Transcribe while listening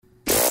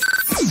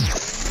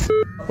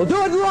Well,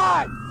 do it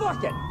live!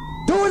 Fuck it!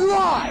 Do it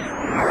live!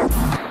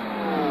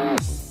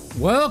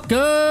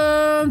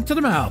 Welcome to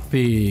the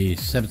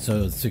Mouthpiece,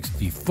 episode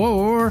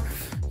 64,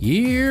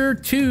 year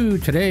 2.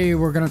 Today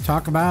we're going to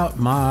talk about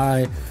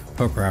my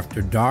Poker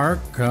After Dark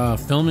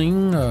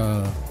filming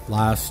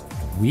last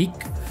week,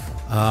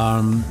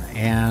 and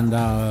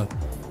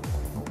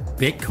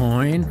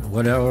Bitcoin,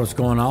 whatever was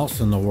going on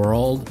else in the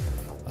world.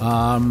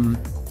 I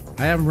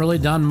haven't really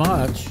done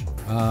much.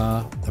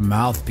 The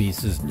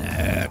Mouthpiece is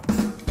next.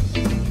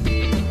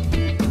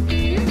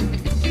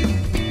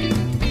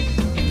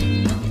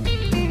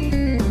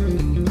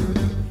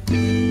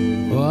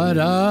 What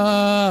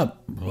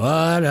up?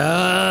 What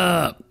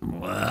up?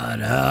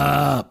 What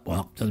up?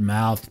 Welcome to the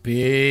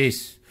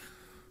Mouthpiece,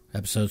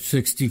 episode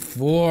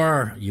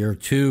 64, year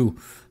 2.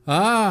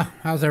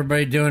 How's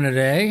everybody doing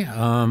today?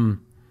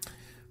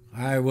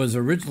 I was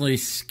originally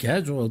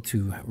scheduled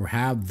to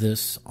have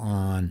this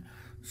on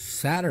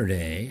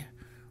Saturday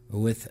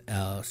with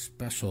a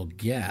special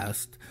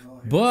guest,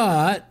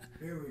 but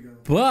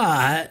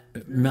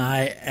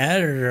my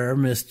editor,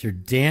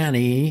 Mr.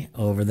 Danny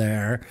over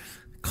there,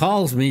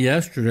 calls me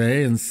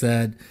yesterday and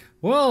said,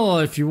 well,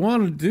 if you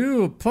want to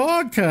do a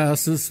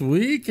podcast this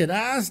week, it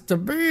has to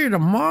be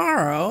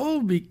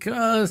tomorrow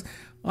because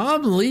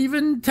I'm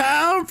leaving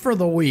town for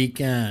the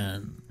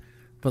weekend.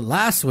 But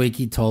last week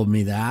he told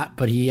me that,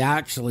 but he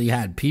actually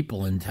had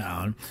people in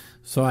town,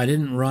 so I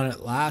didn't run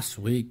it last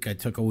week. I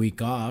took a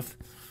week off.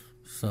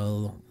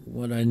 So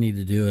what I need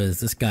to do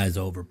is, this guy's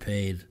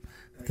overpaid.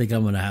 I think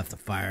I'm going to have to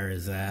fire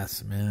his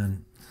ass,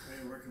 man.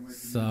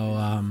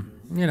 So,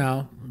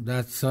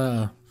 that's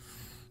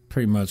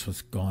pretty much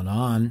what's going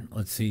on.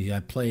 Let's see. I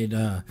played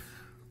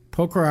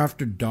Poker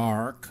After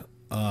Dark,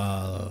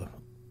 not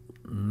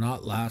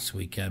last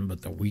weekend,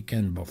 but the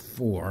weekend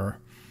before.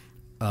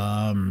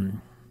 That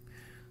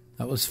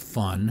was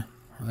fun.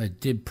 I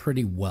did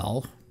pretty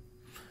well.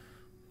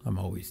 I'm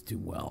always do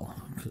well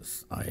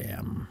because I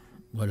am.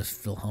 What does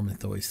Phil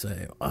Hellmuth always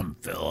say? I'm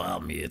Phil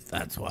Hellmuth.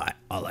 That's why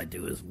all I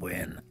do is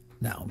win.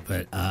 No,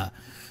 but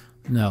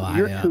no,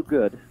 you're too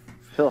good,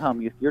 Phil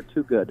Hellmuth. You're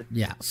too good.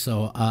 Yeah.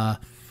 So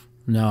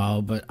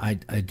no, but I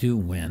do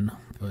win,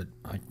 but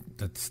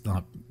that's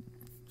not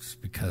just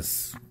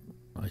because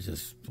I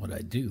just what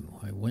I do.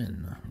 I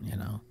win,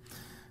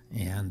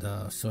 and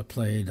so I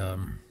played. I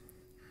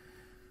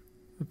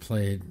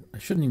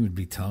shouldn't even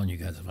be telling you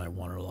guys if I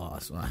won or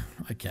lost.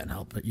 I can't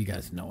help it. You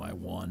guys know I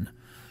won.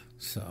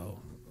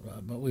 So,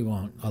 but we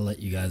won't. I'll let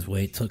you guys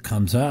wait till it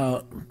comes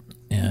out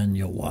and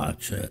you'll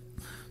watch it.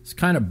 It's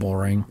kind of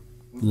boring.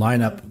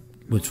 Lineup,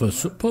 which was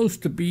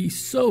supposed to be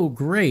so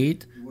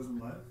great. It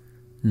wasn't live?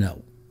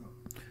 No.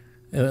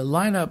 A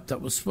lineup that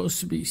was supposed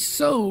to be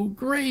so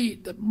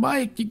great that,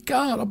 Mike, you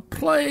gotta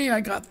play. I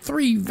got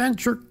 3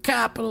 venture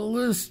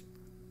capitalists,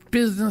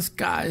 business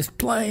guys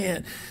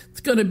playing.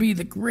 It's going to be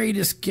the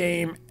greatest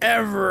game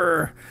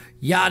ever.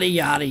 Yada,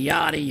 yada,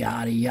 yada,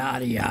 yada,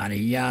 yada, yada,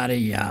 yada,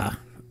 yada.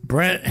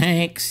 Brent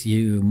Hanks,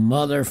 you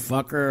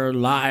motherfucker,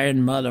 lying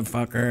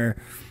motherfucker.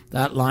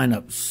 That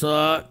lineup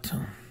sucked.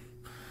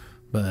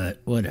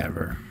 But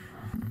whatever.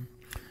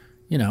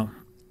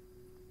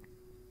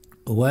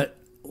 What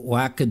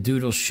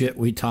wackadoodle shit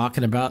we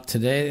talking about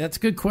today? That's a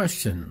good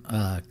question,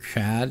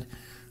 Chad.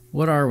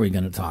 What are we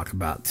going to talk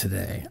about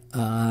today?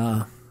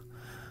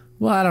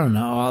 Well, I don't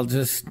know. I'll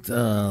just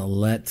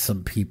let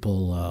some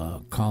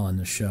people call in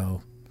the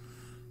show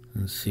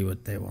and see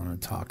what they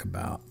want to talk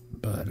about.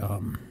 But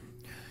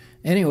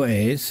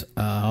anyways,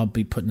 I'll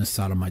be putting this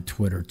out on my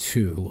Twitter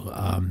too.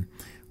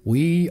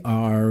 We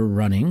are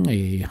running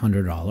a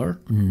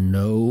 $100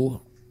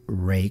 no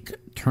rake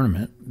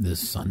tournament this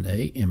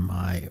Sunday in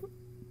my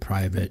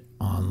private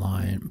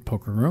online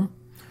poker room.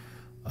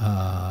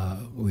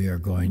 We are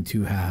going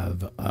to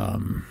have...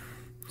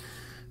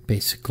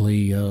 basically,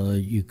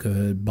 you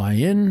could buy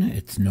in.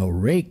 It's no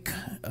rake.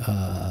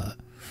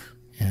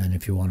 And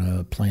if you want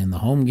to play in the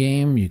home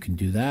game, you can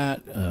do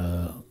that.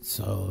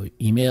 So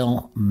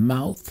email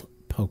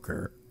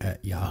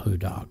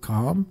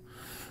mouthpoker@yahoo.com.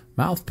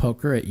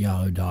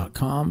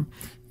 Mouthpoker@yahoo.com.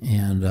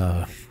 And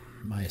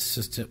my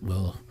assistant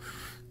will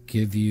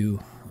give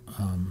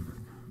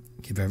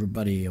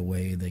everybody a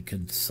way they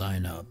could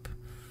sign up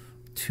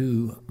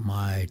to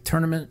my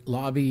tournament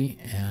lobby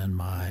and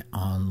my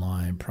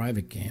online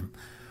private game.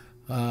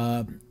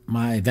 My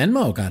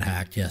Venmo got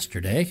hacked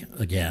yesterday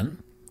again.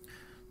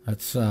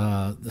 That's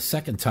the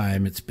second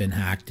time it's been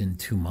hacked in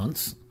 2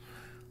 months.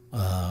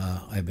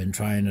 I've been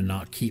trying to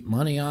not keep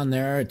money on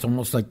there. It's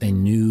almost like they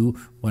knew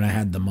when I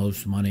had the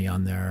most money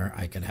on there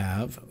I could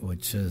have,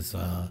 which is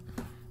I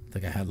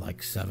think I had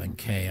like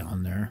 $7,000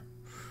 on there.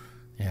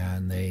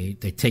 And they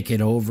take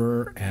it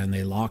over and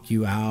they lock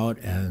you out,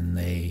 and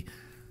they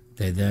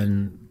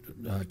then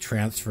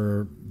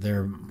transfer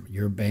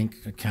your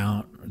bank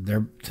account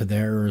to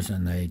theirs,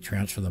 and they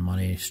transfer the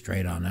money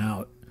straight on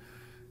out,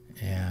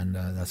 and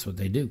that's what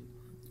they do.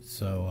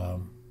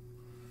 So,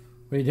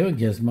 what are you doing,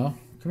 Gizmo?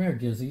 Come here,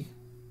 Gizzy.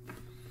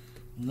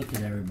 Look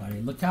at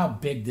everybody. Look how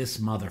big this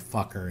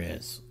motherfucker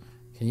is.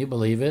 Can you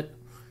believe it?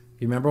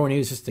 You remember when he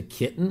was just a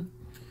kitten?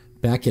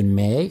 back in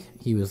May,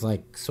 he was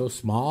like so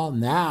small.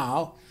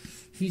 Now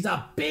he's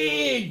a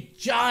big,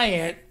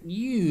 giant,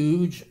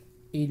 huge,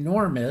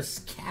 enormous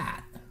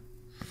cat.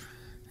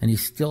 And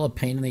he's still a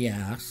pain in the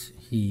ass.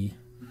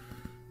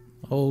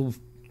 Oh,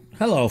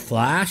 hello,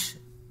 Flash.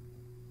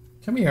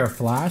 Come here,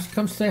 Flash.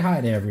 Come say hi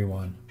to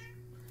everyone.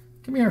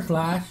 Come here,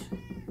 Flash.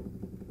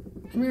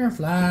 Come here,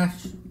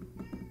 Flash.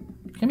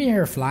 Come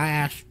here,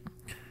 Flash.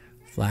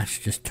 Flash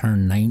just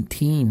turned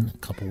 19 a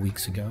couple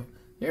weeks ago.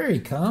 Here he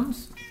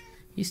comes.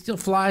 He still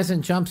flies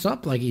and jumps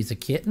up like he's a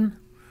kitten.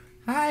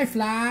 Hi,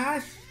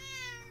 Flash.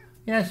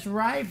 That's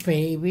right,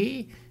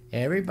 baby.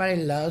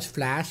 Everybody loves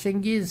Flash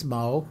and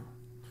Gizmo.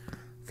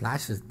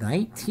 Flash is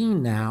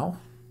 19 now.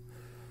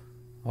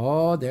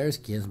 Oh, there's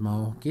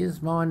Gizmo.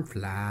 Gizmo and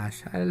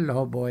Flash.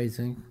 Hello, boys.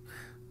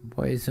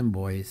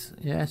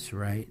 That's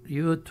right.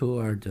 You two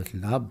are just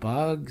love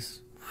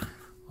bugs.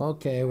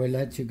 Okay, we'll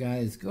let you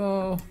guys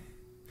go.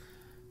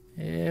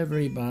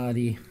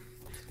 Everybody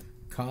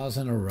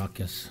causing a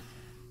ruckus.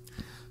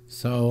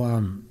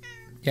 So,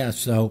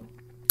 so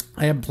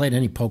I haven't played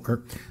any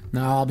poker.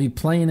 Now, I'll be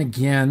playing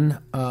again.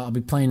 I'll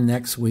be playing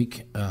next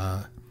week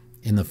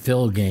in the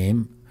Phil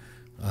game.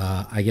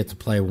 I get to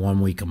play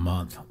 1 week a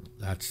month.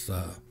 That's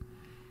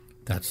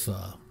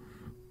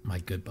my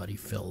good buddy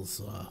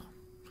Phil's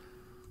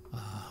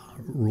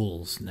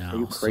rules now. Are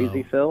you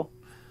crazy, Phil?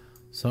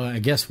 So I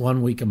guess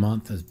 1 week a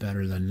month is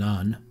better than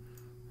none.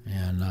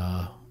 And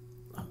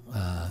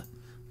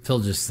Phil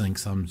just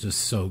thinks I'm just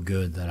so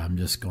good that I'm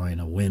just going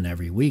to win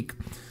every week.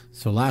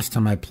 So last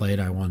time I played,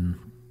 I won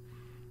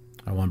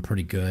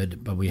pretty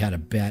good, but we had a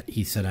bet.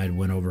 He said I'd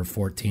win over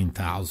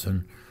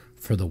 14,000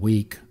 for the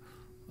week.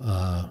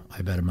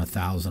 I bet him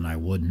 1,000 I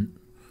wouldn't,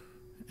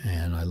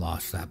 and I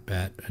lost that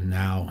bet. And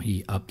now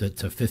he upped it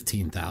to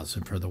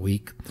 15,000 for the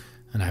week,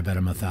 and I bet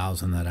him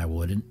 1,000 that I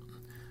wouldn't,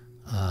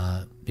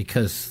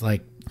 because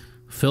like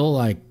Phil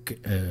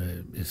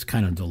is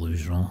kind of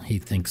delusional. He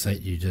thinks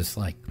that you just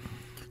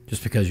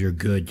because you're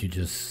good, you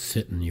just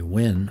sit and you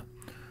win.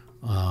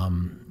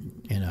 And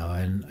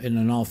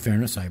in all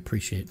fairness, I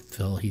appreciate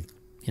Phil. He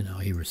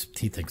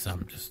thinks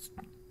I'm just,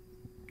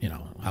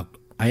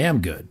 I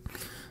am good.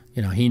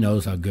 He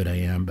knows how good I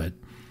am, but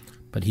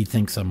he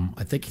thinks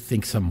I think he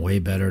thinks I'm way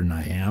better than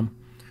I am.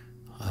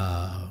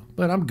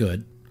 But I'm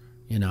good,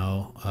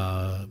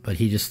 but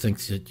he just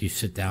thinks that you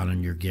sit down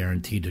and you're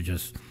guaranteed to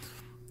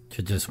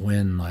just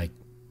win. Like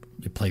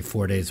you play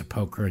 4 days of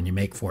poker and you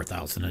make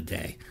 4,000 a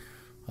day,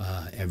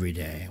 every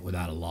day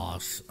without a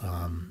loss.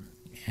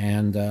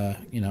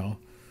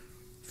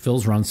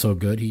 Phil's run so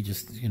good, he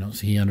just,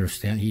 so he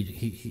understands,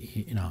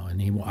 he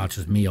and he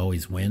watches me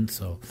always win.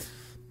 So,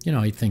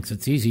 he thinks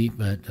it's easy,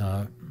 but,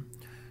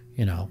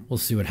 we'll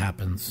see what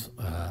happens.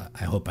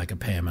 I hope I can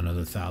pay him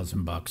another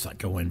 $1,000. I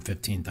can win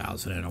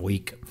 15,000 in a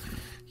week,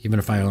 even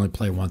if I only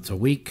play once a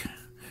week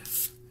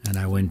and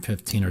I win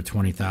 15 or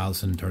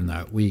 20,000 during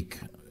that week.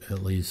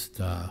 At least,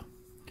 that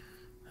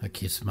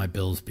keeps my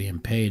bills being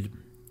paid.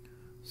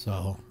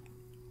 So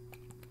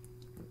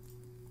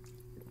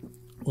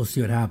we'll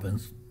see what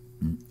happens.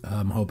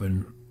 I'm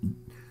hoping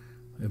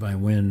if I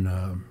win,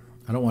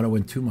 I don't want to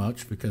win too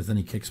much because then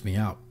he kicks me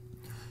out.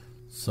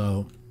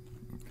 So,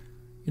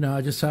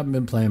 I just haven't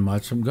been playing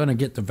much. I'm going to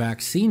get the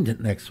vaccine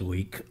next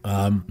week.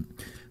 My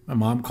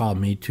mom called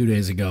me 2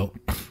 days ago.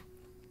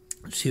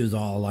 She was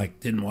all like,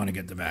 didn't want to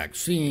get the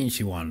vaccine.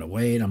 She wanted to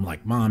wait. I'm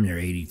like, Mom, you're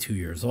 82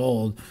 years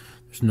old.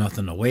 There's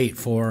nothing to wait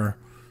for.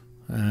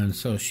 And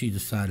so she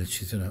decided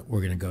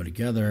we're going to go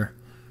together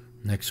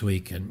next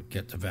week and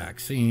get the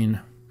vaccine.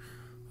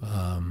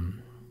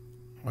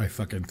 I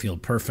fucking feel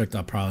perfect.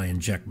 I'll probably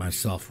inject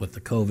myself with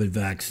the COVID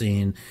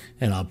vaccine,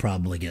 and I'll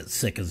probably get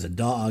sick as a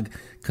dog.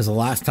 Because the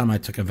last time I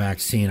took a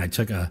vaccine, I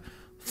took a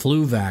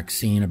flu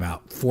vaccine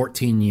about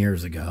 14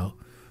 years ago.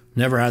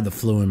 Never had the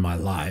flu in my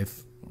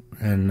life.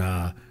 And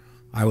I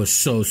was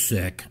so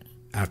sick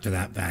after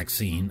that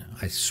vaccine.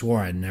 I swore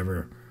I'd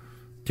never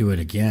do it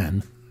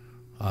again.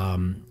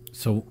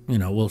 So,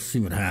 we'll see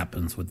what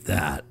happens with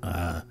that.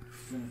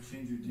 It's going to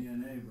change your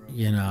DNA,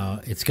 bro.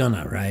 It's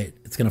gonna, right?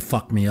 It's gonna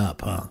fuck me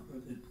up, huh?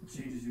 It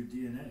changes your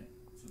DNA.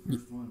 It's the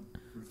first one.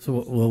 So,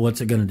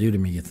 what's it gonna do to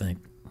me, you think?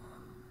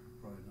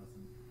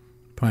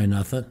 Probably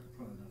nothing.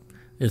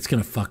 It's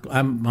gonna fuck.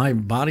 My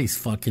body's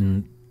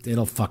fucking.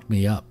 It'll fuck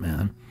me up,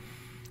 man.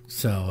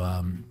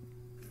 So,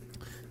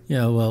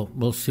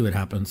 we'll see what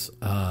happens.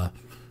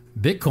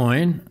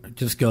 Bitcoin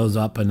just goes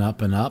up and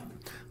up and up.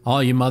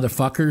 All you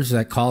motherfuckers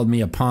that called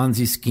me a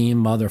Ponzi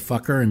scheme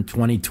motherfucker in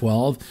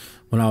 2012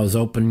 when I was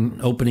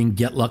opening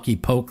Get Lucky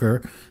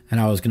Poker and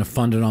I was going to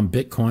fund it on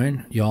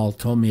Bitcoin. Y'all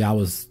told me I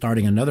was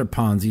starting another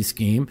Ponzi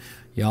scheme.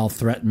 Y'all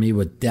threatened me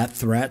with death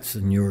threats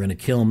and you were going to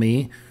kill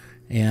me.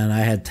 And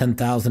I had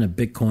 10,000 at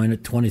Bitcoin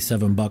at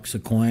 $27 a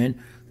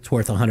coin. It's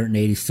worth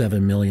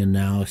 187 million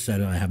now. I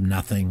said I have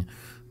nothing,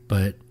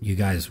 but you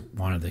guys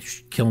wanted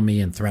to kill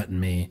me and threaten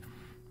me.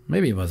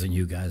 Maybe it wasn't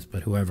you guys,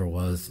 but whoever it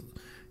was.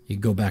 You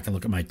can go back and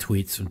look at my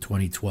tweets from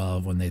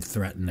 2012 when they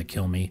threatened to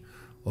kill me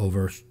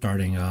over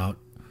starting out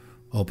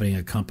opening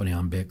a company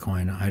on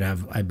Bitcoin,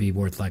 I'd be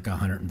worth like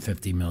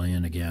 150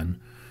 million again.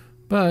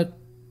 But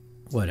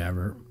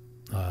whatever,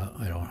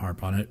 I don't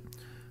harp on it.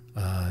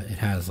 It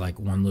has like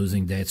one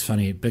losing day. It's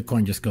funny,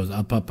 Bitcoin just goes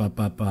up, up, up,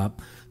 up,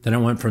 up. Then it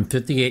went from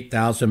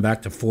 58,000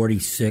 back to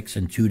 46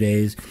 in 2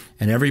 days,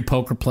 and every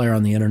poker player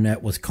on the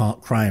internet was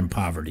crying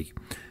poverty.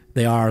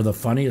 They are the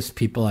funniest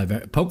people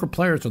poker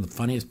players are the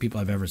funniest people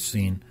I've ever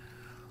seen.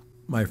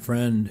 My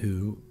friend,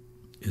 who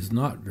is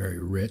not very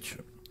rich,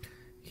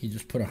 he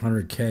just put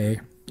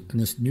 $100K in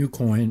this new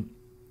coin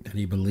that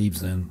he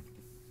believes in.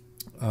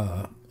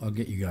 I'll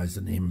get you guys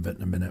the name of it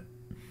in a minute.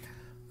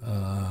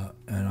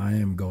 And I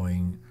am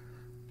going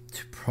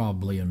to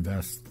probably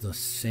invest the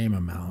same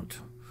amount.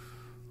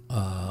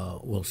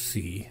 We'll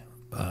see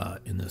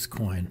in this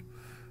coin.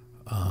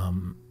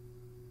 No,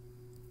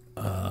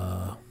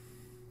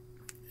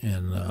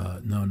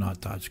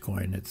 not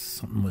Dogecoin. It's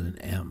something with an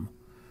M.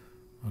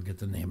 I'll get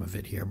the name of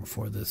it here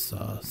before this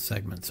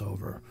segment's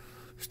over.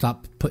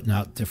 Stop putting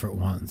out different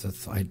ones. I'll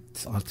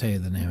tell you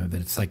the name of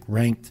it. It's like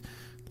ranked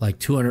like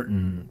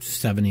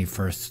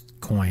 271st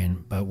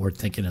coin, but we're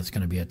thinking it's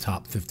going to be a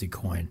top 50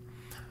 coin.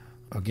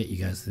 I'll get you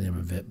guys the name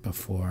of it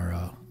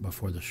before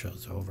the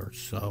show's over.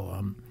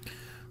 So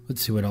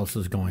let's see what else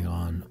is going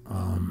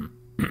on.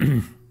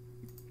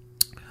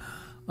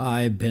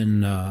 I've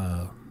been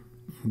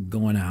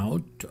going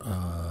out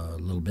a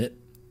little bit,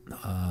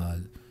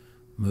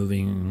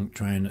 moving,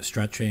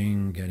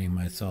 stretching, getting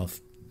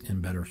myself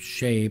in better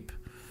shape,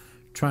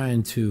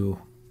 trying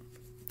to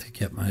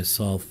get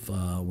myself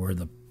where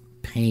the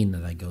pain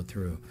that I go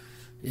through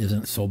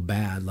isn't so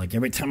bad. Like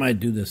every time I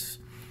do this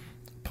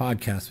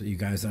podcast with you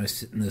guys, I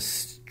sit in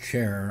this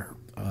chair.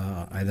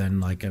 I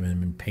then I'm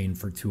in pain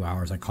for 2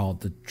 hours. I call it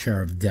the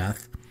chair of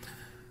death.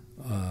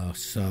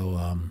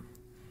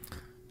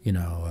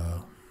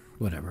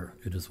 Whatever.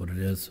 It is what it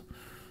is.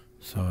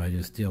 So I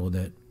just deal with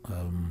it.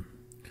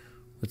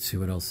 Let's see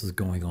what else is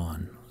going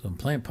on. So I'm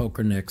playing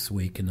poker next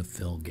week in the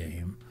Phil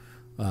game.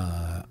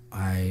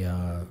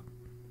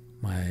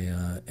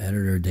 My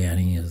editor,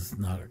 Danny, is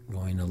not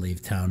going to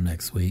leave town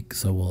next week,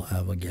 so we'll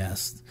have a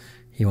guest.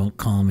 He won't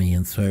call me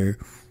and say,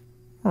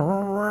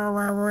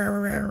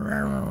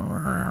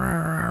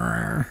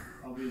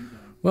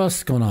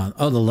 what's going on?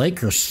 Oh, the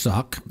Lakers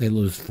suck. They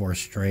lose 4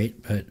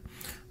 straight, but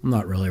I'm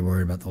not really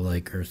worried about the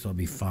Lakers. They'll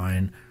be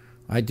fine.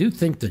 I do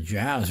think the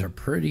Jazz are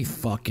pretty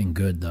fucking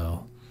good,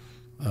 though.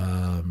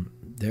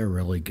 They're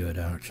really good,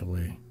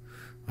 actually.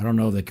 I don't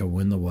know if they could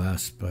win the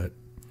West, but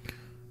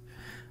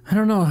I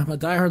don't know. I'm a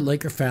diehard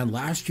Laker fan.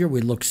 Last year,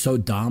 we looked so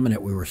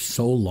dominant. We were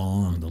so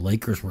long. The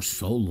Lakers were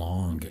so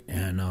long.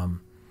 And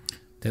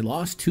they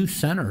lost 2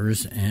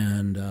 centers.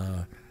 And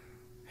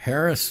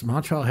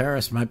Montrezl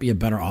Harris might be a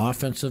better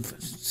offensive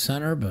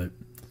center, but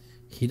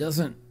he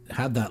doesn't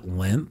have that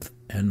length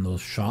and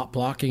those shot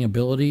blocking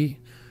ability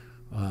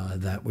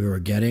that we were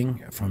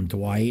getting from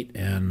Dwight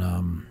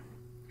and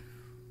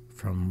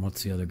from,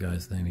 what's the other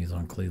guy's name? He's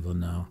on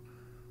Cleveland now.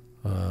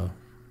 So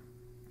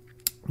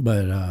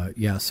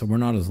we're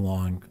not as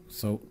long.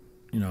 So,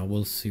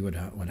 we'll see what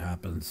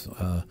happens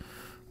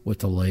with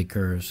the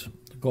Lakers.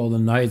 The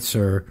Golden Knights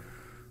are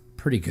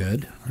pretty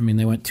good. I mean,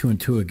 they went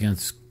 2-2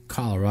 against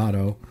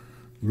Colorado.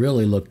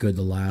 Really looked good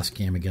the last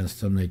game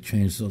against them. They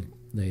changed the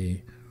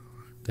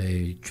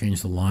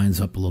lines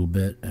up a little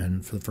bit,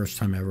 and for the first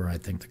time ever, I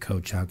think the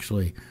coach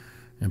actually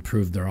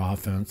improved their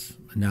offense.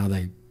 Now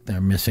they're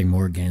missing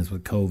more games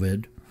with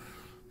COVID.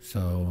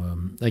 So,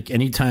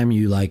 anytime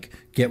you,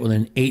 get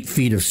within 8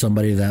 feet of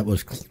somebody that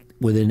was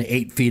within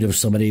 8 feet of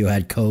somebody who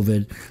had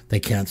COVID, they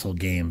cancel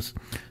games.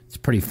 It's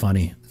pretty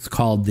funny. It's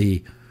called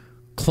the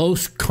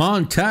Close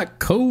Contact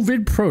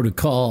COVID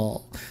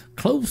Protocol.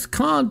 Close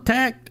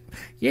contact.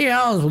 Yeah,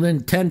 I was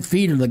within 10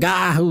 feet of the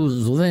guy who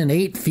was within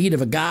 8 feet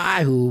of a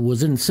guy who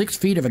was in 6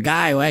 feet of a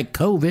guy who had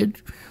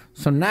COVID.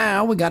 So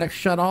now we got to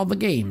shut all the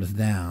games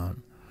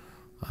down.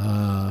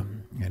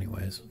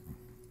 Anyways.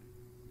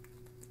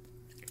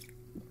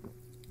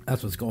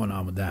 That's what's going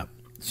on with that.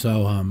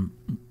 So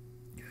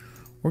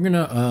we're going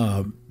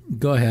to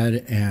go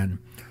ahead and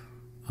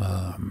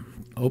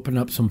open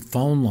up some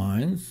phone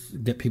lines,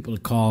 get people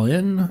to call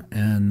in,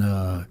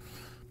 and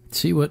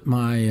see what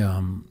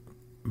my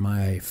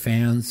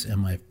fans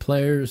and my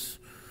players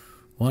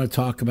want to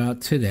talk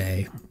about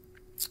today.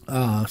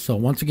 So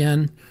once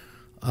again,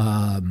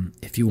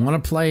 if you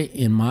want to play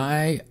in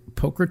my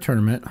poker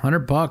tournament,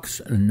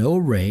 $100, no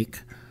rake,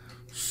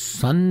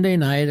 Sunday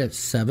night at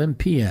 7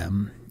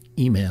 p.m.,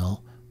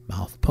 email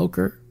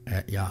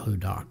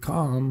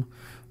mouthpoker@yahoo.com,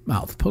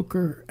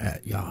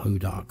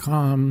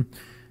 mouthpoker@yahoo.com,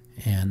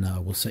 and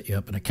we'll set you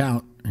up an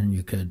account, and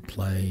you could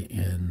play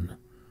in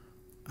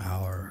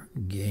our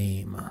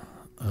game.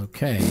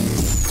 Okay.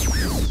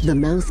 The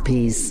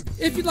Mouthpiece.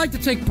 If you'd like to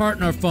take part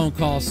in our phone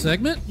call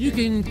segment, you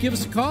can give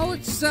us a call at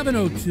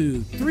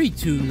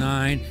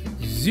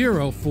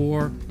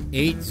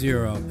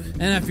 702-329-0480.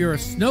 And if you're a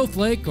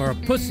snowflake or a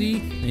pussy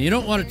and you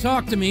don't want to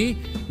talk to me,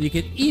 you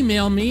can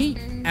email me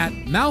at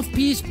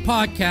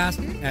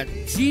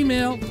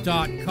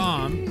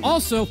mouthpiecepodcast@gmail.com.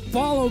 Also,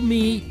 follow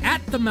me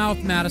at the Mouth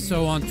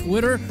Matusow on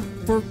Twitter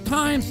for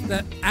times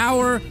that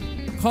our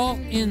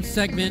call-in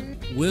segment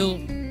will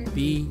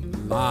be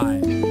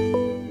live.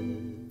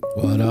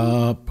 What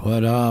up?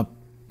 What up?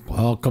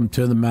 Welcome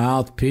to the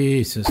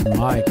Mouthpiece. It's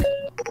Mike.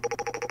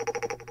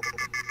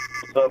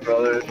 What's up,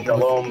 brother?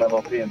 Shalom,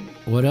 MLP.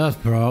 What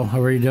up, bro?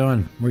 How are you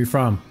doing? Where you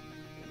from?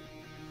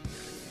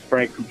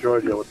 Frank from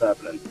Georgia. What's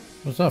happening?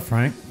 What's up,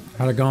 Frank?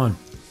 How's it going?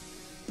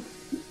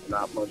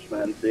 Not much,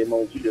 man. Same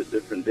old shit,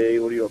 different day.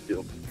 What are you up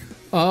to?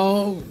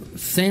 Oh,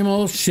 same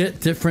old shit,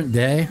 different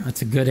day.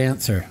 That's a good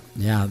answer.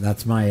 Yeah,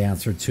 that's my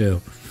answer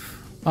too.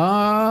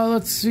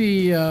 Let's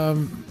see.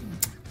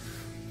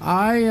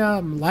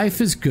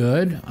 Life is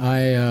good.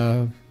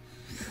 I'm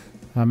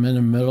in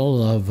the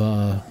middle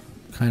of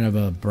kind of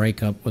a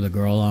breakup with a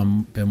girl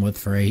I've been with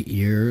for 8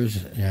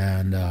 years,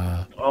 and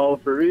oh,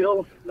 for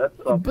real? That's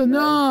something. But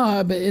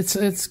no, but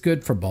it's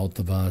good for both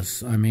of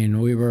us. I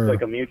mean, we were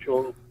like a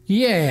mutual.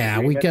 Yeah,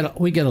 we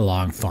get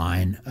along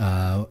fine.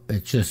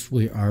 It's just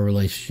our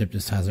relationship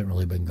just hasn't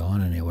really been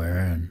going anywhere,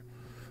 and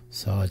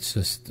so it's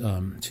just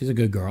she's a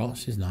good girl.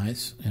 She's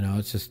nice. You know,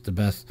 it's just the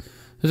best.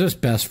 It's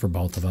just best for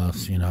both of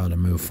us, you know, to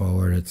move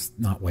forward. It's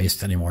not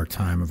waste any more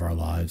time of our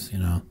lives, you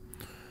know.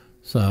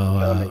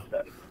 So,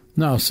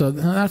 no, so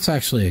that's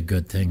actually a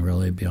good thing,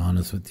 really, to be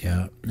honest with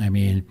you. I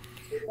mean,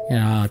 you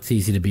know, it's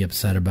easy to be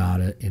upset about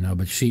it, you know,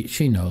 but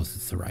she knows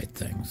it's the right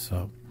thing.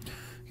 So,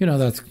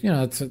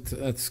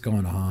 that's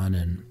going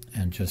on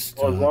and just.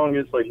 Well, as long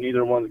as like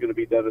neither one's going to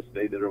be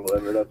devastated or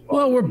whatever, that's fine.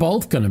 Well, we're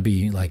both going to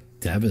be like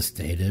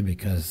devastated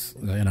because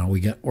you know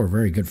we're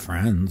very good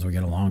friends. We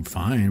get along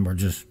fine.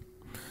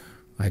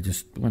 I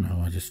just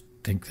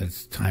think that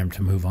it's time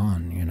to move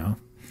on, you know.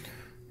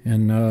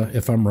 And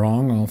if I'm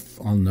wrong,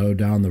 I'll know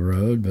down the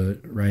road.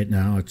 But right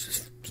now,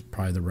 it's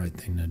probably the right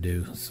thing to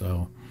do.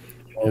 So,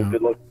 well,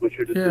 good luck with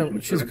your decision.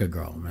 Yeah, she's a good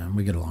girl, man.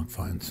 We get along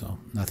fine, so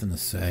nothing to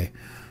say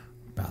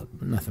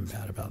nothing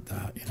bad about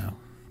that, you know.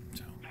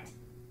 So.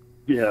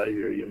 Yeah, I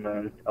hear you,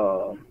 man.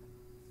 As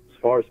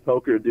far as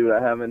poker, dude,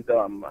 I haven't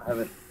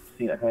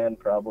seen a hand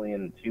probably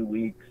in 2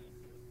 weeks.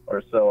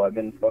 Or so. I've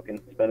been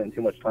fucking spending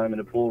too much time in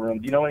the pool room.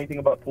 Do you know anything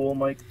about pool,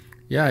 Mike?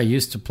 Yeah, I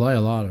used to play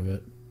a lot of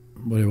it.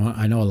 What do you want?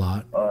 I know a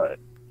lot.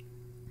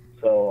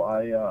 So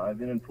I've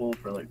been in pool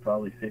for like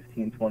probably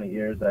 15, 20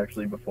 years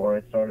actually before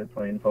I started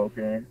playing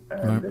poker.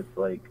 And It's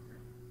like,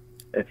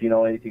 if you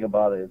know anything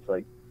about it, it's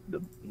like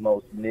the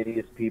most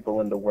nittiest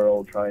people in the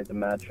world trying to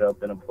match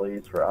up in a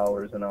place for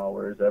hours and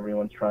hours.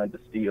 Everyone's trying to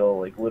steal.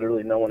 Like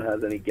literally no one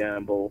has any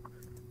gamble.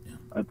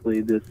 I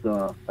played this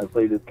cat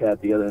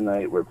the other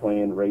night. We're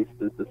playing race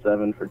this to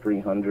 7 for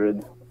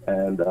 300,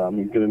 and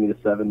he's giving me the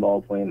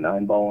 7-ball, playing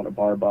 9-ball on a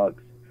bar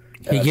box.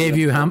 He gave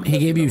you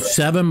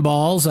 7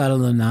 balls out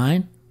of the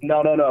 9?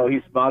 No. He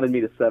spotted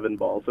me the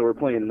 7-ball, so we're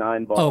playing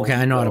 9-ball. Okay,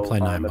 I know how to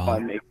play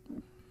 9-ball.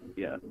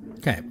 Yeah.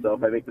 Okay. So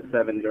if I make the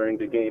 7 during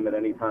the game at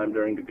any time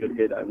during a good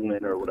hit, I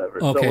win or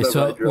whatever. Okay,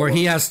 or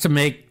he has to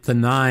make the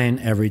 9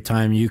 every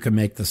time you can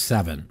make the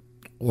 7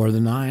 or the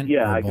 9.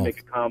 Yeah, I both? can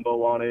make a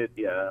combo on it.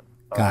 Yeah.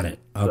 Got it.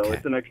 Okay. So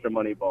it's an extra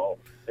money ball.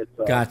 It's,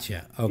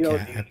 gotcha. Okay. You know,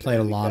 I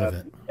played a lot of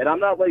it. And I'm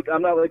not like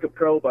a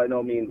pro by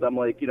no means. I'm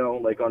like, you know,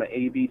 like on an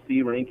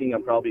ABC ranking,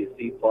 I'm probably a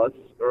C+ or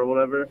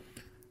whatever.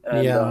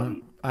 And, yeah.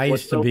 I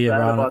used to be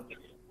around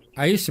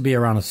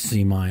a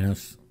C-.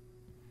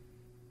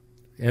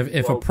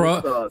 If a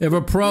pro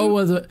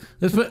was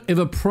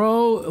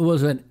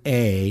an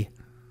A,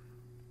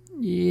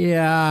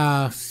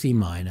 yeah, C-,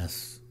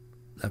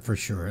 that for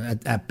sure.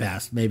 At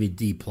best, maybe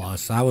D+.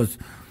 I was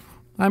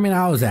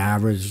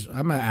average.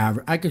 I'm an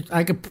average.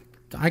 I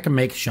can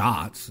make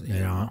shots, you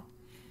know.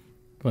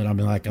 But I'm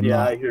not.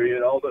 I hear you.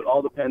 It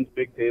all depends.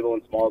 Big table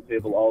and small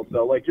table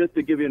also. Like just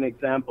to give you an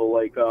example,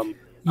 like I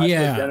played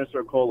Dennis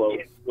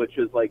Orcolo, which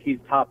is like he's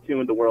top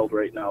 2 in the world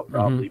right now,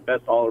 probably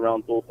best all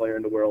around pool player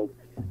in the world.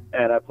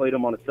 And I played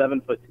him on a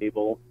 7-foot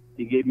table.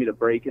 He gave me the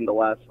break in the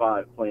last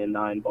 5 playing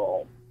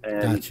 9-ball,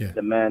 and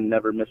the man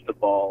never missed a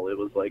ball. It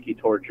was like he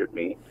tortured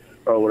me.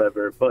 Or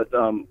whatever. But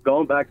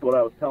going back to what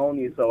I was telling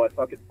you, so I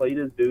fucking played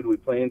this dude. We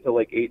play until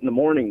like 8 in the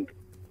morning.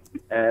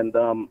 And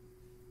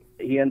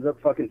he ends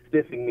up fucking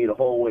stiffing me the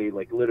whole way.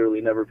 Like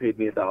literally never paid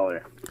me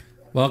 $1.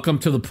 Welcome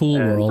to the pool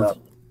world.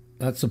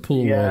 That's the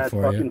pool world for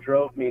you. Yeah, it fucking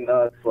drove me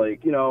nuts.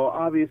 Like, you know,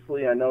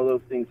 obviously I know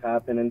those things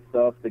happen and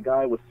stuff. The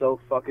guy was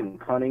so fucking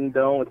cunning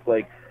though. It's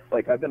like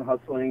I've been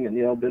hustling and,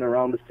 you know, been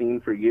around the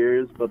scene for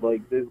years. But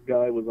like this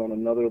guy was on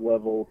another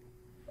level.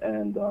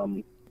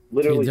 And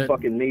literally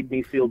fucking made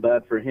me feel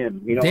bad for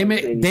him. You know, they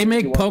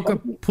make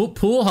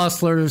pool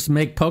hustlers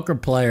make poker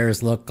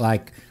players look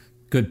like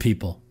good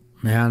people.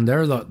 Man,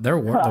 they're the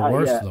worst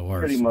of the worst.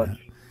 Pretty much. Man.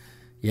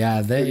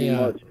 Yeah,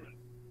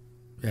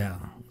 yeah.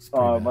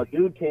 My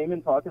dude came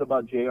in talking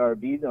about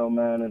JRB though,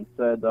 man, and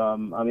said, I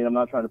mean, I'm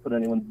not trying to put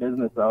anyone's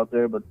business out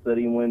there, but said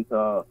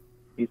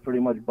he's pretty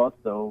much bust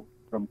though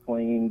from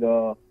playing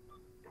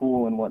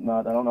pool and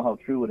whatnot. I don't know how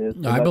true it is.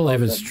 I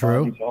believe it's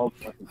true.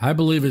 I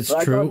believe it's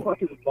true. I thought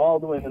fucking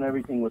Baldwin and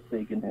everything was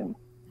taking him.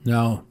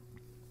 No,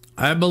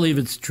 I believe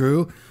it's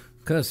true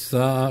because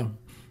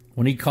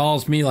when he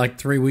calls me like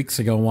 3 weeks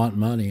ago wanting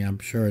money, I'm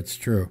sure it's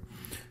true.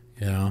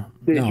 You know?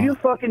 Did you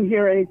fucking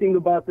hear anything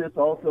about this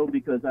also?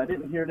 Because I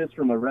didn't hear this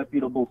from a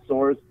reputable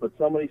source, but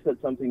somebody said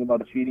something about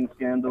a cheating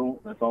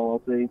scandal. That's all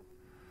I'll say.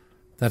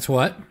 That's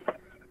what?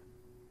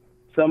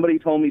 Somebody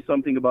told me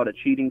something about a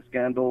cheating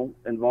scandal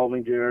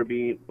involving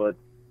JRB, but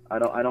I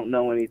don't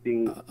know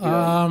anything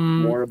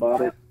more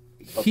about it.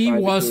 He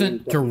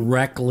wasn't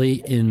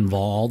directly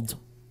involved.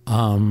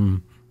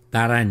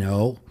 That I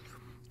know.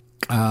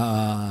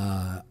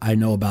 I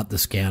know about the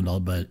scandal,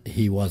 but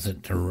he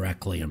wasn't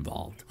directly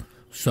involved.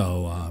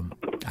 So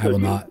I will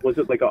not. Was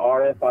it like a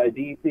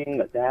RFID thing,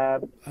 a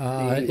dab?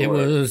 It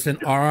was an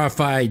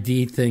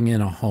RFID thing in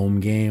a home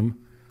game.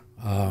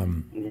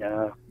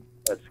 Yeah,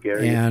 that's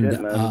scary. And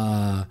shit,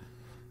 man.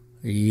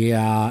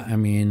 yeah, I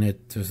mean, I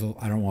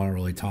don't want to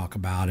really talk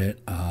about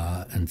it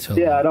until.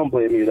 Yeah, I don't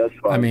blame you. That's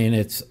fine.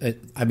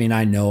 I mean,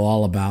 I know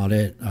all about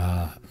it.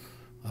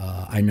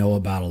 I know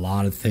about a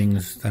lot of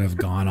things that have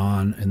gone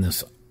on in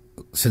this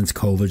since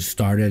COVID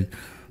started.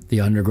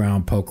 The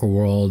underground poker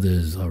world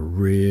is a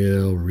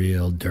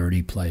real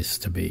dirty place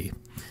to be.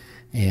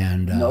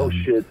 And no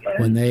shit, man.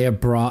 When they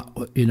have brought,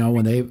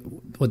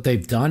 what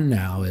they've done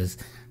now is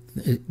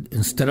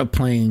instead of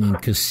playing in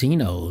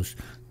casinos,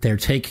 they're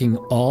taking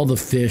all the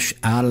fish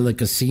out of the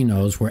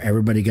casinos where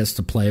everybody gets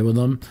to play with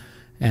them,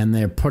 and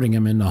they're putting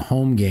them into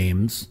home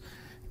games.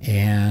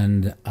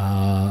 And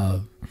that's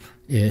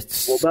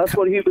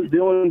what he was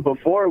doing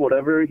before.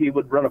 Whatever, he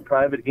would run a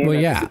private game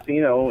at the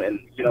casino and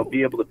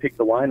be able to pick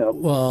the lineup.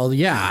 Well,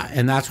 yeah,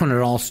 and that's when it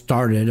all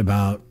started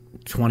about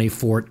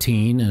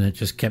 2014, and it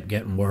just kept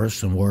getting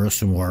worse and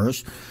worse and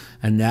worse.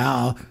 And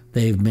now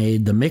they've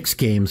made the mixed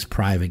games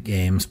private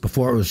games.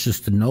 Before it was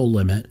just a no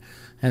limit.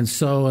 And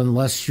so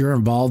unless you're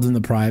involved in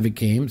the private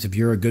games, if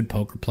you're a good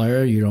poker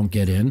player, you don't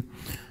get in.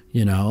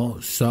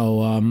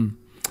 So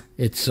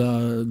it's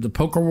the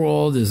poker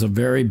world is a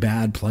very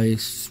bad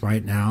place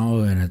right now,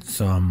 and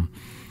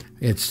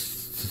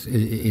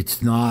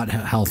it's not a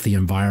healthy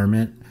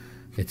environment.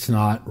 It's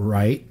not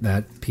right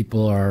that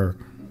people are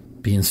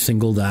being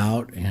singled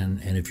out,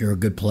 and if you're a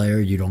good player,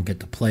 you don't get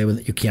to play with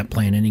it. You can't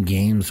play in any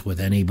games with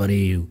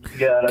anybody who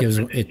gives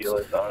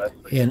ridiculous,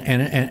 honestly.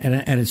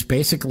 And it's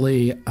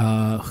basically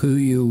who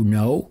you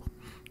know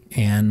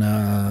and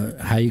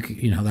how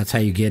that's how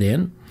you get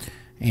in.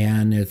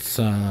 And it's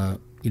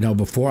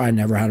before I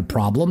never had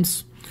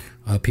problems.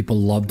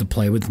 People love to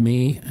play with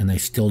me, and they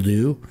still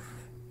do.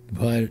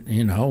 But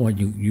when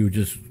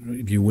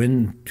if you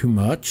win too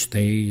much,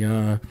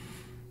 they.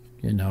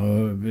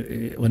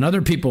 When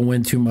other people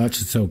win too much,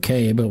 it's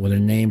okay. But when a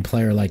name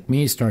player like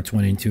me starts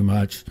winning too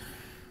much,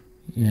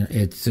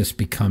 it just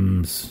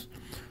becomes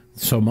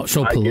it's so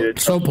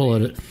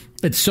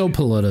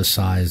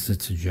politicized.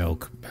 It's a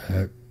joke.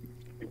 That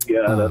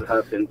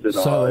happens in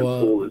our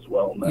pool as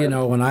well,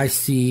 man. When I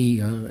see,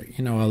 a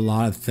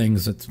lot of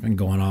things that's been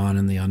going on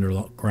in the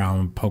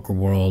underground poker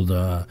world,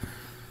 I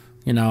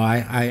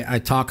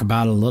talk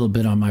about it a little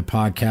bit on my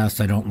podcast.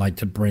 I don't like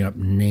to bring up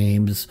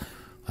names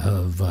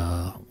of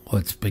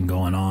what's been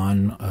going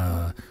on,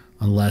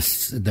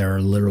 unless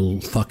they're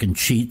literal fucking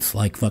cheats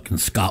like fucking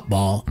Scott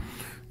Ball,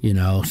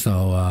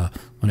 So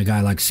when a guy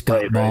like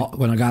Scott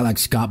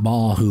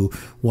Ball, who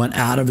went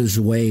out of his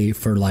way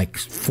for like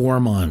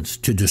 4 months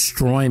to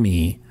destroy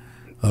me,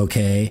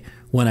 okay,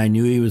 when I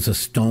knew he was a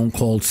stone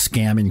cold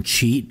scam and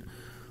cheat.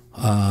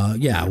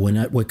 When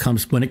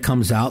it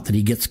comes out that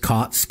he gets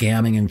caught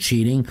scamming and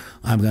cheating,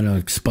 I'm going to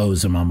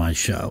expose him on my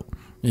show,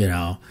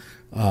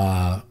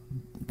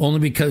 only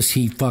because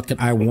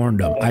I warned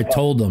him. I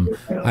told him.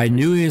 I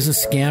knew he was a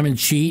scam and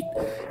cheat.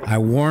 I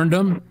warned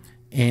him,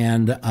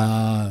 and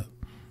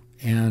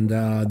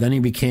then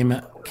he came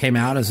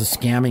out as a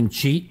scamming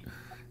cheat,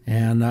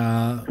 and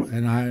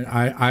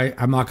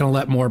I'm not going to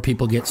let more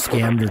people get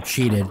scammed or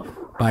cheated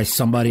by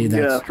somebody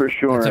that's for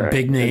sure. That's a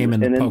big name in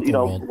the poker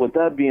world. With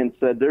that being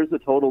said, there's a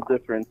total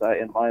difference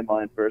in my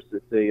mind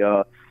versus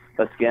a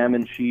scam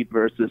and cheat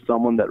versus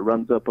someone that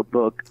runs up a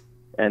book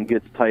and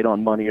gets tight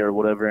on money or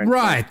whatever. And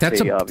right.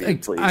 That's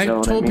obviously. I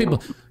told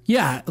people,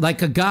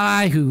 like a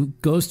guy who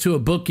goes to a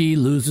bookie,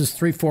 loses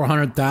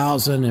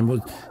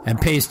 $300,000-400,000 and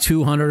pays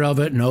 200 of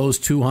it and owes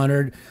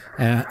 200.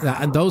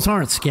 And those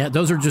aren't scam.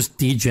 Those are just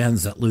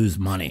degens that lose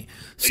money.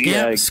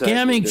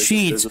 Scamming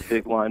cheats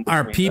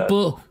are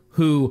people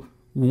who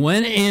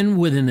went in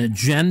with an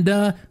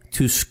agenda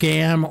to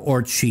scam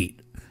or cheat.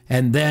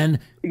 And then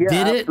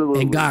did it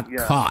and got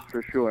caught.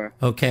 For sure.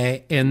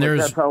 Okay, and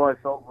that's how I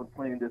felt when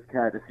playing this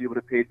cat. If you would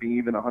have paid me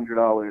even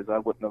 $100, I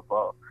wouldn't have,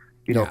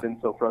 been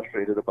so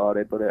frustrated about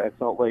it. But I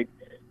felt like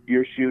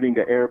you're shooting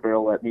an air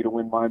barrel at me to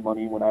win my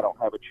money when I don't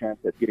have a chance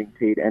at getting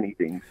paid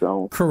anything.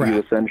 So correct.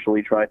 You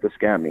essentially tried to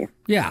scam me.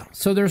 Yeah.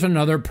 So there's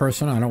another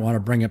person. I don't want to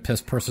bring up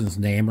this person's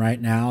name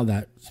right now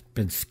that's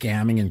been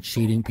scamming and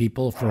cheating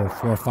people for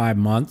 4 or 5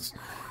 months.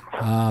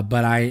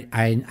 But I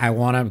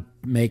want to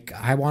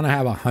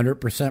have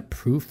 100%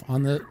 proof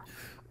on it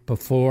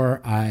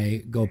before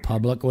I go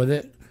public with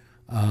it.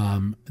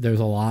 There's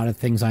a lot of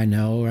things I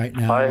know right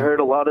now. I heard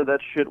a lot of that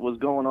shit was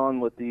going on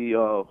with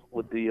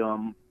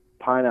the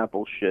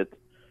pineapple shit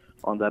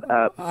on that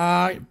app.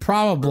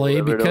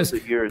 Probably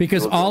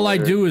because all I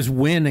do is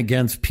win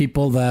against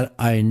people that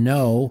I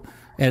know,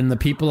 and the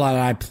people that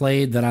I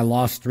played that I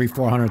lost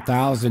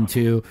 300,000-400,000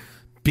 to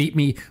beat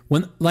me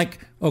when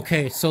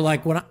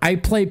when I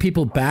play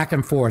people back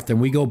and forth and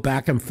we go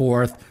back and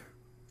forth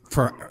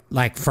for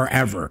like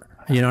forever.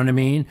 You know what I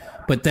mean?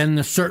 But then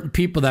there's certain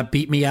people that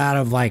beat me out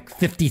of like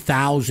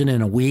 50,000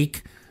 in a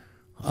week.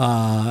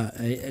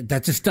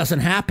 That just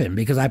doesn't happen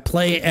because I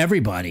play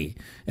everybody,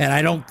 and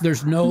I don't.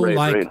 There's no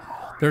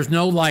there's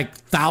no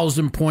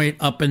 1,000-point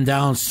up and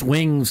down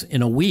swings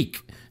in a week,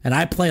 and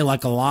I play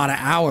like a lot of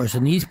hours.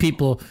 And these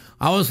people,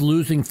 I was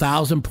losing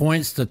 1,000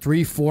 points to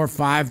 3, 4,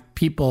 5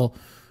 people.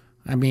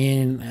 I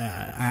mean,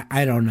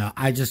 I don't know.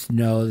 I just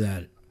know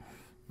that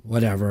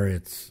whatever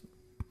it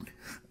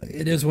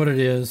is what it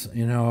is.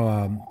 You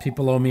know,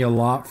 people owe me a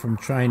lot from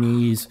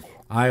Chinese.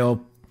 I owe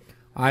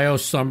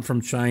some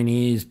from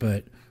Chinese,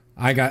 but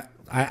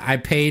I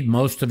paid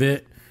most of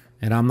it,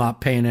 and I'm not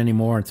paying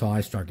anymore until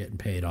I start getting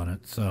paid on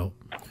it. So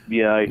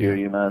yeah, I hear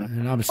you, man.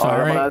 And I'm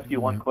sorry. I'm gonna ask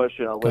you one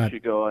question. I'll let you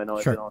go. I know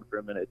I've been on for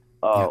a minute.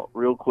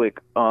 Real quick.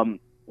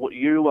 What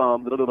you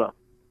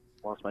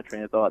lost my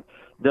train of thought.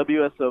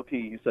 WSOP.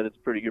 You said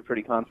you're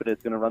pretty confident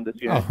it's gonna run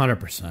this year.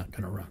 100%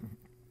 gonna run.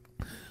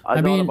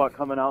 I thought about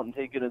coming out and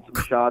taking in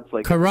some shots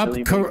like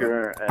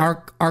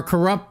our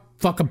corrupt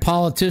fucking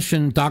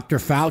politician, Dr.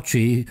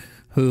 Fauci,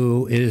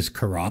 who is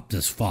corrupt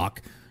as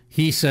fuck.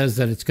 He says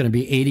that it's going to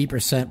be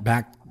 80%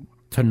 back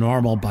to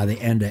normal by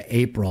the end of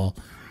April.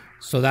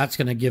 So that's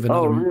going to give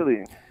another. Oh,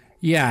 really?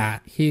 Yeah,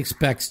 he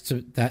expects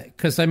that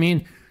because I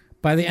mean,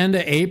 by the end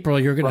of April,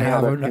 you're going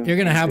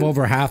to have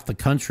over half the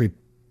country,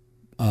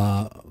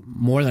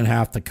 more than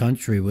half the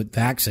country with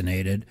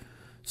vaccinated.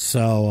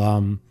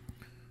 So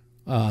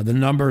the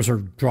numbers are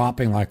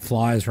dropping like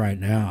flies right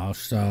now.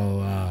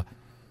 So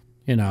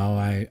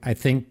I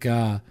think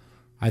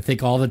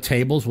all the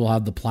tables will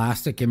have the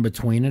plastic in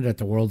between it at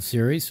the World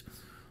Series.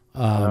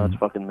 It's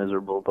fucking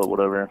miserable, but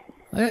whatever.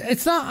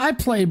 It's not. I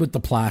played with the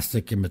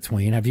plastic in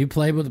between. Have you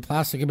played with the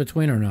plastic in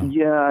between or no?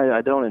 Yeah,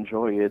 I don't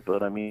enjoy it,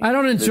 but I mean, I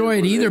don't enjoy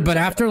it either. But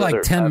after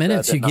like 10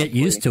 minutes, you get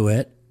used to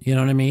it. You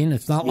know what I mean?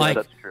 It's not like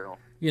that's true.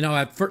 You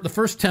know, the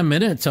first 10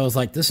 minutes, I was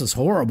like, "This is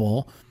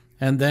horrible,"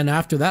 and then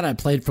after that, I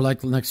played for like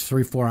the next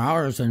 3-4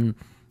 hours, and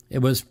it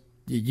was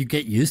you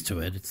get used to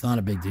it. It's not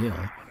a big deal.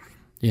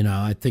 You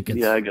know, I think it's.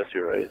 Yeah, I guess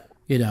you're right.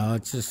 You know,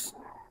 it's just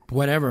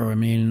whatever. I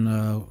mean,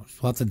 we'll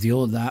have to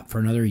deal with that for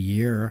another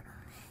year.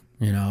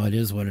 You know, it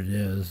is what it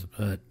is.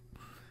 But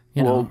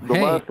you know, the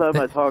last time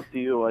I talked to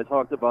you, I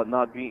talked about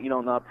not being,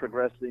 not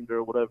progressing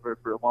or whatever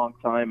for a long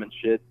time and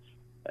shit.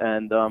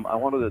 And I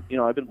wanted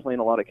to, I've been playing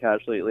a lot of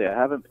cash lately. I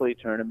haven't played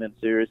tournaments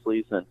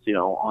seriously since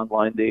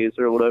online days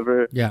or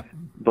whatever. Yeah.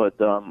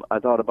 But I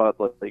thought about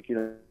like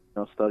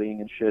studying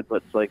and shit,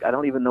 but it's like I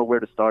don't even know where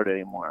to start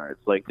anymore.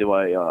 It's like, do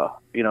I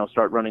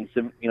start running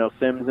sims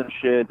and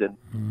shit and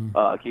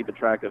keeping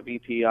track of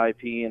VP,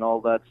 IP and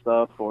all that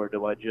stuff, or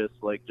do I just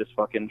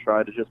fucking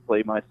try to just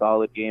play my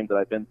solid game that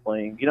I've been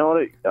playing? You know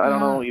what? I don't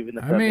know even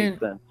if that makes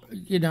sense.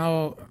 You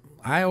know,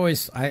 I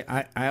always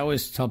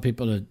tell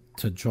people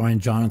to join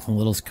Jonathan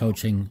Little's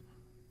coaching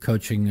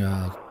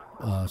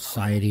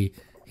society.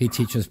 He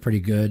teaches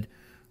pretty good.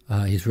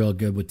 He's real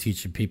good with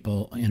teaching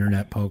people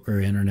internet poker,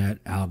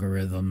 internet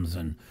algorithms,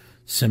 and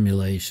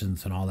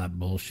simulations and all that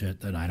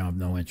bullshit that I don't have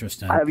no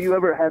interest in. Have you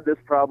ever had this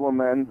problem,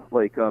 man?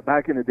 Like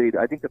back in the day,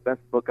 I think the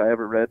best book I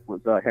ever read was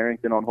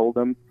Harrington on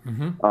Hold'em,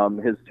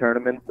 his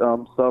tournament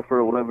stuff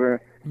or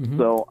whatever. Mm-hmm.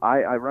 So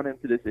I run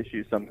into this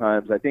issue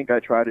sometimes. I think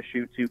I try to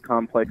shoot too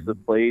complex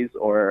of plays,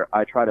 or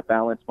I try to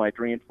balance my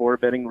 3 and 4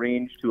 betting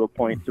range to a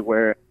point to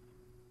where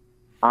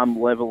I'm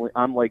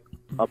like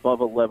above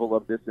a level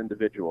of this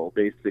individual,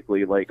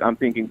 basically. Like, I'm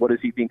thinking, what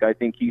does he think I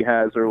think he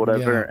has or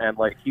whatever? Yeah. And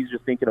like, he's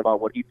just thinking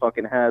about what he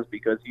fucking has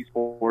because he's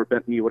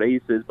 4-bet me with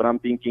aces. But I'm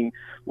thinking,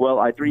 well,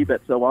 I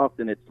 3-bet so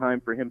often, it's time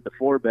for him to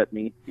 4-bet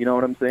me. You know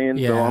what I'm saying?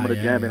 Yeah, so I'm going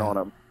to jam in on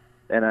him.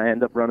 And I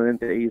end up running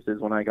into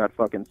aces when I got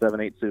fucking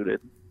 7-8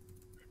 suited.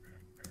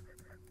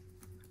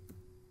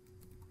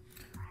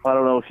 I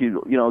don't know if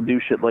you do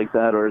shit like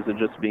that, or is it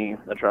just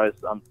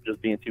I'm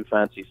just being too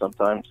fancy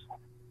sometimes.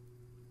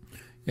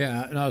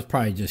 Yeah, no, it's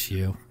probably just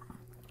you.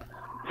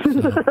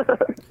 So,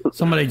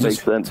 somebody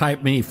just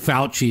typed me,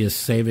 Fauci is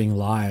saving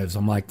lives.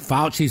 I'm like,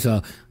 Fauci's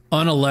a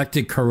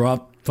unelected,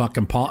 corrupt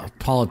fucking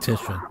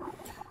politician.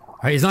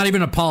 He's not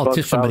even a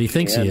politician, but he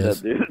thinks he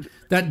is.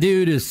 That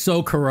dude is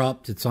so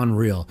corrupt, it's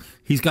unreal.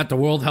 He's got the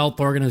World Health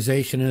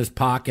Organization in his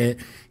pocket.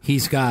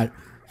 He's got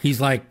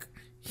like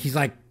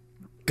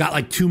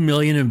 $2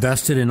 million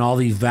invested in all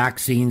these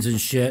vaccines and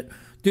shit.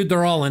 Dude,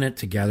 they're all in it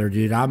together,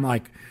 dude. I'm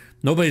like,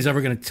 nobody's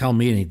ever going to tell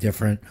me any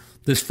different.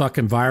 This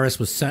fucking virus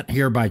was sent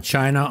here by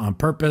China on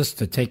purpose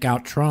to take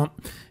out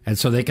Trump, and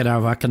so they could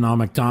have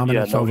economic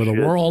dominance over the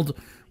world,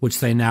 which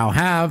they now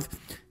have.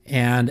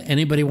 And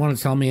anybody want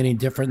to tell me any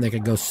different, they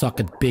could go suck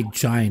a big,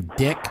 giant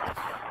dick.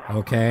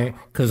 okay?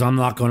 Because I'm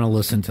not going to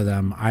listen to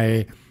them.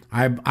 I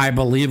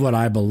believe what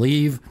I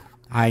believe.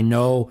 I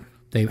know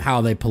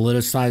how they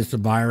politicize the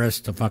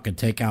virus to fucking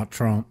take out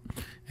Trump,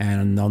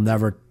 and they'll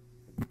never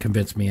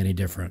convince me any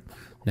different.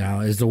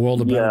 Now, is the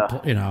world a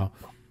better,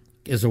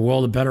 is the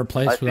world a better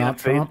place without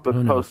Trump?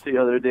 Facebook post the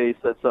other day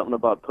said something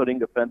about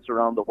putting a fence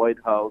around the White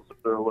House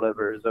or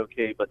whatever is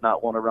okay, but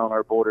not one around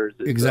our borders.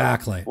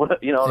 Exactly. What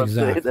I'm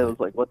saying? That was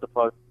like, what the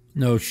fuck?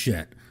 No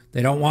shit.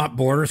 They don't want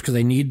borders because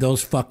they need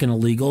those fucking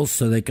illegals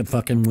so they can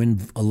fucking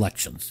win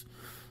elections.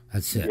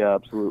 That's it. Yeah,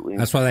 absolutely.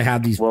 That's why they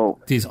have these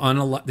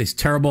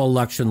terrible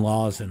election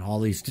laws in all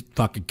these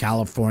fucking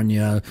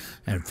California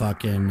and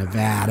fucking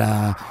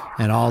Nevada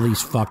and all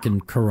these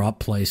fucking corrupt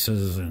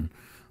places. And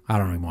I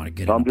don't even want to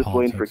get into politics. I'm just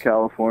waiting for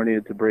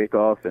California to break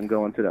off and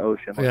go into the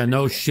ocean. Yeah,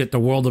 no shit. The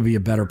world will be a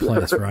better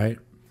place, right?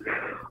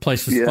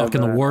 Place is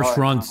fucking the worst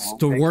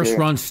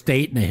run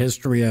state in the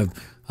history of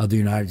the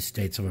United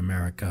States of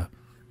America.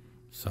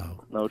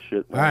 So no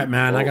shit. Man. All right,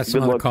 man. I got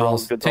some other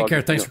calls. Take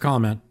care. Thanks for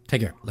calling, man.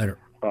 Take care. Later.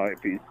 All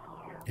right, peace.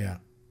 Yeah.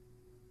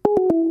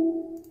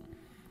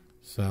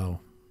 So,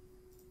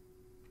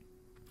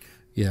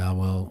 yeah,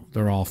 well,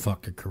 they're all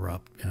fucking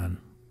corrupt, man.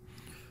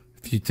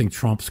 If you think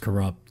Trump's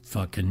corrupt,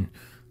 fucking,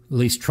 at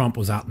least Trump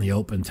was out in the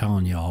open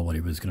telling you all what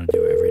he was going to do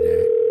every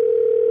day.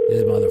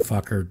 This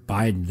motherfucker,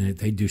 Biden,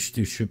 they do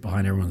shit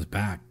behind everyone's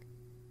back.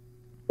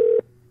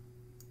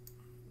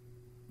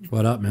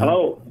 What up, man?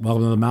 Hello.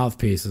 Welcome to the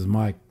Mouthpiece. This is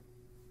Mike.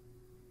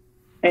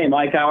 Hey,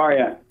 Mike, how are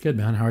you? Good,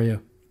 man. How are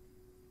you?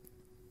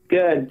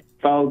 Good.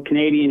 Fellow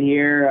Canadian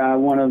here,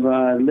 one of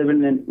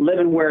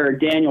living where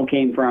Daniel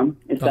came from,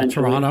 essentially.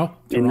 Toronto.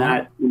 In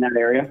that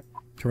area.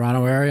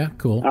 Toronto area,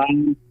 cool.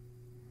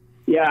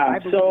 Yeah.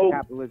 So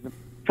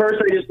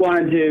first, I just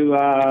wanted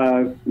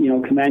to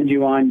commend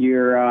you on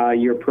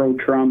your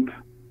pro-Trump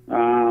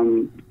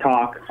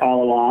talk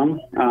all along.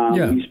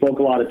 You spoke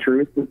a lot of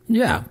truth.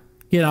 Yeah.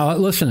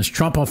 Listen, is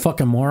Trump a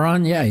fucking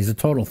moron? Yeah, he's a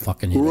total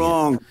fucking idiot.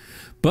 Wrong.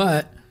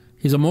 But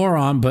he's a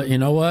moron. But you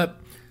know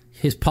what?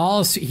 His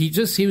policy,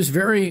 he was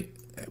very.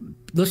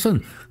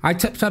 Listen,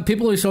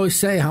 people always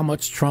say how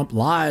much Trump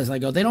lies. I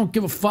go, they don't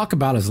give a fuck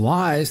about his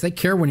lies. They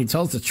care when he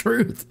tells the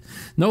truth.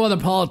 No other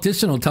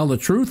politician will tell the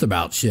truth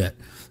about shit.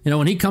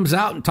 When he comes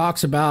out and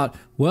talks about,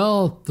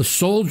 well, the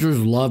soldiers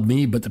love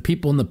me, but the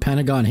people in the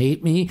Pentagon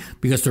hate me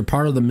because they're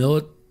part of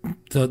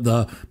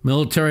the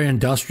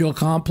military-industrial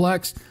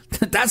complex.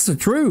 That's the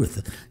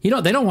truth. They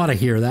don't want to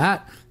hear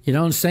that. You know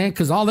what I'm saying?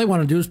 Because all they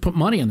want to do is put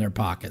money in their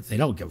pockets. They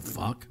don't give a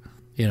fuck.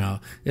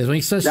 Is when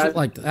he says shit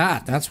like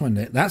that. That's when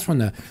they're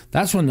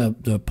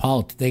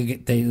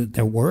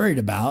worried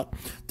about.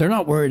 They're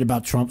not worried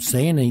about Trump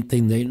saying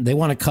anything. They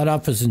want to cut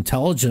off his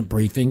intelligence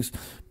briefings,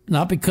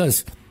 not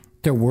because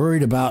they're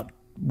worried about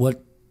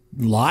what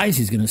lies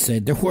he's going to say.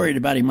 They're worried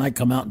about he might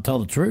come out and tell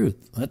the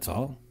truth. That's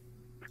all.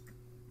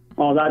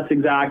 Well, that's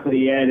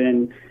exactly it.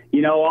 And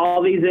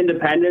all these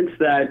independents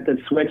that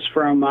switched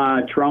from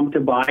Trump to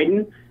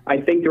Biden, I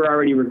think they're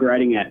already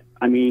regretting it.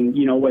 I mean,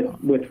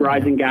 with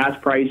rising gas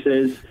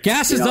prices.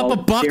 Gas is up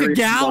 $1 a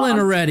gallon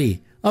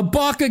already.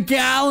 $1 a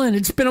gallon.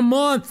 It's been a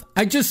month.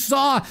 I just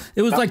saw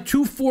it was like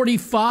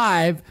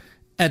 $2.45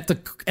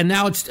 and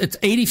now it's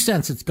 80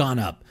 cents. It's gone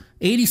up.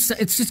 80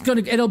 cents. It's just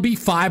it'll be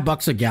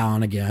 $5 a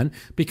gallon again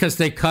because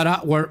they cut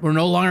out. We're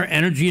no longer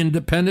energy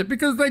independent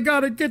because they got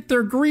to get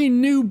their green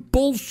new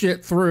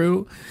bullshit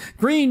through.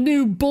 Green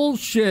new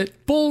bullshit.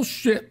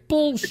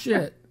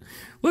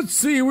 Let's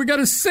see. We got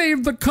to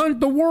save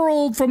the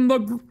world from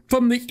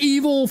the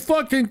evil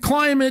fucking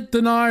climate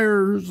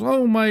deniers.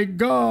 Oh my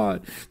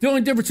God! The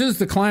only difference is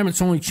the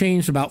climate's only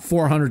changed about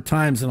 400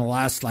 times in the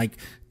last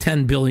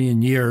 10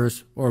 billion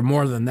years, or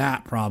more than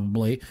that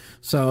probably.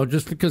 So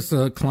just because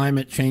the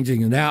climate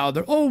changing now,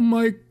 they're oh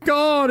my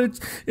God!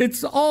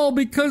 It's all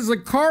because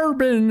of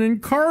carbon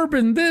and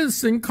carbon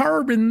this and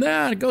carbon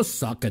that. Go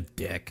suck a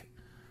dick.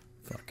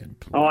 Fucking.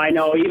 Oh, I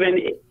know. Even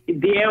the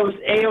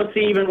AOC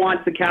even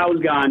wants the cows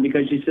gone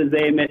because she says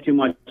they emit too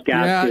much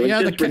gas.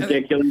 It's just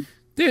ridiculous.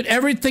 Dude,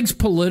 everything's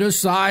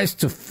politicized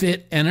to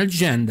fit an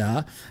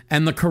agenda,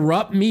 and the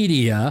corrupt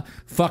media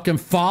fucking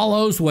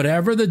follows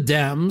whatever the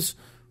Dems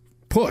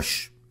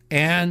push.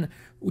 And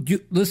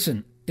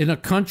listen, in a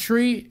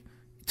country,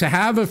 to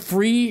have a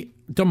free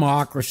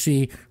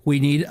democracy, we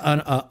need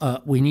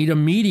a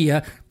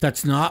media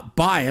that's not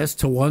biased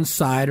to one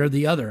side or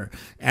the other,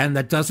 and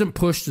that doesn't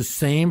push the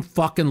same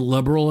fucking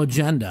liberal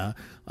agenda.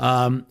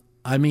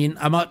 I mean,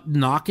 I'm not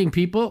knocking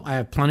people. I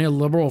have plenty of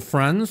liberal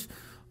friends,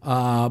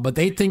 but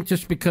they think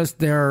just because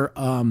they're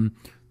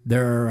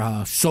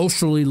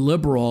socially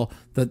liberal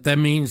that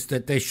means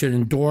that they should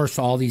endorse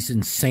all these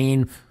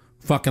insane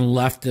fucking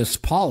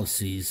leftist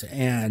policies.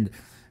 And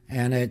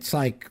it's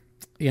like,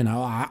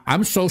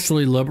 I'm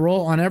socially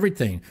liberal on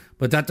everything,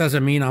 but that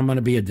doesn't mean I'm going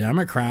to be a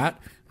Democrat.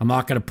 I'm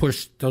not going to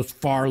push those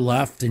far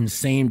left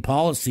insane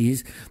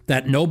policies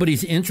that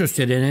nobody's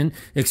interested in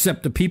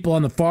except the people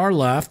on the far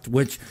left,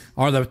 which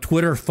are the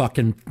Twitter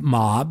fucking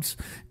mobs.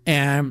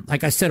 And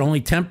like I said,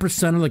 only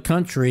 10% of the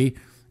country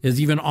is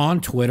even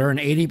on Twitter, and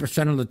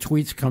 80% of the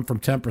tweets come from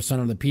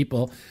 10% of the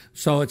people.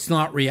 So it's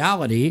not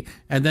reality.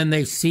 And then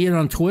they see it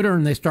on Twitter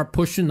and they start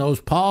pushing those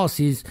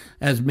policies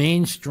as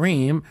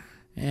mainstream,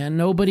 and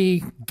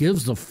nobody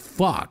gives a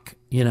fuck,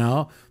 you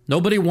know?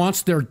 Nobody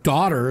wants their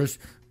daughters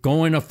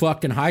going to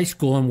fucking high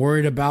school and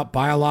worried about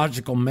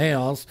biological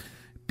males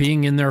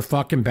being in their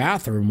fucking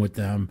bathroom with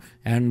them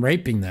and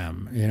raping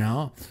them, you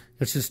know?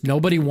 It's just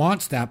nobody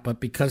wants that, but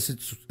because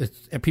it's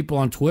people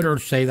on Twitter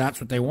say that's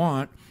what they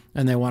want,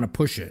 and they want to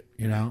push it,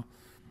 you know?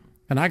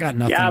 And I got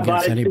nothing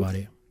against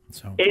anybody.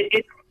 So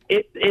it's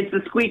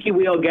the squeaky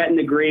wheel getting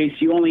the grease.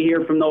 You only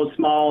hear from those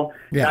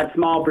that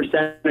small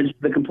percentage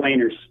of the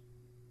complainers.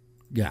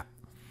 Yeah.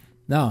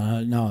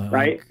 No.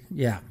 Right?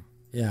 Yeah.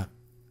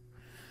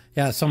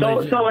 So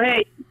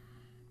hey,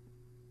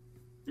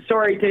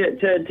 sorry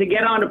to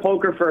get on to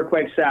poker for a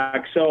quick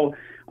sec. So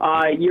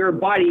your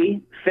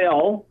buddy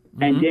Phil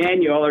and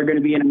Daniel are going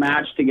to be in a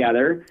match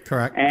together.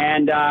 Correct.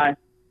 And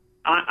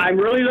I'm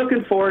really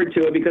looking forward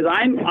to it because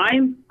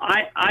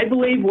I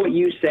believe what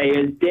you say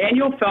is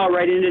Daniel fell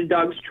right into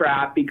Doug's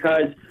trap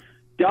because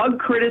Doug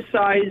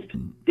criticized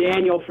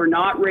Daniel for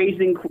not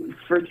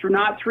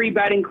not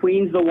 3-betting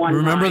queens the one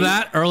Remember time.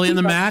 that early in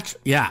the match?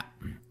 Yeah.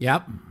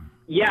 Yep.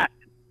 Yeah.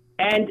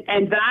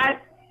 And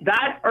that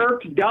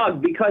irked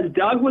Doug because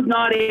Doug was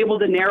not able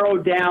to narrow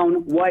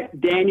down what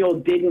Daniel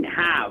didn't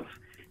have.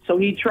 So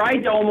he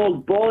tried to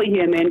almost bully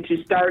him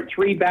into start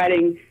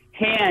 3-betting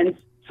hands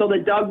so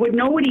that Doug would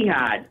know what he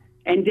had.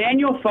 And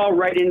Daniel fell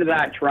right into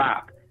that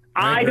trap.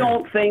 I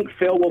don't think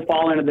Phil will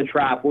fall into the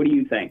trap. What do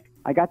you think?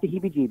 I got the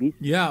heebie-jeebies.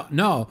 Yeah,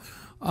 no.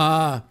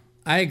 I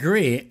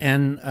agree.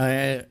 And,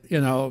 I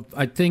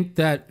think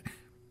that,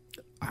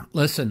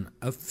 listen,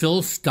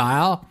 Phil's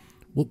style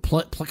will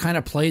kind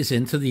of plays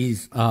into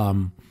these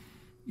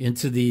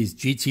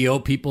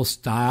GTO people's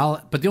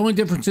style, but the only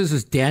difference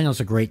is Daniel's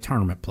a great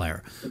tournament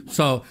player.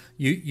 So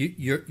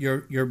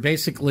you're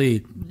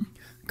basically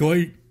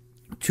going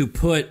to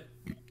put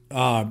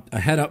a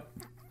head-up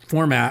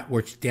format,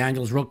 which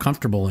Daniel's real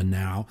comfortable in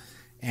now,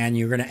 and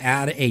you're going to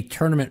add a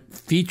tournament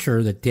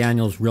feature that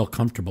Daniel's real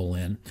comfortable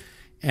in,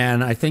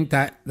 and I think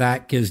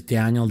that gives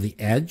Daniel the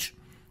edge.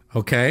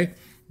 Okay,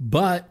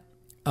 but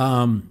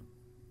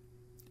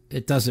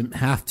it doesn't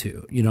have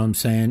to. You know what I'm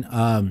saying?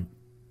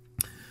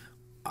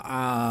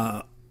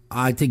 I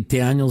think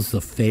Daniel's the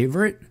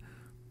favorite,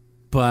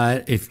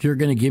 but if you're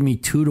going to give me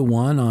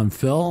 2-1 on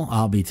Phil,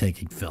 I'll be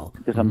taking Phil.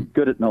 Because I'm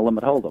good at no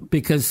limit hold'em.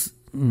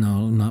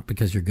 No, not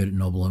because you're good at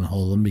no limit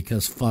hold'em.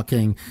 Because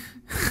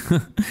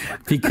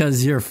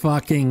because you're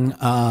fucking.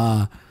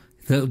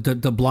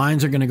 The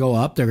blinds are going to go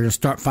up. They're going to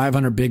start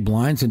 500 big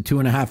blinds, and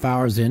 2.5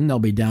 hours in, they'll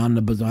be down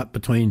to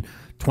between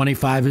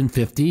 25 and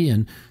 50.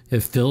 And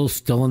if Phil's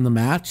still in the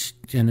match,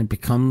 and it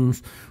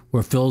becomes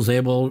where Phil's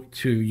able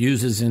to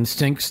use his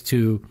instincts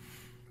to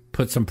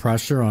put some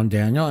pressure on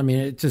Daniel,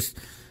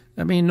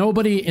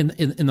 nobody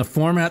in the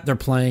format they're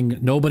playing,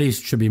 nobody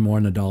should be more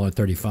than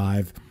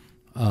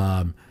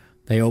 $1.35.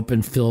 They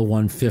opened Phil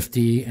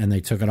 150, and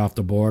they took it off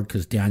the board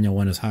because Daniel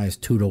went as high as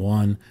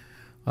 2-1.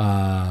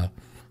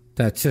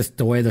 That's just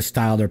the way the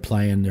style they're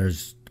playing.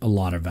 There's a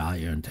lot of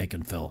value in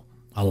taking Phil,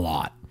 a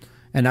lot,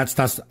 and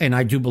and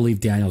I do believe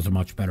Daniel's a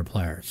much better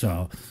player.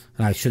 So,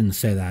 and I shouldn't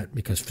say that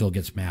because Phil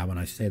gets mad when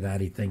I say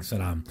that. He thinks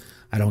that I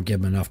don't give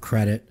him enough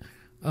credit.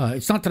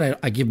 It's not that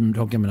I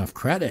don't give him enough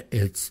credit.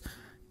 It's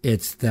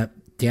that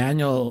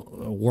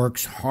Daniel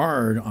works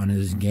hard on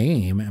his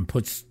game and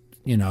puts,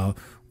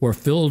 where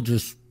Phil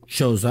just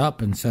shows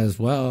up and says,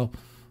 well,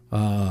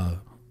 I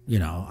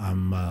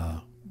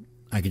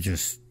could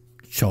just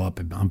show up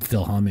and I'm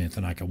Phil Hellmuth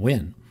and I can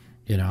win,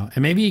 and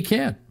maybe he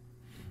can,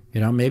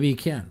 maybe he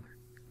can.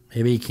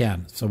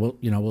 So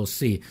we'll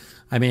see.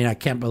 I mean, I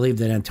can't believe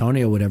that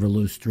Antonio would ever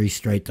lose 3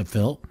 straight to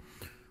Phil.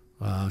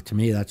 To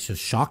me, that's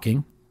just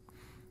shocking,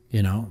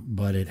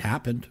 but it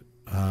happened.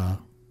 And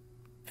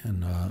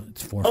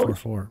it's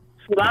 4-4-4.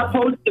 So that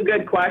poses a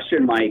good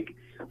question, Mike.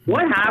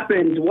 What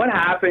happens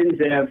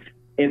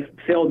if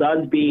Phil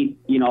does beat,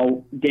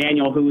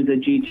 Daniel, who's a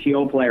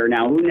GTO player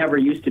now, who never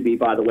used to be,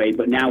 by the way,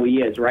 but now he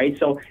is, right?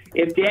 So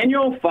if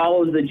Daniel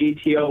follows the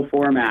GTO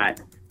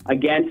format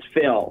against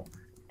Phil,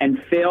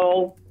 and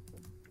Phil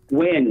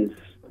wins,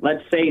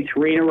 let's say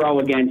 3 in a row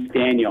against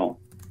Daniel,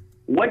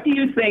 what do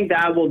you think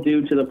that will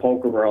do to the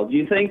poker world? Do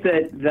you think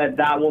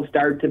that will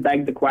start to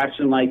beg the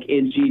question, like,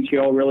 is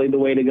GTO really the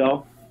way to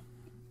go?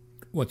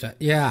 What's that?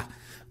 Yeah.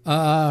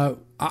 I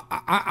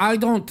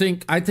don't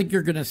think. I think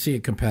you're going to see a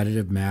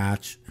competitive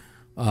match.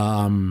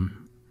 But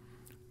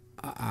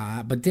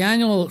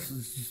Daniel,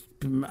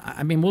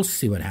 we'll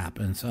see what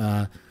happens.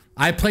 I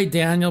played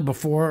Daniel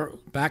before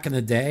back in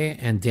the day,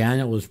 and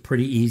Daniel was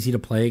pretty easy to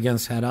play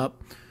against head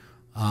up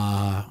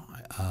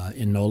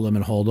in no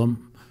limit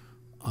hold'em.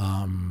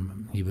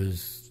 He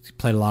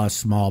played a lot of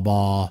small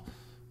ball.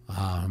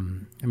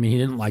 He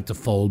didn't like to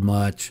fold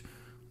much.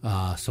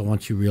 So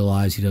once you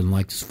realize he doesn't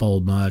like to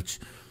fold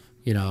much,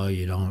 you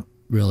don't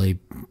really,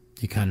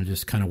 you kind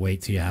of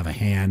wait till you have a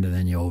hand and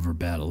then you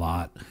overbet a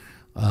lot.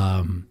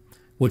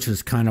 which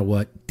is kind of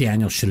what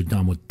Daniel should have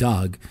done with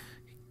Doug.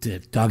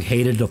 Doug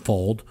hated to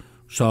fold,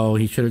 so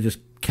he should have just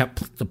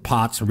kept the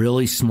pots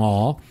really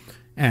small.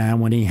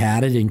 And when he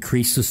had it,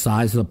 increased the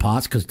size of the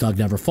pots because Doug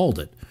never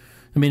folded.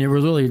 I mean, it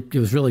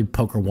was really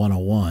poker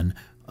 101,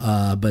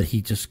 but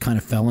he just kind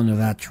of fell into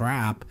that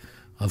trap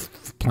of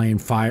playing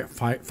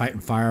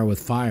fighting fire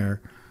with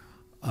fire,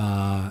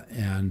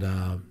 and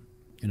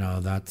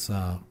that's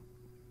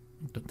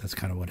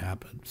kind of what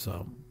happened.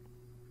 So,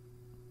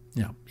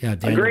 yeah.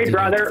 Agreed,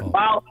 brother.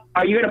 Well,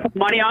 are you going to put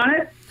money on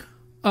it?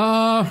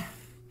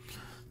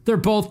 They're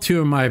both two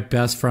of my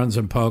best friends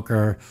in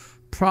poker.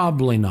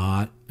 Probably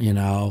not.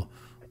 I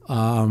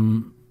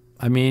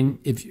mean,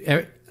 it's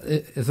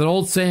an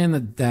old saying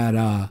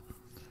that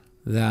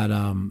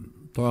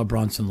Doyle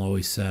Brunson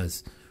always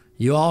says,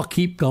 you all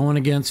keep going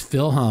against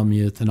Phil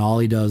Hellmuth and all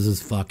he does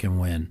is fucking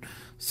win.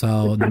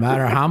 So no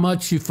matter how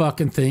much you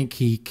fucking think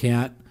he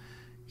can't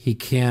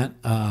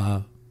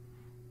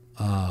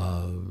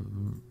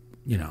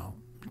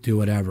do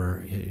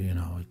whatever, he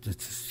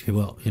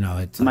will,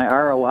 it's my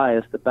ROI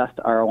is the best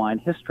ROI in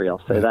history.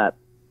 I'll say that.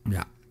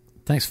 Yeah.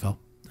 Thanks, Phil.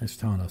 Thanks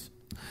for telling us.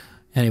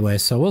 Anyway,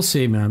 so we'll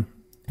see, man.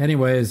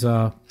 Anyways,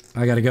 I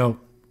got to go.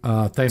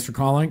 Thanks for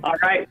calling. All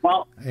right.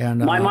 Well,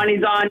 my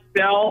money's on,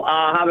 Phil.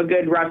 Have a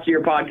good rest of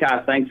your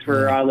podcast. Thanks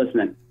for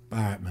listening. All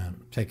right, man.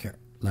 Take care.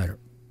 Later.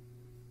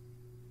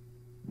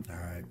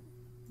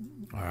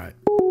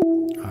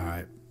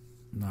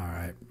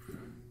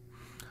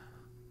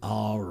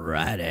 All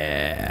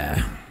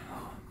righty.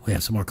 We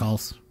have some more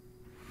calls.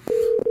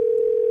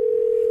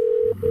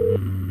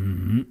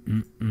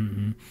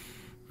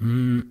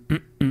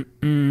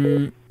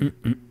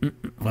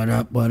 What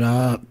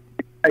up?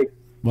 Hey.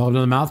 Welcome to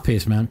the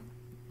Mouthpiece, man.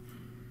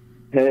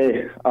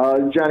 Hey,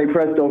 Johnny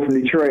Presto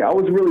from Detroit. I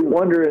was really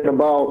wondering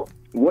about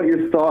what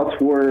your thoughts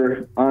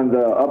were on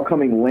the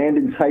upcoming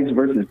Landon Tice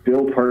versus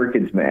Bill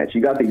Perkins match.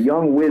 You got the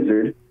young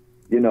wizard,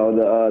 the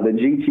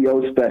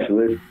GTO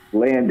specialist,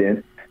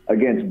 Landon,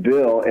 against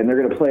Bill, and they're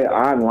going to play it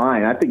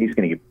online. I think he's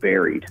going to get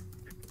buried.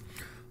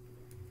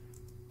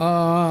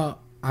 I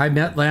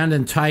met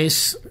Landon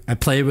Tice. I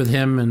played with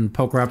him in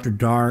Poker After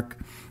Dark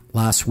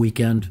last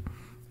weekend.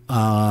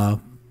 I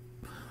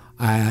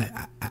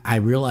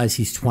realize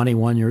he's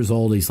 21 years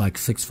old. He's like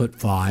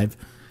 6'5",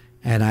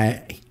 and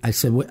I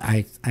said,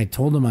 I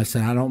told him, I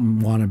said, I don't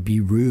want to be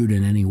rude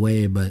in any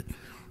way, but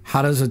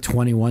how does a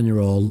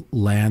 21-year-old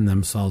land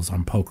themselves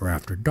on Poker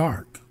After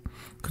Dark?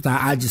 Because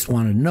I just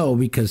want to know,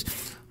 because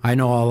I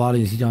know a lot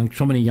of these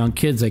so many young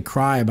kids, they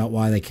cry about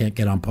why they can't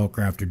get on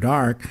Poker After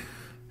Dark.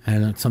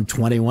 And some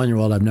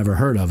 21-year-old I've never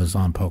heard of is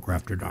on Poker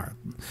After Dark.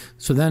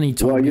 So then he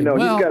told me, he's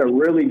got a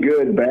really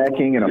good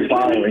backing and a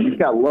following. He's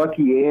got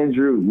Lucky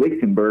Andrew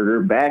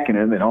Lichtenberger backing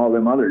him and all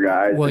them other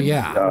guys. Well,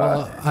 yeah.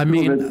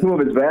 Two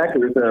of his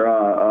backers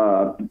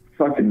are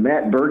fucking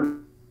Matt Berkey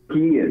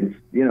and,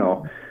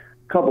 a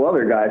couple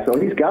other guys. So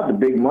he's got the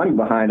big money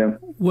behind him.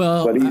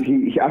 Well, but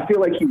I feel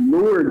like he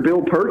lured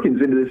Bill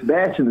Perkins into this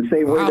match in the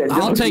same way that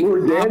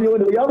lured Daniel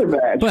into the other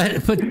match.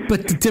 But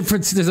the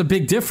difference, there's a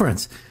big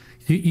difference.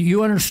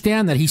 You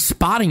understand that he's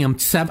spotting him.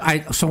 So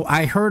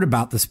I heard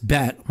about this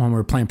bet when we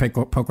were playing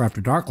Poker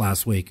After Dark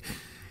last week,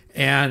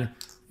 and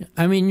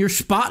I mean, you're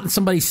spotting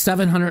somebody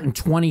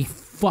 720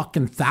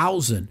 fucking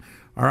thousand.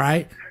 All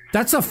right,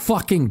 that's a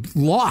fucking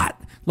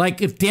lot.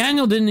 Like if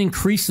Daniel didn't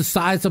increase the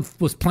size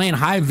was playing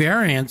high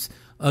variance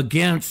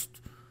against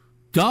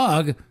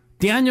Doug,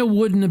 Daniel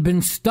wouldn't have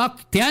been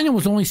stuck. Daniel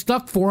was only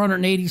stuck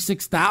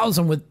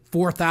 486,000 with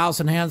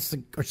 4,000 hands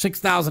or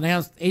 6,000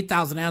 hands,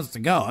 8,000 hands to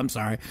go. I'm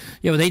sorry.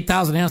 Yeah, with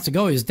 8,000 hands to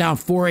go, he was down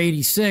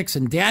 486,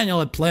 and Daniel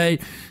had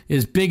played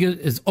as big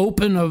as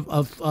open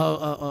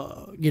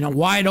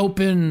wide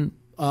open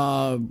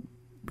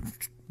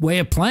way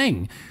of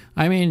playing.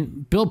 I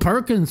mean, Bill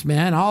Perkins,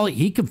 man,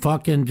 he could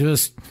fucking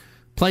just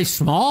play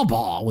small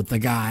ball with the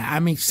guy. I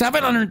mean,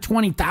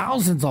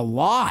 720,000's a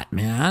lot,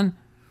 man.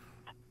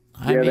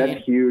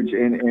 That's huge.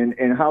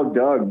 And how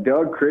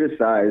Doug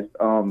criticized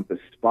the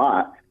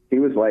spot. He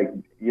was like,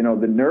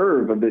 the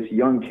nerve of this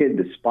young kid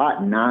to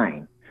spot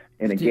 9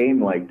 in a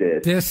game like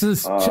this. This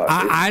is,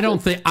 I don't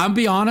think, I'll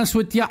be honest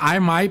with you, I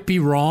might be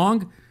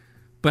wrong,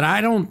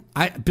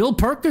 but Bill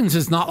Perkins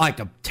is not like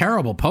a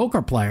terrible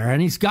poker player,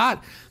 and he's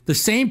got the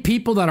same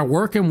people that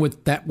worked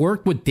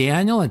with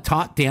Daniel and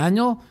taught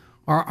Daniel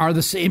are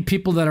the same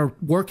people that are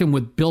working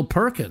with Bill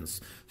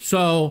Perkins.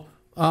 So,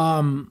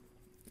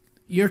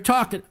 you're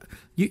talking,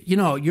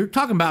 you're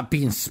talking about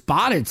being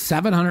spotted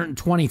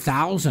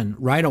 720,000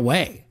 right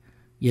away.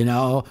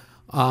 Don't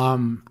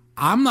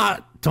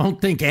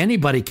think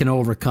anybody can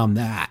overcome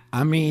that.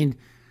 I mean,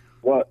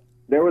 well,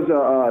 there was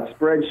a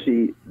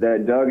spreadsheet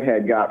that Doug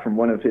had got from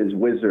one of his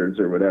wizards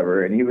or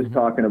whatever, and he was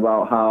talking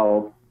about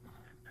how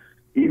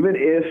even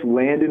if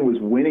Landon was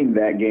winning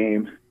that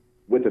game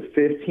with a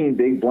 15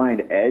 big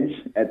blind edge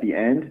at the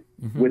end,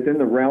 within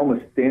the realm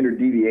of standard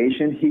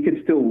deviation, he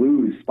could still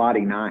lose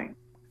spotting 9.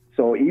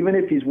 So even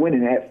if he's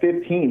winning at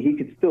 15, he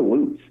could still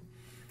lose.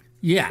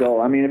 Yeah. So,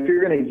 I mean, if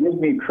you're going to give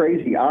me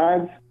crazy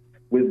odds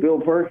with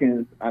Bill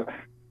Perkins, I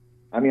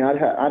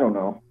don't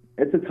know.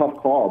 it's a tough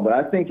call, but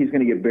I think he's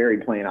going to get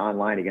buried playing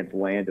online against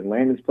Landon.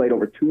 Landon's played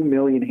over 2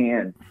 million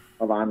hands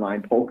of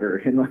online poker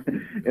in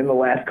the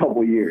last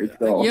couple of years.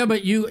 So. Yeah,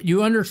 but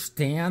you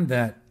understand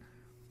that,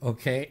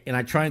 okay? And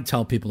I try and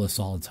tell people this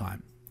all the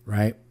time,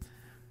 right?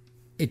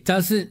 It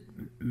doesn't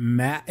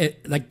matter.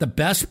 Like the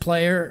best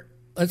player,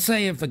 let's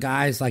say if the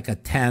guy's like a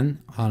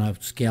 10 on a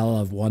scale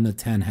of 1 to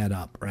 10 head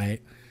up,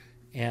 right?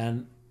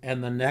 And the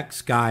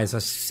next guy is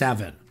a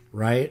 7,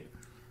 right?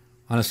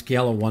 On a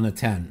scale of 1 to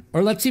 10.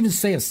 Or let's even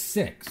say a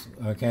 6,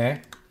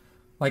 okay?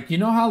 Like, you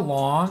know how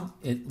long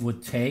it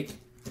would take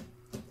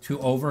to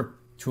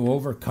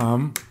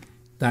overcome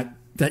that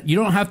you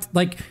don't have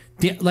to,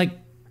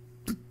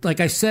 like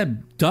I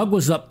said, Doug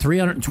was up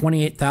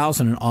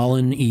 328,000 in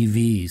all-in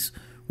EVs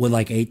with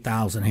like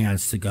 8,000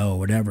 hands to go, or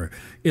whatever.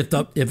 If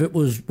it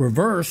was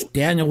reversed,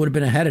 Daniel would have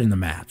been ahead in the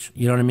match.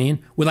 You know what I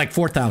mean? With like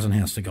 4,000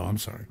 hands to go. I'm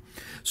sorry.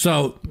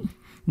 So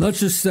let's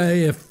just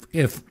say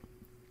if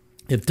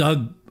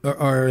Doug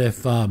or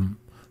if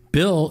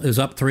Bill is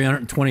up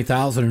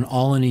 320,000 in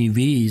all-in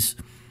EVs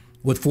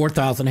with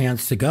 4,000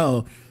 hands to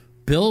go,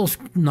 Bill's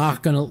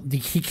not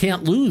he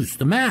can't lose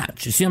the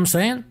match. You see what I'm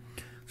saying?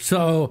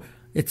 So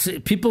it's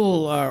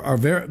people are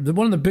very,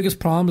 one of the biggest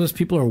problems is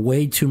people are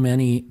way too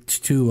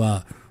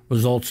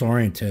results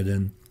oriented,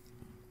 and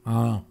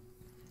I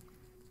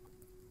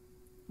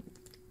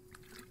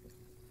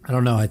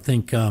don't know. I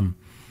think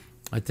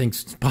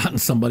spotting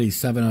somebody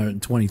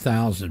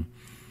 720,000,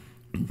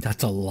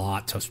 that's a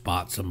lot to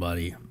spot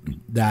somebody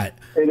that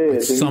it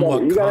is.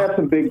 Somewhat you got to have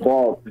some big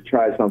balls to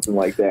try something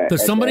like that. But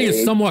somebody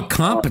is somewhat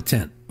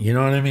competent. You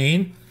know what I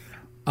mean?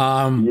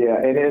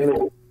 Yeah,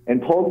 and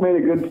Polk made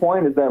a good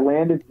point, is that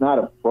Landon's not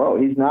a pro.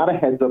 He's not a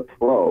heads-up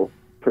pro,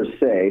 per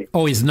se.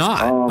 Oh, he's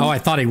not? I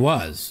thought he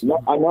was.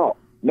 No, I know.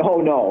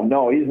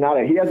 No, he's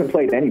not. He hasn't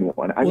played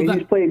anyone.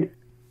 He's played,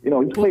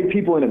 he's played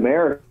people in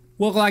America.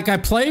 Well, like I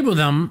played with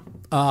him,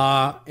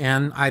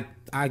 and I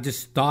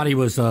just thought he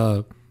was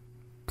a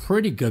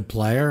pretty good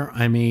player.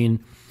 I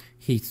mean,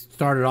 he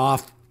started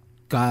off,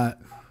 got,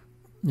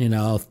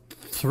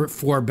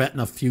 4 betting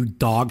a few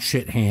dog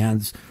shit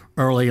hands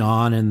early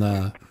on in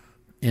the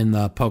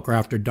Poker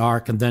After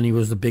Dark, and then he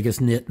was the biggest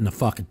nit in the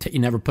fucking. He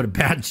never put a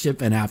bad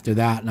chip in after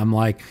that, and I'm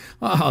like,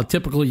 oh,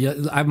 typically.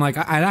 I'm like,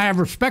 I have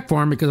respect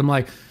for him because I'm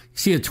like,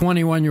 see a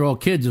 21-year-old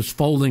kid just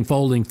folding.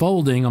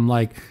 I'm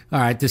like, all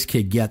right, this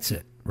kid gets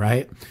it,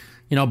 right?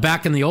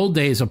 Back in the old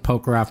days of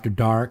Poker After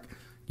Dark,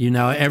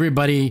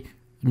 everybody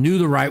knew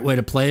the right way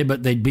to play,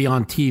 but they'd be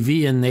on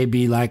TV and they'd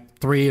be like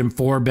 3 and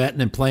 4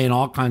 betting and playing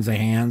all kinds of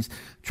hands,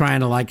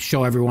 trying to like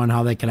show everyone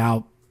how they could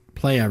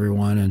outplay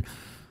everyone. And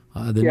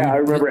I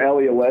remember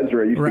Elliot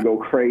Lesra used to go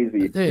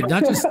crazy.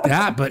 Not just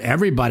that, but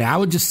everybody. I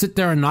would just sit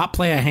there and not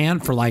play a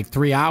hand for like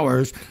 3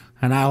 hours,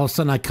 and all of a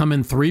sudden I come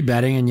in 3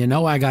 betting, and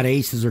I got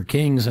aces or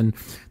kings, and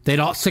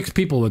 6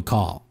 people would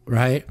call,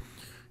 right?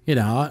 And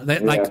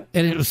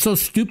it was so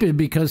stupid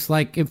because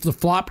like if the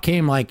flop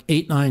came like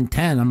 8, 9,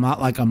 10, I'm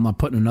not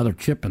putting another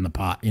chip in the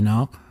pot,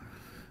 right,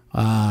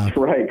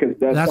 because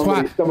that's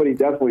why somebody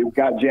definitely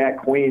got Jack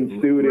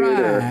Queen suited.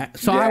 Right.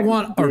 So I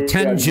want or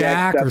 10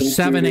 Jack or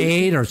 7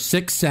 8 or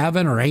 6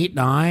 7 or 8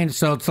 9.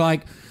 So it's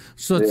like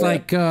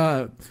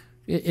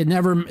it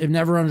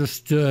never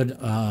understood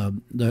how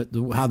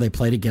they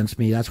played against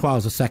me. That's why I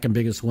was the second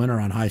biggest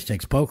winner on high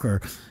stakes poker,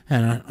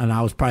 and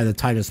I was probably the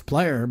tightest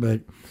player,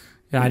 but.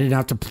 I didn't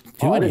have to do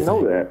anything. I didn't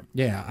know that.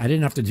 Yeah, I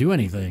didn't have to do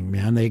anything,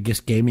 man. They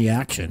just gave me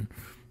action,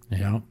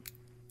 So,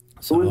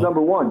 who was number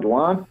 1,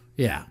 Dwan?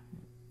 Yeah.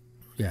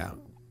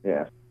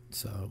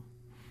 So,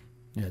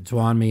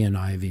 Dwan, me, and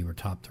Ivy were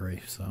top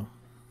 3. So,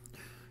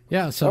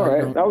 yeah. So, all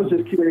right. I was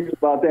just curious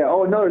about that.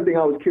 Oh, another thing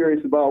I was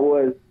curious about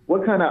was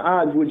what kind of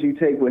odds would you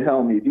take with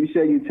Hellmuth? You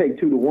said you take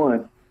 2 to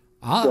 1.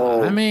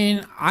 I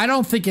mean, I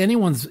don't think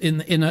anyone's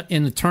in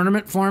a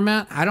tournament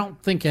format. I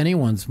don't think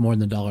anyone's more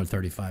than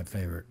 $1.35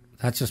 favorite.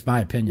 That's just my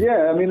opinion.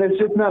 Yeah, I mean, it's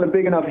just not a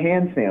big enough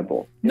hand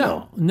sample.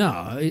 No.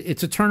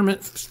 It's a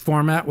tournament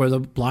format where the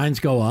blinds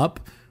go up.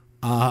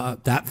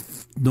 That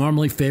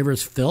normally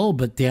favors Phil,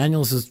 but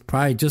Daniels is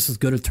probably just as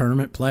good a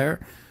tournament player,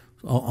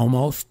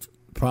 almost,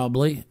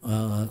 probably.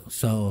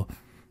 So,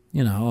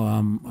 whoever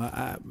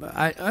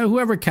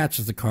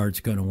catches the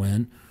card's going to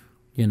win,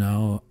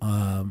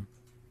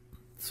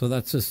 So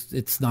that's just,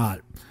 if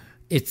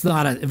it's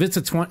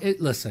a 20,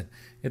 listen.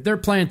 If they're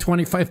playing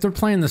 25, if they're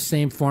playing the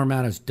same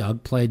format as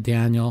Doug played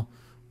Daniel,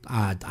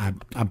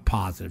 I'm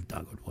positive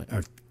Doug would win,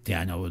 or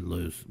Daniel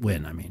would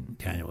win. I mean,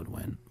 Daniel would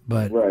win.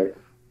 But right.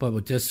 But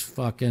with this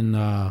fucking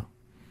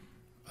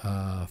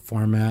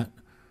format,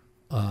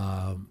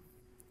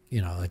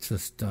 it's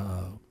just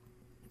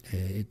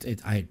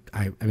I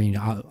mean,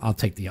 I'll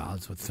take the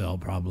odds with Phil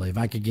probably if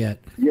I could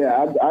get.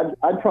 Yeah,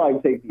 I'd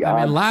probably take the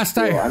odds. I mean, last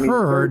I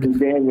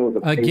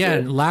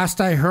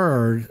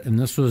heard, and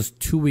this was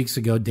 2 weeks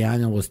ago,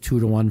 Daniel was 2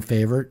 to 1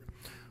 favorite.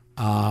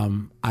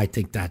 I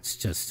think that's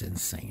just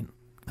insane.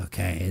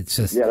 Okay, it's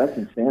just that's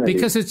insanity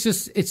because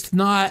it's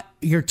not.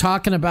 You're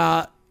talking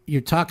about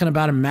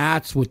a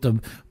match with the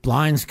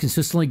blinds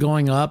consistently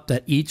going up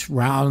that each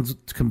round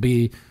can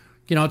be.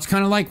 it's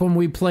kind of like when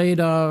we played,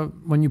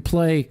 when you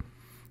play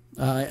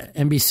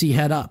NBC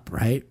Head Up,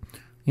 right?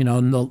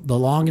 And the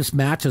longest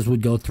matches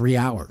would go 3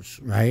 hours,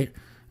 right?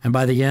 And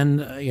by the end,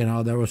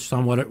 there was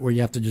somewhat where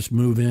you have to just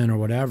move in or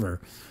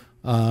whatever.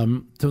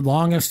 The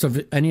longest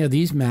of any of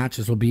these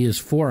matches will be is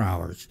 4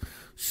 hours.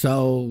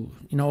 So,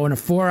 in a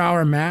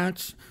 4-hour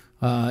match,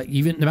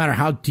 even no matter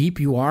how deep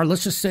you are,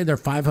 let's just say they're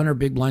 500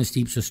 big blinds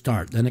deep to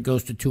start. Then it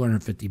goes to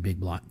 250 big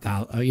blinds.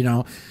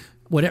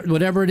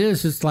 Whatever it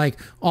is, it's like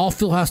all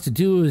Phil has to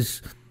do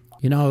is,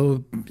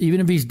 even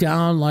if he's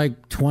down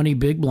like 20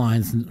 big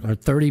blinds or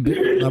 30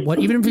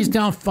 even if he's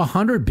down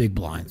 100 big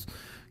blinds,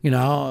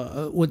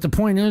 what the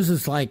point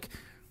is like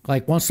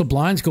once the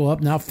blinds go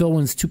up, now Phil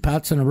wins 2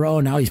 pots in a row,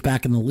 and now he's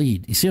back in the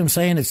lead. You see what I'm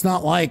saying? It's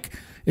not like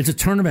it's a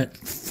tournament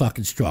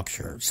fucking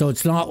structure. So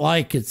it's not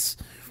like it's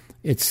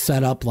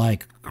set up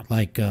like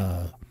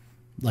the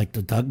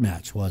Doug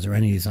match was or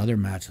any of these other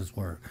matches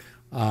were.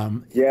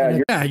 You're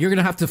going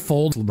to have to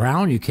fold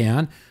round. You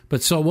can,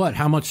 but so what?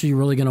 How much are you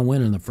really going to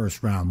win in the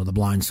first round with the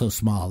blind so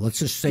small? Let's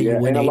just say you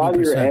win 80%. And a lot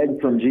of your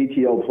edge from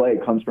GTO play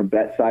comes from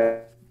bet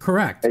size.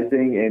 Correct.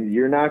 And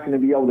you're not going to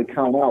be able to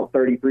count out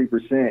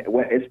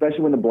 33%, especially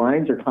when the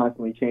blinds are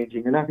constantly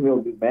changing. You're not going to be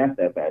able to do math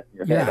that fast in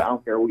your head. I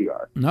don't care who you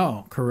are.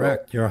 No,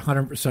 correct. You're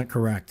 100%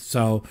 correct.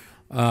 So,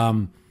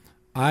 I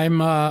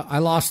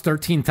lost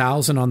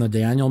 13,000 on the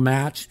Daniel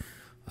match.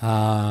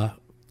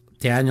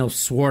 Daniel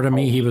swore to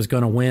me he was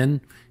going to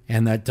win,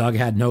 and that Doug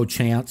had no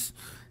chance,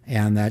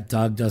 and that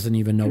Doug doesn't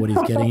even know what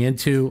he's getting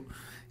into,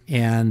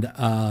 and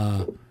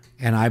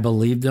I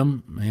believed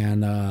him,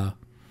 and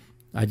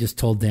I just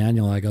told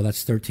Daniel, I go,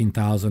 that's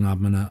 13,000.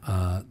 I'm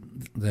gonna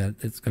that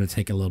it's gonna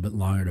take a little bit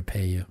longer to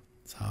pay you.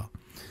 So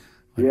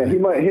yeah, he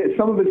might hit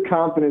some of his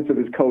confidence of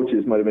his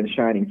coaches might have been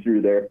shining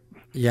through there.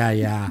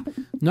 Yeah.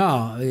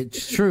 No,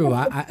 it's true.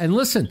 And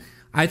listen,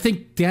 I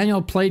think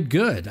Daniel played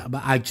good.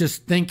 I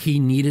just think he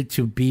needed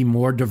to be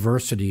more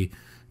diversity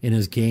in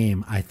his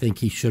game. I think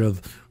he should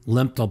have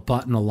limped a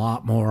button a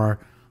lot more.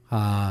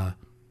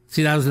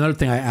 See, that was another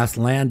thing I asked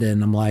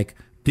Landon. I'm like,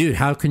 dude,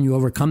 how can you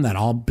overcome that?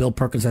 All Bill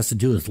Perkins has to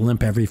do is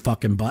limp every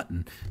fucking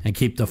button and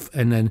keep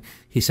and then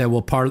he said,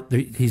 well,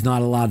 he's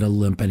not allowed to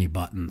limp any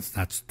buttons.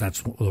 That's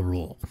the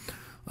rule.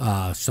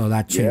 So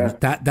that changed.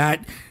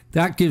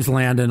 That gives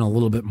Landon a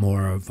little bit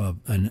more of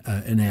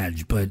an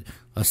edge, but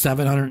a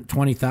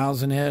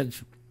 720,000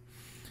 edge,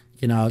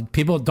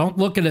 people don't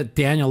look at it.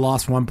 Daniel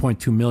lost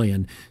 1.2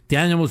 million.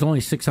 Daniel was only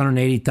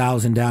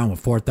 680,000 down with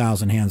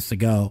 4,000 hands to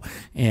go.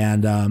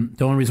 And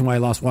the only reason why he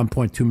lost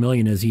 1.2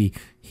 million is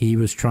he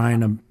was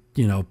trying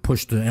to,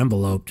 push the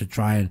envelope to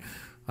try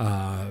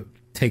and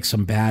take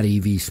some bad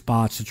EV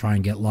spots to try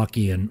and get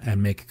lucky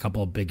and make a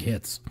couple of big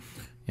hits.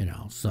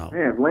 So.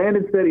 Man, if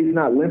Landon said he's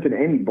not limping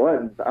any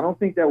buttons, I don't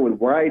think that would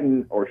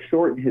widen or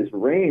shorten his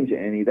range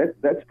any.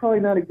 That's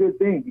probably not a good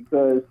thing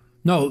because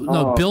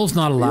no, Bill's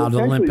not allowed to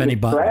limp any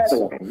buttons.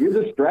 You're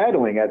just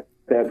straddling at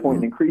that point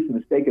and increasing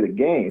the stake of the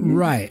game.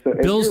 Right. So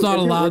Bill's not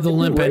allowed to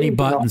limp any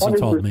buttons, he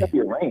told me.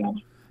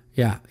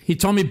 Yeah. He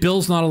told me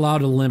Bill's not allowed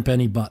to limp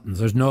any buttons.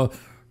 There's no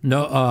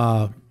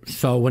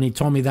so when he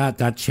told me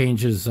that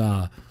changes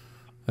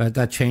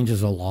that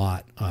changes a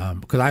lot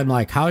because I'm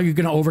like, how are you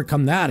going to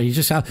overcome that?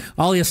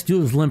 All he has to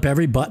do is limp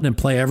every button and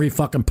play every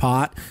fucking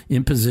pot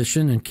in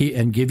position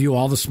and give you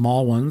all the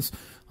small ones.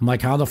 I'm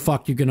like, how the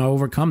fuck are you going to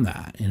overcome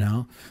that?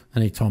 And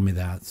he told me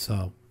that,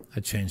 so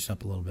I changed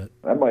up a little bit.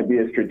 That might be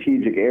a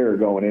strategic error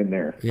going in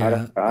there.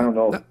 Yeah, I don't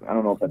know. I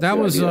don't know if that's that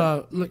was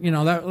that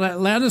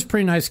Landon's a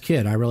pretty nice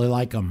kid. I really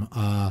like him.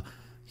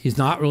 He's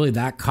not really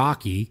that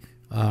cocky,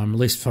 at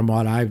least from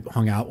what I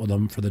hung out with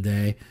him for the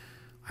day.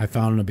 I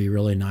found him to be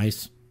really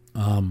nice.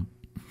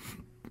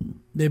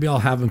 Maybe I'll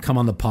have him come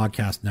on the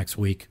podcast next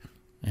week,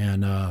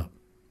 and I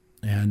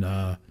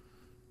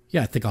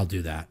think I'll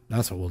do that.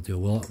 That's what we'll do.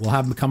 We'll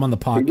have him come on the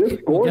podcast. He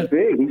just scored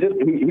big. He just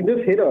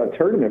hit a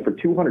tournament for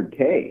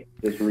 $200K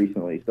just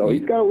recently, so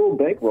he's got a little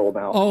bankroll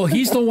now. Oh,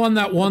 he's the one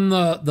that won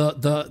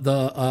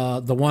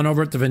the one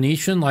over at the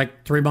Venetian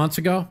like 2 months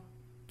ago.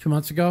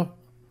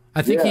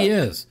 I think he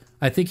is.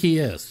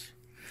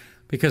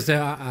 Because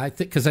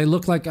because they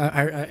look like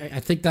I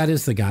think that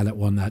is the guy that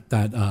won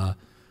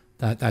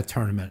that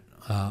tournament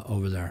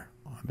over there.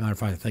 Matter of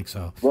fact, I think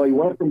so. Well, he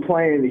went from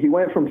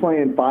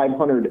playing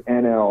 500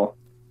 NL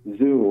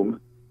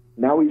Zoom.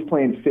 Now he's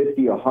playing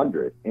 50,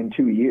 100 in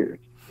 2 years.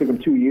 It took him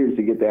 2 years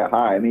to get that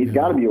high. I mean, he's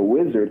got to be a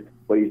wizard,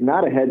 but he's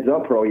not a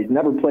heads-up pro. He's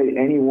never played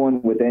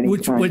anyone with any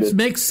which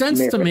makes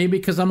sense to me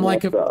because I'm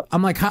like,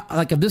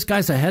 if this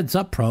guy's a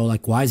heads-up pro,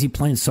 like, why is he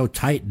playing so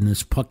tight in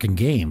this fucking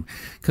game?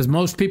 Because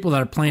most people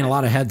that are playing a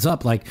lot of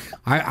heads-up, like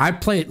I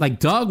played, like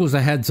Doug was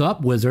a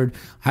heads-up wizard.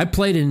 I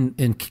played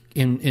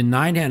in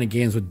nine-handed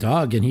games with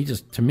Doug, and he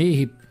just to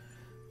me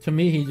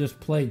he just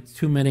played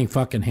too many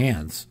fucking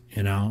hands.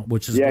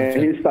 Which is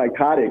he's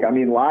psychotic. I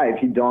mean, live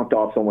he donked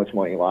off so much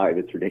money live.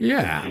 It's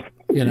ridiculous. Yeah,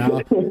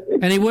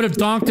 and he would have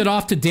donked it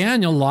off to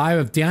Daniel live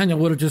if Daniel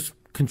would have just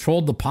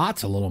controlled the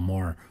pots a little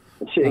more.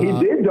 Shit, he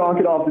did donk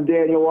it off the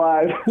Daniel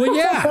Live. Well,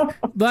 yeah.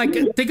 Like,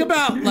 think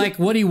about, like,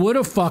 what he would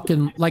have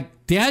fucking...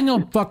 Like,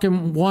 Daniel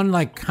fucking won,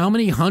 like, how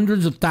many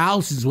hundreds of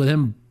thousands with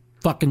him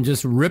fucking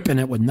just ripping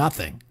it with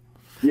nothing.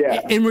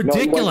 Yeah. In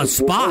ridiculous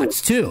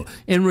spots, too.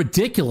 In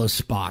ridiculous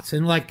spots.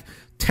 In, like,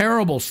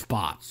 terrible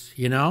spots,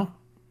 you know?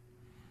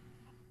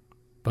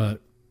 But,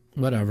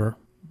 whatever.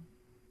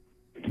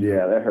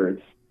 Yeah, that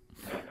hurts.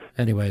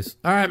 Anyways.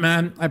 All right,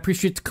 man. I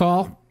appreciate the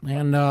call.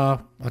 And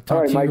I'll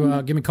talk to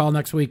you. Give me a call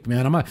next week,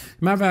 man. Matter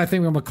of fact, I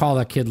think I'm going to call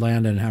that kid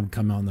Landon and have him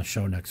come on the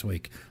show next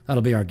week.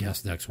 That'll be our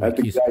guest next week.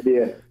 That's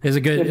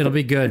a good idea. It'll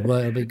be good.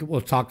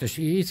 We'll talk to.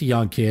 He's a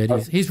young kid.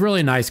 He's a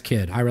really nice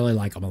kid. I really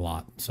like him a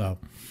lot. So,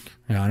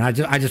 you know, and I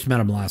just met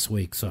him last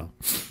week. So,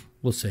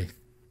 we'll see.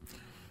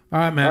 All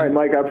right, man. All right,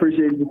 Mike. I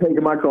appreciate you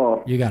taking my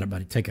call. You got it,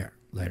 buddy. Take care.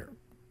 Later.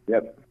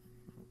 Yep.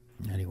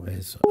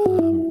 Anyways,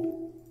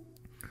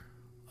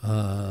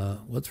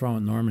 what's wrong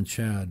with Norman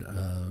Chad?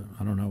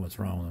 I don't know what's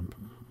wrong with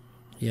him.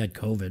 He had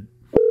COVID.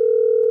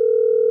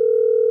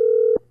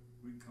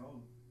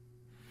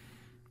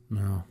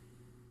 No.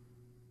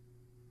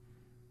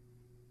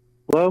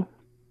 Hello?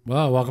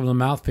 Well, welcome to the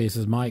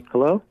Mouthpieces, Mike.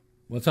 Hello?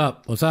 What's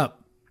up? What's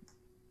up?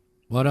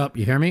 What up?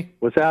 You hear me?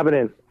 What's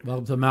happening?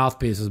 Welcome to the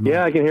Mouthpieces, Mike.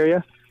 Yeah, I can hear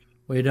you.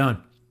 What you doing?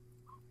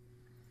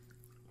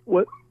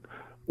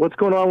 What's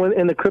going on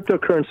in the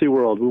cryptocurrency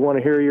world? We want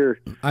to hear your...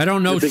 I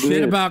don't know shit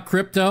news about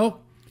crypto,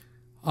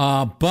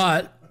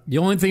 but the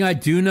only thing I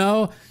do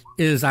know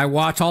is I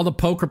watch all the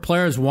poker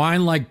players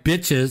whine like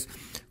bitches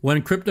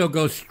when crypto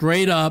goes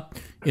straight up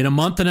in a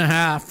month and a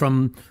half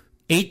from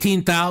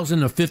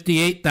 18,000 to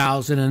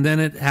 58,000, and then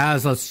it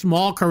has a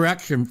small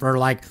correction for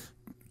like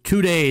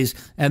 2 days,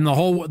 and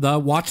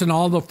watching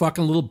all the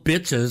fucking little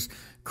bitches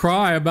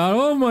cry about,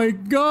 oh my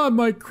God,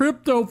 my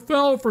crypto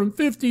fell from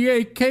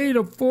 58K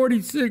to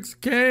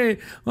 46K.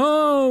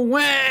 Oh,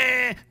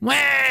 wah,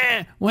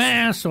 wah,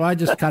 wah. So I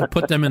just kind of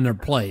put them in their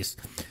place.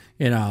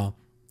 You know,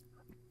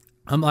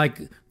 I'm like,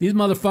 these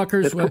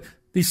motherfuckers,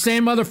 these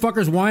same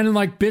motherfuckers whining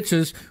like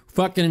bitches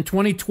fucking in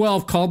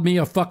 2012 called me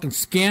a fucking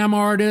scam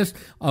artist,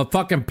 a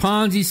fucking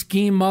Ponzi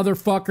scheme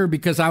motherfucker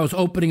because I was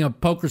opening a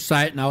poker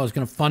site and I was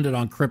going to fund it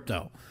on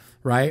crypto.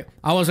 Right,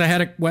 I was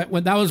ahead of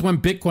that was when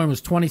Bitcoin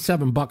was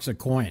 $27 a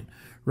coin,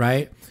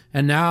 right?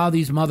 And now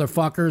these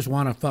motherfuckers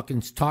want to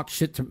fucking talk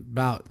shit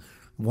about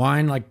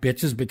wine like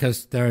bitches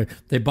because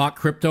they bought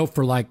crypto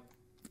for like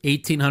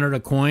 $1,800 a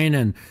coin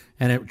and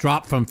it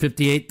dropped from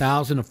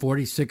 58,000 to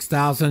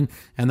 46,000,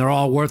 and they're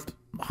all worth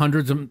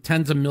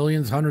tens of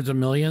millions, hundreds of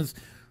millions,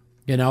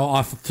 you know,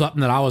 off of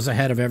something that I was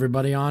ahead of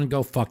everybody on.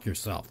 Go fuck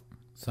yourself.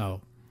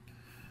 So,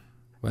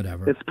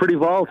 whatever. It's pretty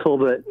volatile,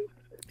 but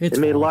it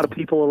made a lot of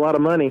people a lot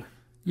of money.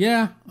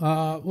 Yeah.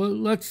 Well,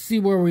 let's see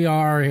where we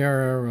are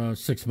here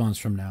 6 months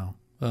from now.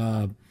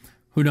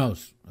 Who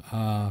knows?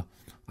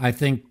 I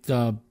think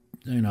the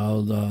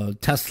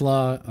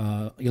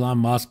Tesla, Elon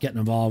Musk getting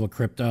involved with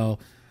crypto,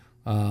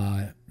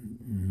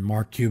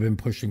 Mark Cuban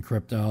pushing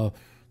crypto.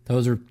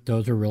 Those are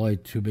really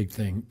two big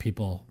name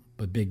people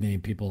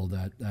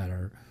that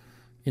are,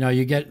 you know,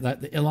 you get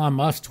that Elon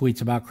Musk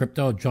tweets about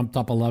crypto. It jumped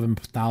up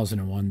 11,000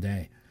 in one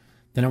day.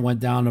 Then it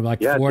went down to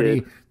like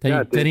 40.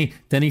 Then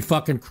he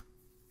fucking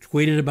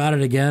tweeted about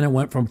it again. It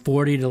went from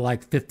 40 to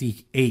like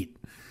 58.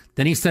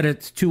 Then he said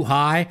it's too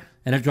high,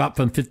 and it dropped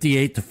from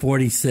 58 to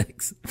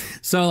 46.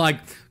 So like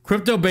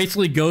crypto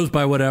basically goes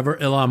by whatever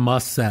Elon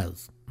Musk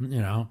says. You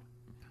know,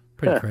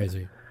 pretty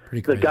crazy.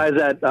 Pretty crazy. The guys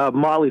at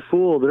Motley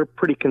Fool, they're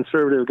pretty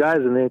conservative guys,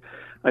 and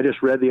I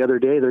just read the other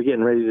day they're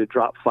getting ready to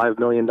drop $5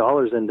 million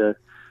into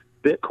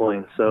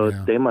Bitcoin. So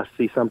they must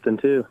see something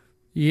too.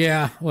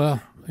 Yeah.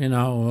 Well, you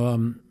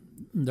know.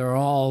 They're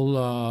all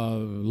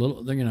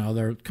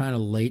they're kind of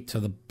late to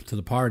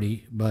the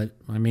party, but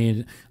I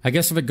mean, I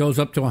guess if it goes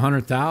up to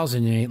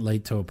 100,000, you ain't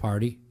late to a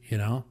party, you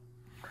know.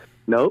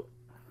 Nope.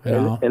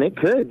 And it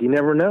could. You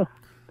never know.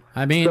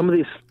 I mean,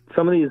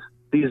 some of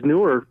these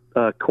newer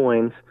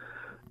coins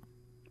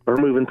are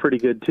moving pretty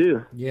good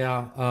too.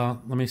 Yeah.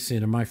 Let me see.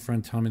 Did my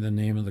friend tell me the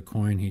name of the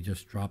coin he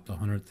just dropped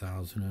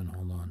 100,000 in?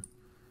 Hold on.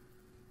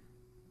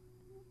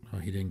 Oh,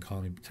 he didn't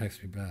call me.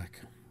 Text me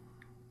back.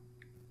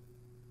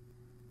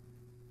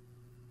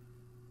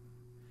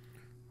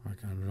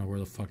 I don't know where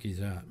the fuck he's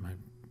at. My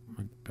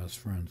best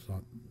friend. So I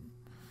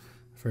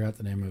forgot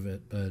the name of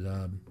it, but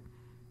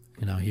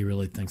you know, he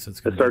really thinks it's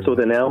going to. It starts with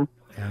an M.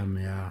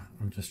 Yeah.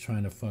 I'm just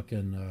trying to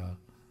fucking.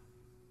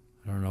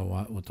 I don't know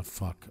what the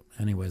fuck.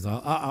 Anyways,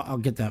 I'll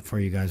get that for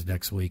you guys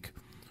next week.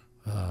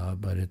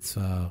 But it's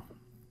you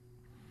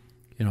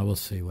know, we'll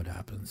see what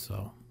happens.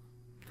 So,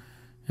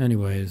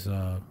 anyways,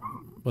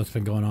 what's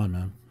been going on,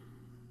 man?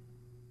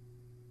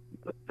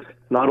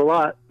 Not a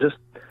lot. Just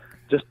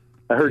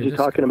I heard you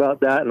talking about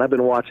that, and I've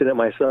been watching it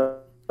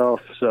myself.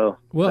 So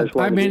I just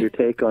wanted to get your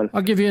take on.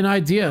 I'll give you an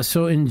idea.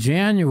 So in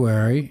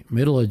January,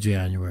 middle of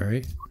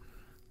January,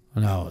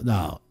 no,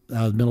 that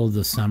was middle of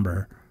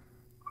December.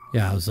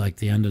 Yeah, it was like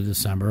the end of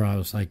December. I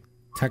was like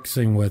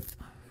texting with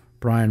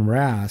Brian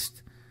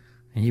Rast,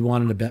 and he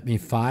wanted to bet me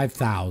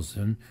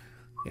 $5,000.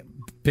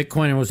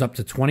 Bitcoin was up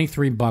to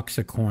 $23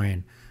 a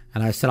coin,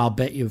 And I said, I'll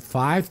bet you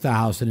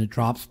 5,000 it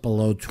drops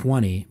below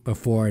 20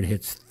 before it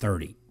hits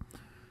 30.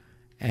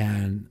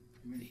 And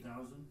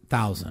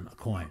 1,000 a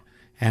coin.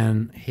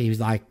 And he's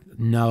like,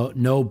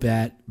 no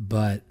bet,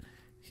 but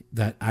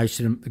that I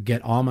should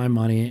get all my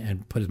money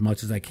and put as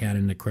much as I can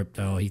into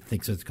crypto. He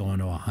thinks it's going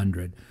to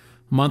 100.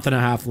 A month and a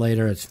half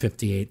later, it's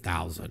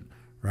 58,000,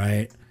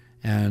 right?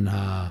 And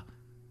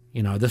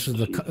this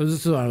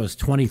is when I was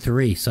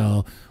 23,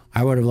 so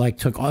I would have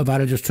if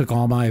I'd have just took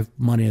all my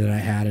money that I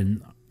had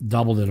and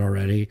doubled it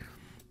already,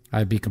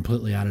 I'd be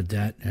completely out of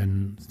debt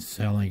and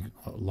sailing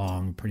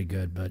along pretty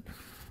good. But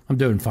I'm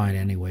doing fine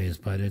anyways.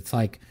 But it's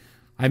like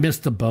I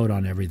missed the boat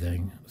on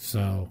everything,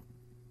 so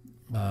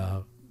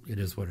it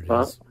is what it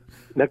is.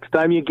 Next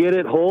time you get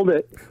it, hold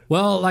it.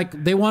 Well, like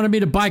they wanted me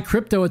to buy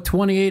crypto at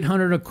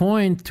 $2,800 a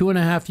coin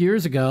 2.5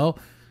 years ago,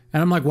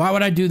 and I'm like, why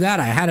would I do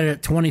that? I had it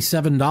at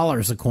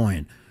 $27 a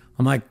coin.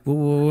 I'm like,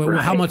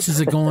 how much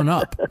is it going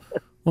up?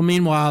 Well,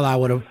 meanwhile, I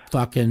would have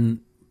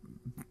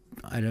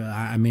I'd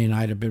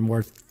have been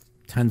worth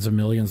tens of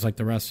millions like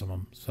the rest of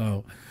them.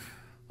 So,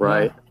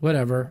 right,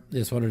 whatever.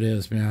 It's what it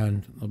is,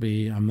 man.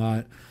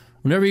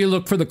 Whenever you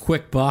look for the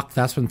quick buck,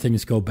 that's when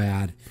things go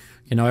bad.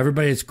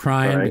 Everybody's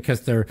crying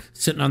because they're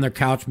sitting on their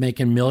couch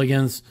making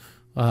millions.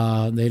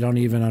 They don't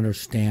even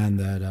understand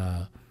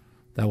that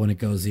when it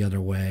goes the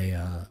other way,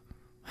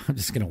 I'm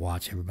just going to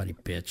watch everybody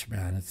bitch,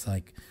 man. It's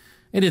like,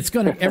 and it's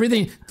going to,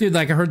 everything, dude,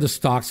 like I heard the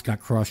stocks got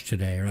crushed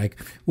today. Like,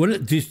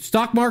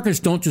 stock markets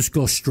don't just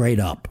go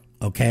straight up,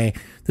 okay?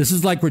 This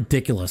is like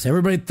ridiculous.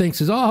 Everybody thinks,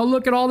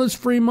 look at all this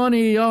free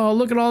money. Oh,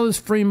 look at all this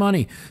free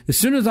money. As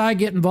soon as I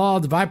get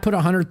involved, if I put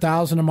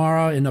 100,000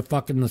 tomorrow in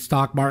the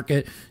stock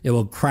market, it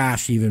will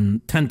crash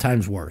even 10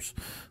 times worse.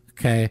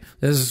 Okay,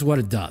 this is what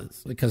it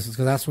does because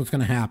that's what's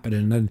going to happen.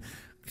 And then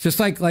just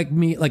like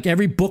me, like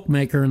every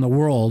bookmaker in the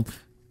world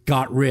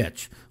got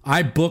rich.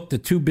 I booked the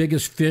two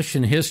biggest fish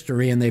in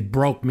history, and they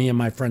broke me and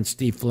my friend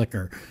Steve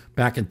Flicker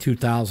back in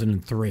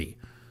 2003.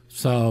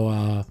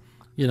 So.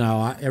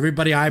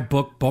 Everybody I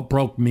booked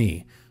broke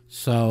me.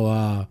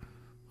 So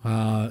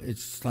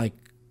it's like,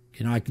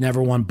 I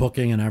never won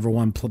booking and I never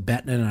won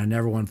betting and I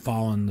never won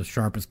following the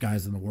sharpest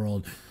guys in the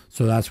world.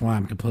 So that's why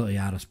I'm completely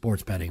out of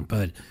sports betting.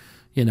 But,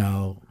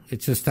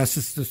 it's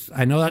that's just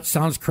I know that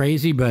sounds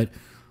crazy, but,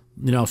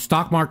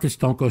 stock markets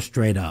don't go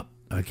straight up,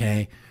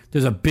 okay?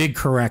 There's a big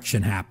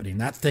correction happening.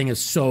 That thing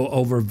is so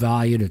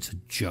overvalued, it's a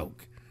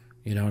joke.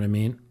 You know what I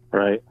mean?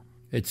 Right.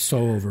 It's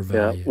so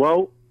overvalued. Yeah.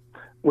 Well,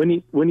 when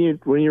you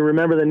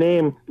remember the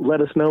name,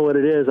 let us know what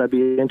it is. I'd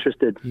be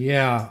interested.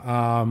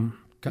 Yeah,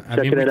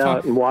 checking it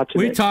out and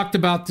watching it. We talked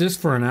about this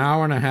for an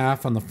hour and a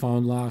half on the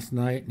phone last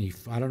night, and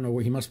I don't know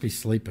where he must be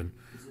sleeping.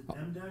 Is it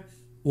MDEX?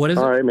 What is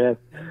it? All right, man.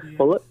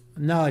 Well,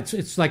 no,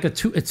 it's like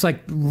it's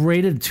like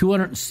rated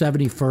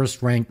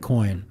 271st ranked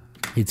coin.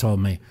 He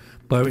told me,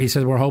 but he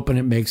said we're hoping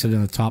it makes it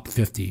in the top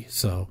 50.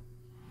 So,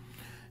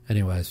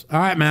 anyways, all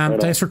right, man.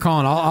 Thanks for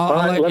calling.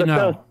 I'll let you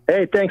know.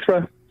 Hey, thanks,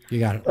 bro. You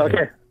got it.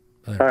 Okay.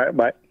 All right,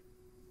 bye.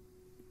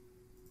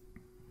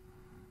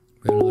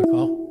 We have another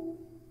call?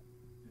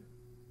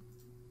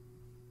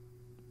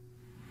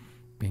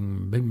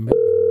 Bing, bing, bing, bing,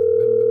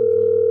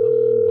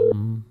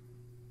 bing,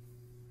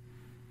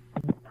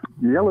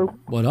 bing. Hello.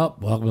 What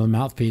up? Welcome to the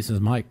Mouthpiece. This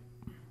is Mike.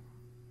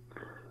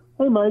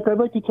 Hey, Mike. I'd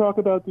like to talk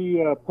about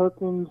the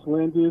Perkins,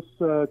 Landis,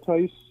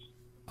 Tice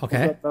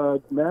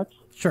match.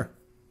 Sure.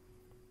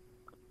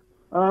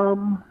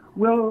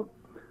 Well,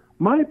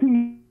 my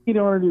opinion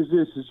on it is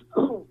this: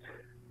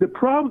 the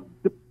problem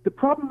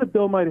that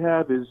Bill might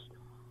have is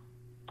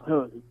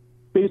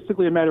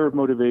basically a matter of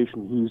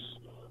motivation. He's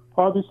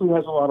obviously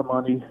has a lot of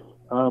money.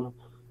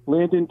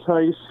 Landon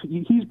Tice,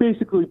 he's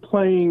basically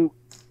playing.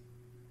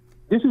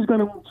 This is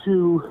going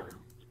to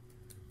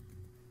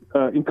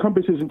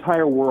encompass his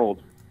entire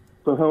world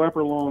for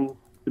however long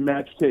the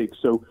match takes.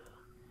 So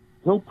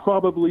he'll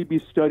probably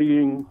be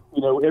studying,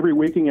 every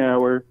waking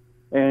hour,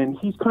 and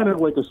he's kind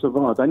of like a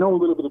savant. I know a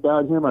little bit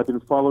about him. I've been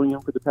following him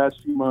for the past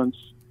few months.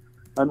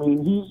 I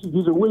mean,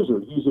 he's a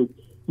wizard. He's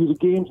a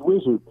games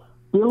wizard.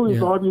 Bill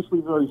is obviously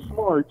very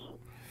smart.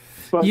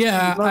 But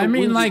yeah, I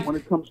mean, like, when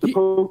it comes to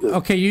poker.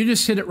 Okay, you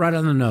just hit it right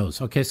on the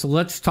nose. Okay, so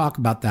let's talk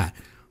about that.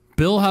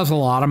 Bill has a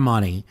lot of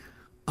money.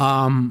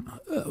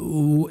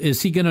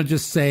 Is he going to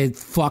just say,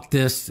 fuck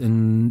this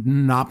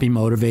and not be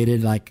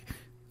motivated like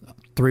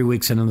 3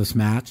 weeks into this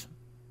match?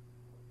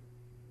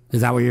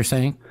 Is that what you're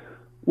saying?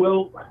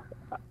 Well,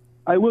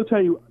 I will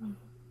tell you,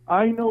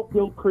 I know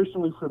Bill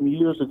personally from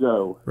years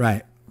ago.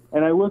 Right.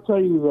 And I will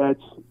tell you that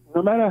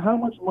no matter how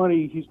much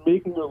money he's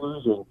making or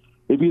losing,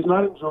 if he's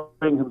not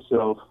enjoying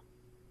himself,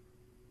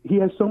 he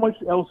has so much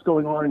else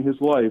going on in his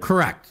life.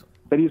 Correct.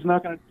 That he's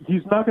not going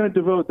to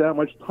devote that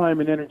much time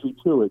and energy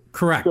to it.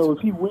 Correct. So if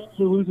he wins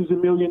or loses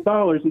 $1 million,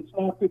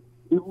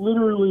 it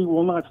literally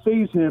will not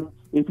faze him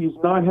if he's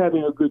not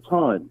having a good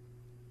time.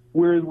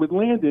 Whereas with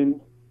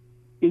Landon,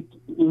 it's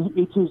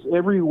his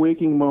every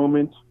waking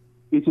moment.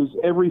 It's his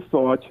every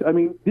thought. I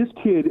mean, this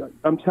kid,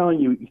 I'm telling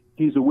you,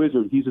 he's a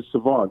wizard. He's a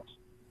savant.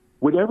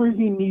 Whatever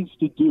he needs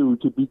to do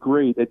to be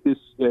great at this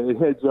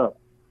heads up,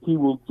 he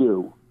will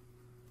do.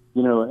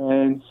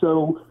 And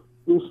so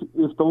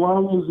if the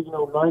line is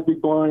 9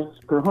 big blinds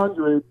per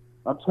 100,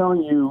 I'm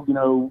telling you,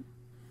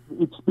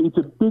 it's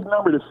a big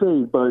number to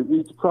fade, but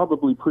it's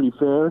probably pretty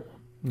fair.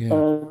 Yeah.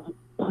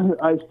 And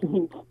I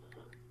think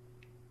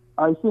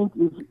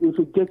if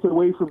it gets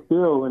away from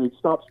Bill and it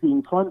stops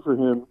being fun for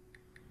him,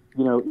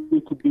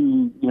 it could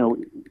be,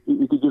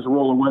 it could just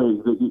roll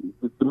away.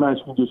 The match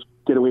can just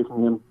get away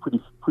from him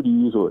pretty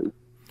easily.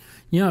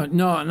 No,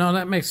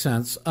 that makes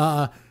sense.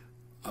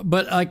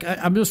 But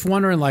I'm just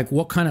wondering,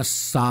 what kind of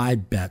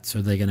side bets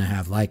are they going to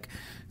have? Like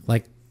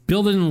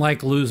Bill didn't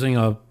like losing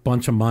a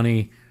bunch of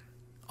money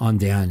on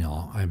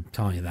Daniel. I'm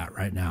telling you that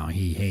right now.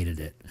 He hated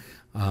it.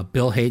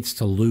 Bill hates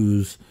to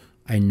lose.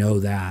 I know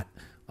that.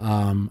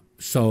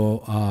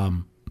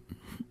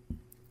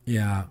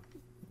 Yeah.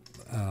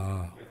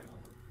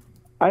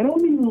 I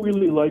don't even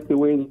really like the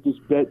way that this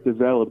bet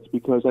developed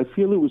because I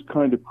feel it was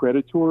kind of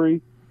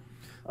predatory.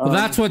 Well,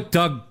 that's what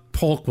Doug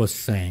Polk was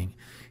saying.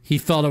 He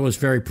felt it was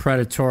very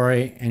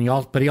predatory,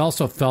 but he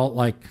also felt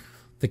like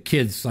the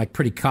kid's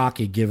pretty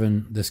cocky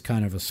given this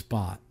kind of a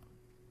spot.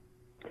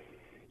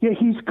 Yeah,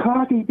 he's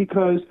cocky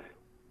because,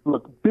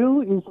 look, Bill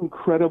is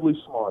incredibly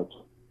smart,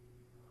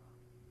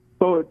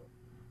 but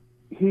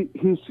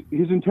his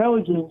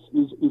intelligence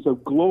is a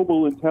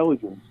global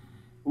intelligence.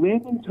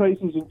 Landon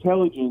Tice's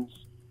intelligence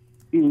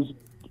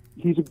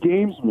he's a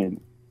gamesman.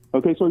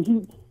 Okay, so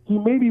he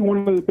may be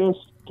one of the best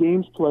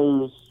games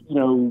players,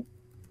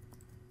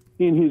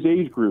 in his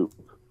age group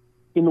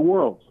in the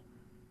world.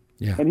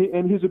 Yeah.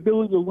 And his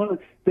ability to learn,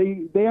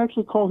 they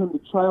actually call him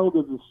the child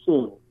of the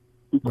sim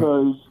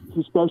because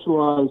he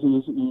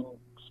specializes in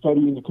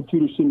studying the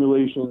computer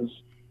simulations,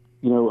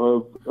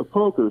 of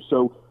poker.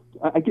 So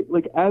I get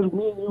as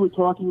me and you are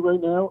talking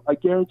right now, I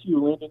guarantee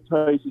you Landon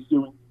Tice is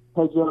doing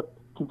heads up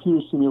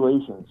computer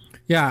simulations.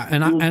 Yeah,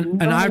 and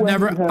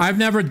I've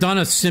never done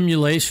a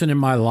simulation in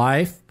my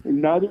life.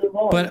 Neither have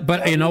I.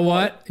 But you know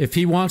what? If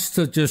he wants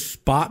to just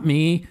spot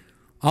me,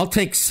 I'll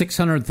take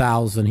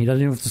 600,000. He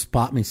doesn't even have to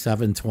spot me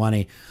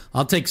 720.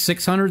 I'll take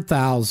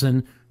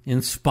 600,000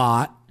 in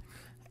spot,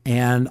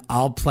 and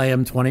I'll play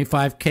him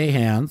 25K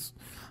hands,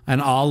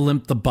 and I'll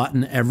limp the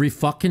button every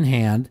fucking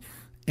hand,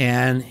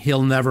 and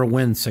he'll never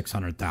win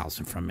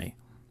 600,000 from me.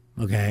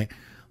 Okay.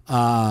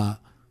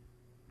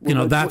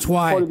 That's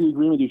why part of the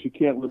agreement is you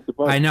can't lift the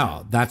button. I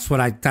know. That's why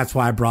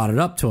I brought it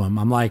up to him.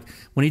 I'm like,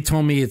 when he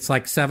told me it's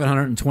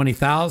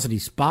 720,000,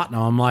 he's spotting.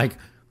 I'm like,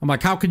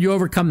 how could you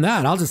overcome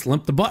that? I'll just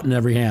limp the button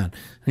every hand.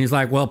 And he's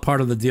like, well,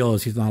 part of the deal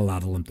is he's not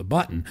allowed to limp the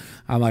button.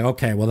 I'm like,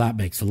 okay, well, that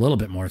makes a little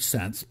bit more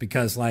sense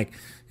because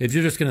if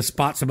you're just going to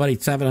spot somebody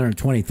at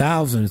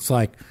 720,000, it's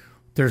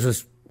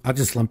I'll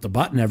just limp the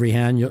button every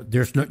hand.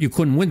 You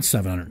couldn't win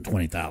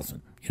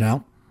 720,000.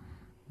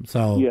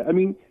 So yeah, I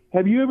mean.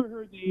 Have you ever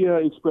heard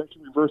the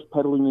expression reverse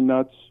pedaling the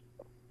nuts?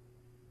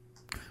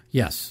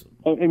 Yes.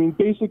 I mean,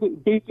 basically,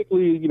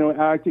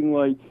 acting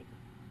like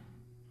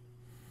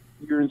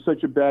you're in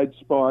such a bad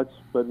spot,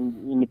 but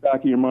in the back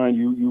of your mind,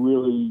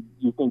 you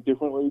think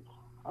differently.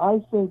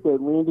 I think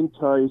that Landon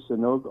Tice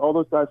and all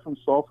those guys from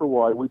Solve for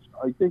Why, which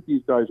I think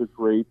these guys are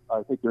great.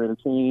 I think they're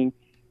entertaining.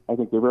 I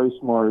think they're very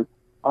smart.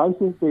 I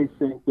think they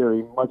think they're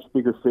a much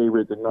bigger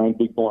favorite than 9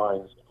 big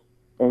blinds.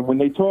 And when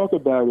they talk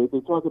about it, they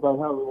talk about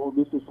how,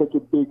 this is such a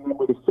big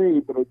number to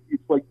fade, but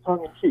it's like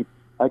tongue-in-cheek.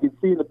 I can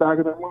see in the back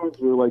of their minds,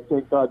 they're like,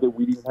 thank God that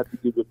we didn't have to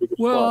give a bigger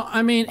Well, spot.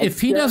 I mean, if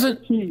he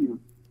doesn't, you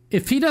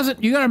got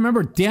to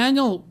remember,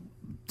 Daniel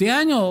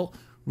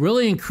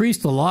really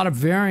increased a lot of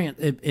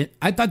variant.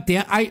 I thought,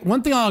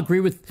 one thing I'll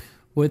agree with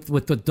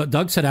what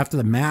Doug said after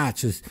the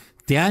match is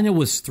Daniel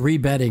was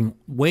 3-betting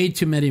way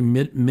too many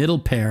middle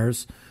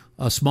pairs,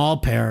 small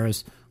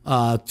pairs.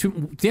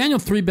 Daniel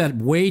 3-bet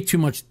way too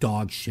much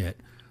dog shit.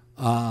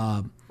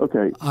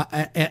 Okay.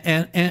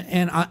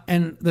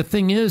 And the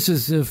thing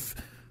is if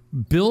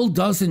Bill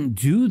doesn't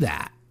do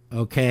that,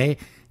 okay,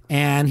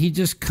 and he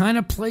just kind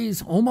of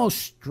plays almost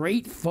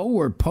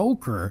straightforward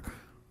poker,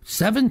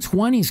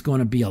 720 is going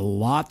to be a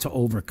lot to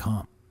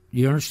overcome.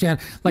 You understand?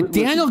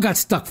 Daniel got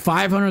stuck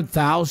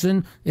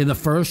 500,000 in the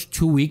first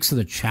 2 weeks of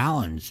the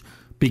challenge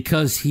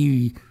because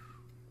he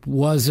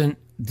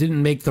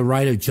didn't make the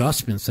right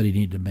adjustments that he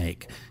needed to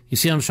make. You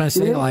see what I'm trying to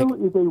say?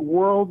 Daniel is a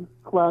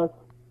world-class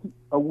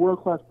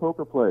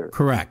poker player.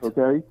 Correct.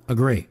 Okay?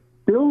 Agree.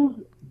 Bill's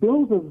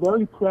a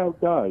very proud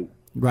guy.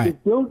 Right.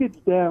 If Bill gets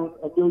down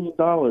 $1 million,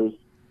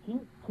 he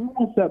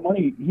wants that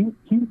money. He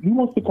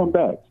wants to come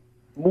back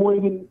more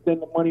than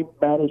the money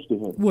matters to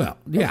him. Well,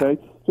 yeah.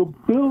 Okay? So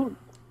Bill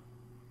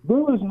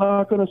is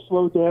not going to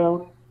slow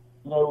down.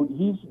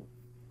 He's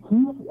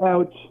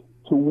out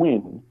to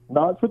win,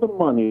 not for the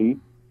money,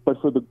 but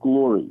for the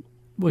glory.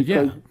 Well,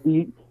 yeah.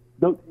 Because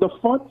the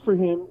fun for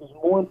him is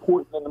more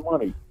important than the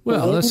money.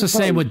 Well, that's the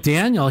same with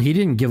Daniel. He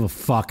didn't give a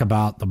fuck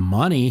about the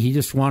money. He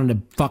just wanted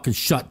to fucking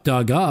shut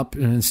Doug up,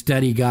 and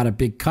instead he got a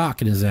big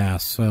cock in his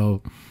ass.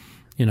 So,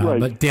 right.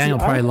 But Daniel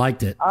probably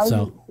liked it. I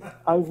heard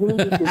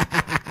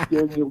that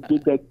Daniel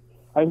did that.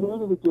 I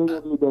heard that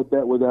Daniel did that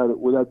bet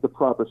without the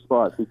proper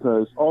spot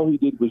because all he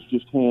did was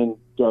just hand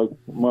Doug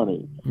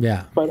money.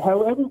 Yeah. But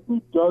however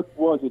good Doug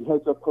was at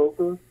heads-up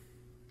poker,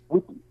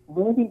 with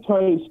Landon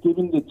Tice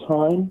given the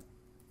time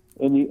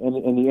and the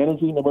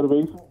energy and the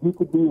motivation, he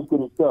could be as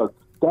good as Doug.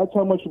 That's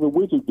how much of a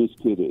wizard this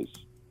kid is.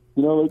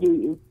 You know,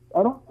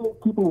 I don't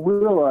think people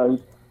realize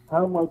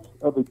how much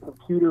of a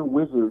computer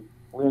wizard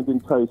Landon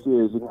Tice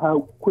is and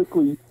how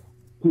quickly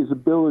his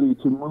ability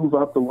to move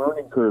up the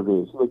learning curve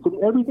is. Like, from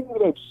everything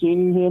that I've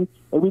seen in him,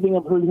 everything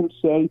I've heard him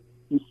say,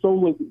 he's so,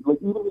 like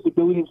even his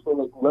ability to stay,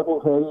 like,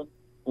 level-headed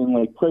in,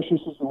 like, pressure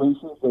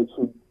situations that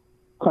should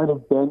kind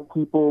of bend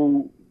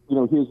people, you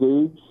know, his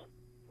age.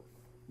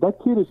 That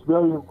kid is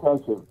very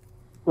impressive.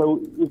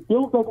 So if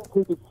Bill doesn't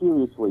take it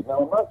seriously, now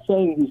I'm not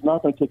saying he's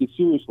not going to take it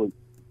seriously,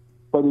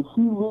 but if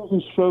he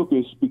loses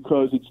focus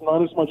because it's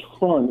not as much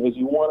fun as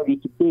he wanted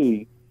it to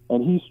be,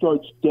 and he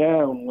starts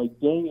down like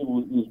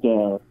Daniel is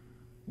down,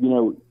 you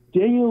know,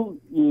 Daniel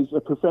is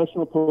a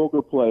professional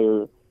poker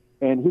player,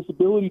 and his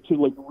ability to,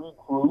 like,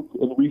 regroup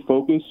and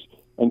refocus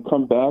and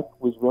come back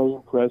was very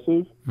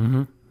impressive.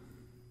 Mm-hmm.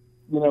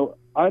 You know,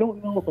 I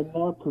don't know if a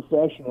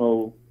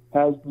non-professional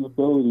has the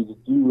ability to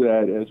do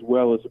that as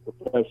well as a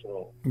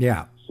professional.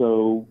 Yeah.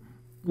 So,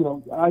 you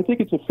know, I think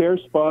it's a fair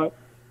spot,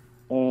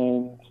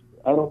 and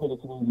I don't think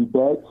it's an easy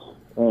bet.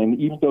 And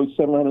even though it's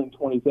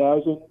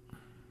 $720,000,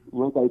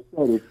 like I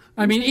said,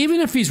 I mean, even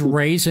if he's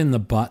raising the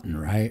button,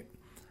 right,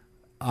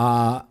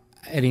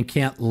 and he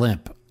can't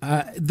limp,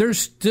 there's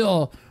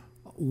still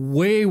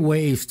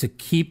ways to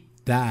keep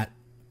that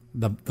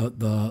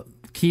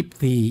keep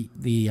the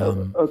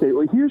okay.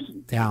 Well, here's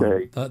down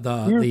okay.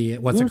 the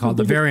what's it called,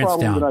 the variance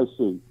down. That I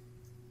see.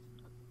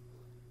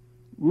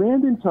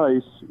 Landon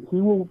Tice,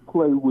 he will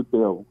play with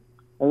Bill,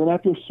 and then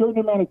after a certain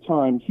amount of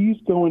time, he's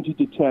going to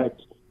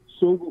detect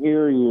certain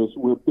areas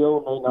where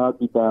Bill may not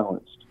be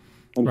balanced,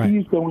 and right.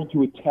 he's going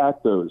to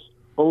attack those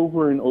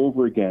over and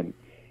over again.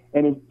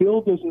 And if Bill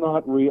does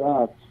not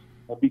react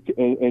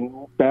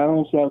and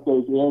balance out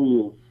those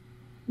areas,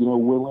 you know,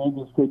 where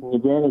Landon's taking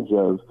advantage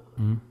of,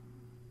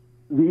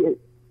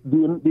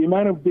 the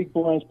amount of big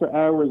blinds per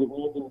hour that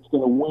Landon's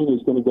going to win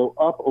is going to go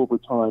up over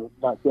time,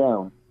 not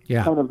down.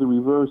 Yeah. Kind of the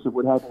reverse of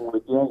what happened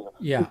with Daniel.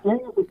 Yeah.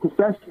 Daniel's a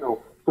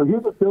professional, so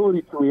his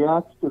ability to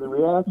react to the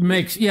reaction...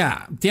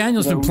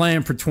 Daniel's been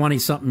playing for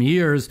 20-something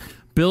years.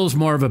 Bill's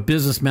more of a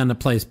businessman that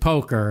plays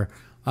poker.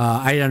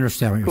 I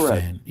understand what you're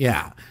saying.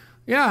 Yeah.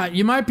 Yeah,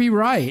 you might be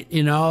right.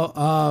 You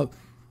know,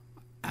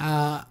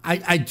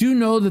 I do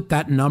know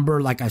that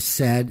number, like I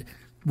said,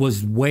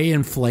 was way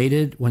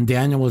inflated when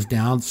Daniel was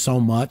down so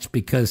much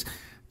because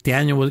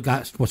Daniel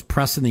was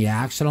pressing the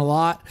action a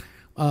lot.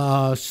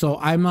 So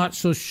I'm not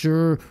so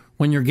sure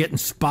when you're getting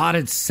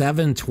spotted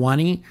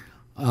 720,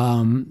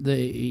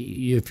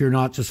 if you're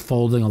not just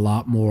folding a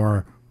lot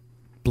more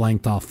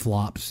blanked off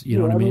flops. You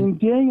know what I mean?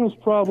 Daniel's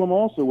problem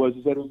also was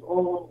that his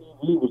all-in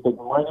EV was like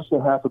minus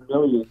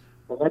 $500,000.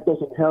 And that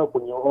doesn't help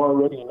when you're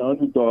already an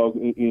underdog.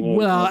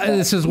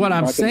 This is what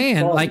I'm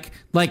saying. Like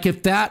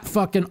if that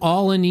fucking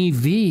all-in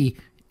EV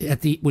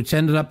which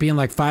ended up being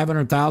like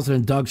 500,000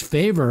 in Doug's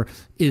favor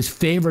is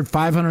favored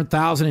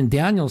 500,000 in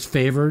Daniel's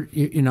favor,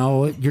 you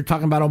know, you're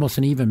talking about almost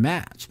an even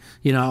match,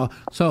 you know.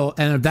 So,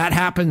 and if that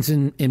happens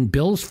in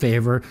Bill's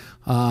favor,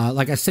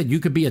 like I said, you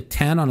could be a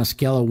 10 on a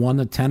scale of 1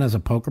 to 10 as a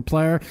poker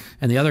player,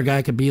 and the other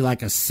guy could be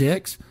like a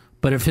 6.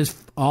 But if his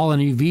all in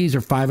EVs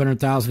are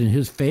 500,000 in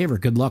his favor,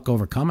 good luck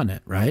overcoming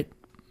it, right?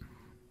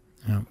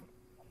 Yeah.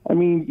 I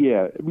mean,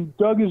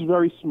 Doug is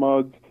very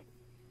smug.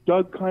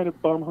 Doug kind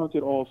of bum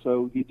hunted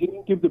also. He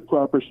didn't give the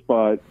proper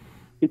spot.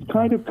 It's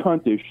kind of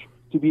cuntish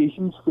to be a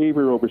huge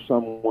favor over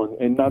someone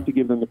and not to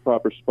give them the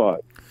proper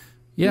spot.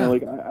 Yeah. You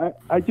know,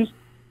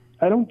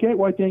 I don't get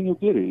why Daniel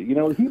did it. You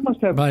know, he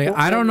must have... Buddy,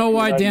 I don't know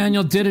why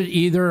Daniel did it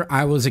either.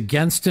 I was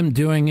against him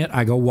doing it.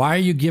 I go, why are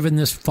you giving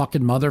this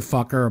fucking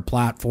motherfucker a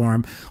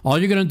platform? All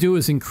you're going to do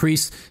is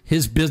increase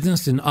his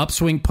business in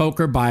upswing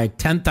poker by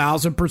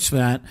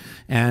 10,000%.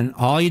 And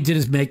all you did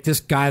is make this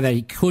guy that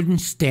he couldn't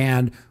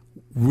stand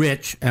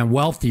rich and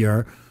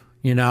wealthier.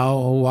 You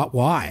know,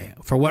 why?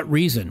 For what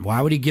reason? Why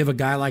would he give a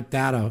guy like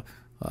that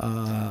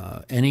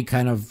any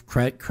kind of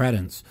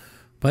credence?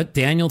 But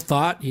Daniel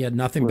thought he had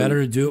nothing better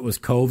to do. It was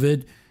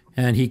COVID,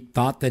 and he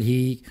thought that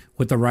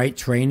with the right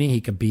training, he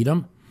could beat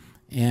him.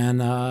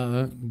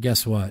 And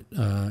guess what?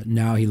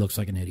 Now he looks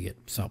like an idiot.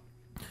 So,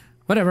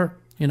 whatever.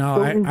 You know,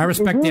 so I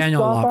respect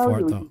Daniel a lot for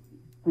it, though.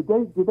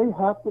 Did they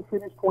have to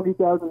finish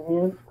 20,000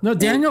 hands? No,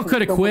 Daniel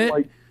could have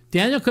quit.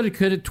 Daniel could have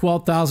quit at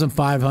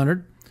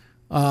 12,500.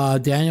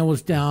 Daniel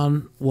was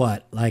down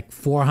like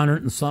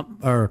 400 and something,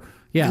 or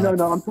yeah.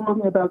 No, I'm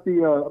talking about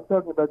the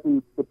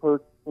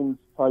Perkins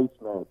Tice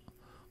match.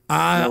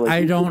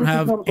 I don't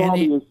have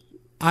any. Obvious.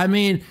 I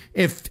mean,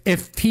 if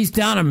he's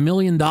down $1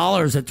 million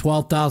at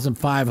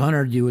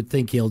 12,500, you would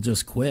think he'll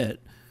just quit.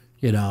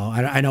 You know,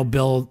 I know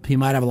Bill. He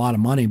might have a lot of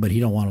money, but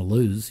he don't want to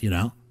lose. You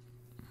know,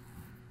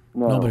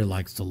 nobody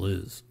likes to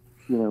lose.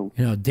 You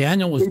know,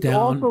 Daniel was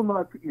down. Also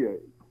not,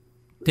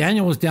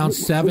 Daniel was down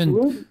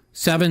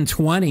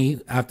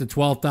 720 at the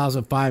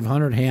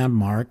 12,500 hand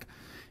mark,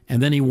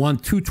 and then he won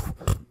 2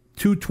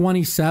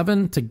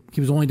 227 to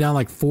he was only down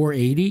like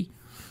 480,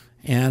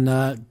 and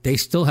they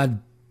still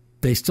had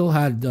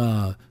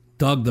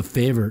Doug the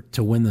favorite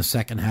to win the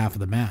second half of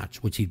the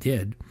match, which he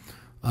did.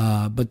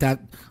 But a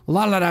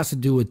lot of that has to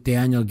do with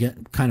Daniel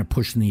kind of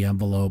pushing the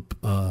envelope,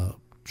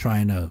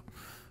 trying to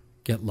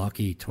get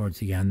lucky towards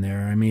the end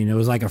there. I mean, it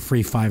was like a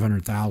free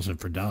 $500,000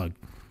 for Doug.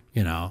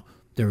 You know,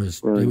 he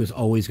was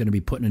always going to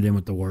be putting it in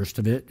with the worst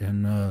of it,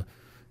 and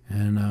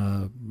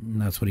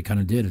that's what he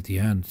kind of did at the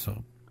end.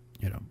 So,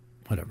 you know,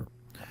 whatever.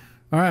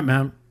 All right,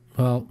 man.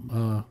 Well,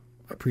 I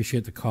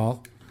appreciate the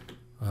call.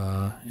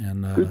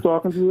 Good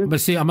talking to you.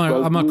 But see, I'm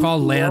gonna call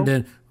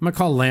Landon. I'm gonna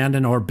call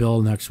Landon or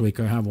Bill next week.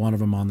 I have one of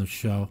them on the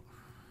show.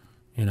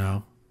 You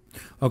know.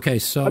 Okay,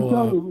 so I'm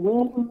telling you,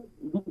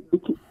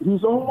 Landon,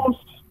 he's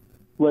almost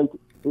like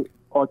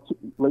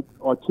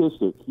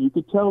autistic. You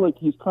could tell like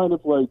he's kind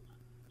of like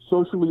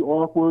socially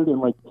awkward,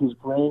 and like his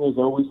brain is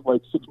always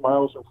like 6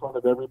 miles in front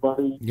of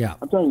everybody. Yeah,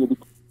 I'm telling you, the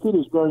kid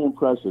is very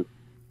impressive.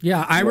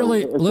 Yeah,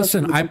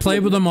 listen. I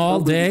played with him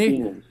all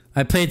day.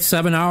 I played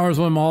 7 hours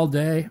with him all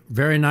day.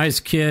 Very nice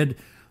kid.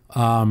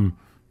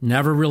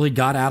 Never really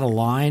got out of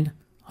line.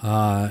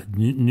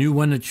 Knew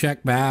when to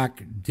check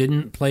back.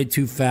 Didn't play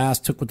too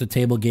fast. Took what the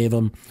table gave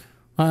him.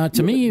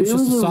 To me, he was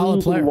just a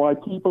solid player. Why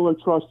people are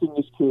trusting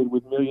this kid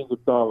with millions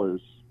of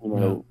dollars? You know.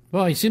 Yeah.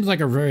 Well, he seems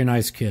like a very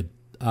nice kid.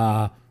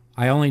 I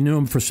only knew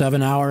him for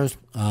 7 hours.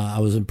 I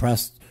was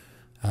impressed.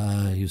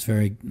 He was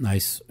very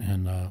nice,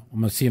 and I'm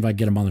going to see if I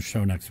get him on the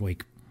show next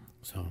week.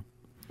 So.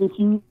 If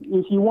you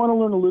want to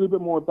learn a little bit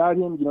more about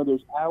him, you know,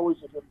 there's hours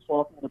of him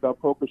talking about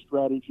poker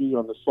strategy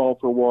on the Solve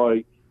for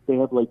Why. They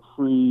have like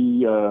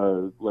free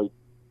like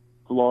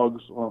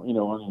vlogs, on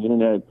the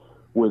internet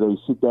where they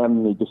sit down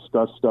and they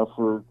discuss stuff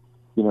for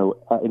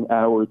an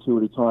hour or two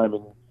at a time.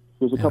 And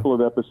there's a couple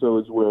of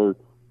episodes where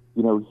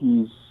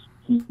he's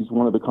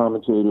one of the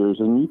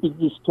commentators, and you can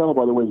just tell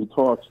by the way he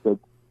talks that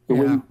the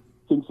way he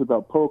thinks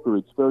about poker,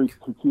 it's very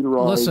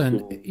computerized.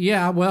 Listen,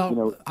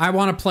 I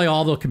want to play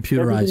all the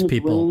computerized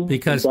people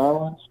because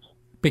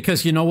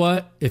you know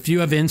what? If you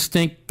have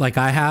instinct like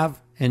I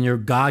have and your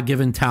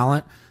God-given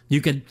talent,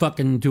 you could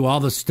fucking do all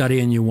the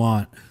studying you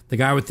want. The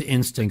guy with the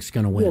instinct's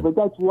going to win. Yeah, but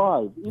that's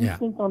live.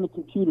 Instinct on the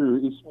computer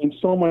means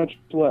so much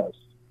less.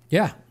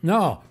 Yeah,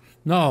 no.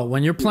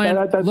 When you're playing,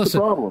 that's listen,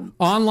 the problem.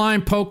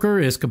 Online poker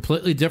is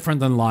completely different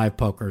than live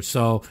poker.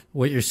 So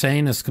what you're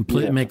saying is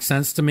completely makes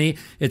sense to me.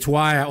 It's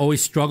why I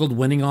always struggled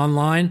winning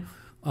online.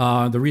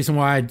 The reason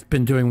why I've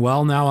been doing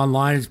well now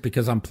online is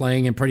because I'm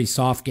playing in pretty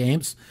soft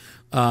games.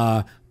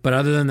 But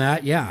other than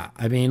that,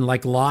 I mean,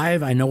 like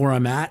live, I know where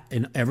I'm at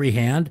in every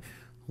hand.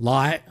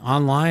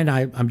 Online,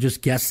 I'm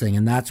just guessing,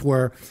 and that's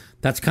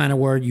kind of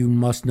where you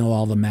must know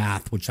all the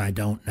math, which I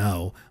don't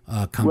know.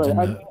 Comes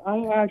into.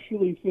 I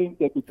actually think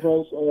that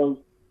because of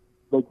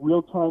like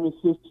real-time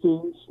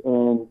assistance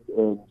and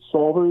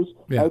solvers,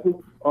 I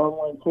think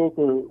online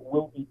poker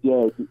will be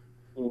dead.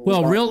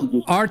 Well,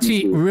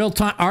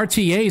 real-time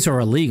RTAs are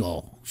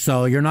illegal,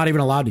 so you're not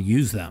even allowed to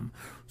use them.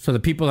 So the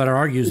people that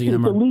are using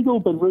them are illegal,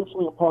 but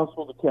virtually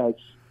impossible to catch.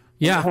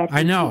 Yeah,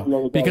 I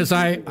know, because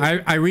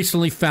I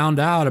recently found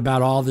out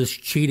about all this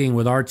cheating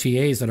with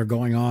RTAs that are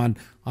going on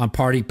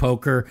Party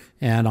Poker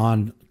and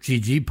on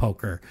GG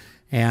Poker,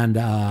 and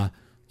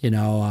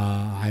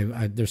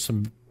there's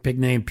some big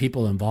name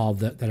people involved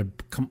that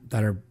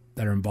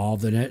are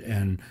involved in it,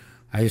 and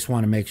I just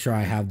want to make sure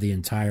I have the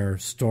entire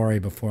story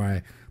before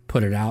I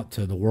put it out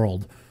to the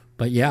world.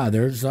 But yeah,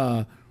 there's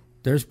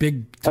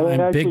big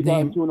time, big name. Got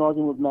into an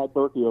argument with Matt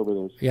Berkey over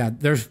this. Yeah,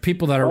 there's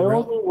people that are. My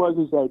argument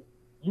was that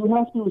you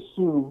have to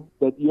assume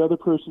that the other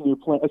person you're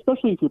playing,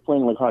 especially if you're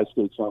playing like high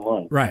stakes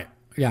online. Right.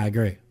 Yeah, I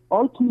agree.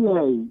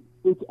 RTA,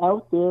 it's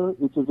out there,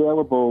 it's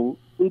available,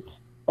 it's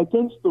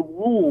against the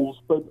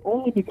rules, but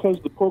only because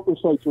the poker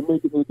sites are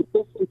making it.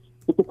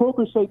 If the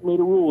poker site made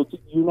a rule,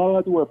 you're not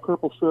allowed to wear a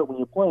purple shirt when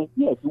you're playing.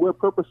 Yeah, if you wear a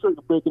purple shirt,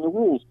 you're breaking the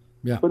rules.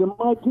 Yeah. But in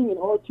my opinion,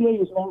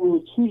 RTA is not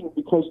really cheating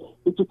because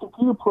it's a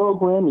computer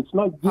program. It's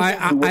not.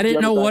 I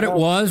didn't know what it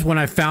was when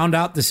I found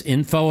out this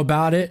info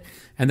about it,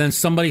 and then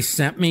somebody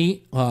sent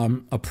me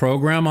a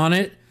program on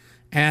it.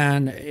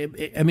 And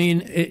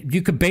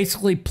you could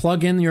basically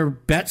plug in your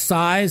bet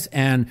size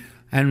and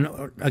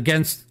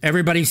against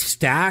everybody's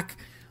stack,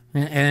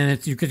 and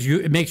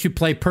it makes you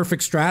play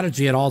perfect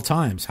strategy at all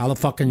times. How the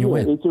fuck can you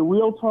win? It's a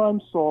real time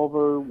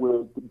solver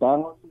with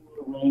balancing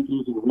the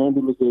ranges and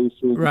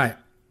randomization. Right.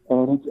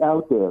 And it's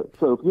out there.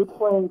 So if you're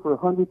playing for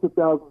hundreds of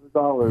thousands of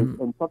dollars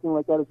and something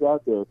like that is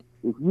out there,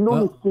 if you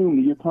don't assume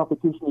that your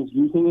competition is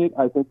using it,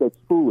 I think that's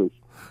foolish.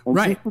 And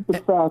just with the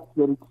fact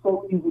that it's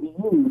so easy to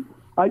use,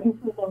 I just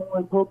think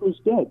online poker is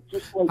dead.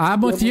 Just like I'm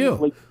with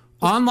you.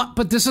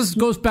 But this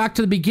goes back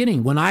to the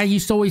beginning when I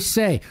used to always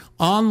say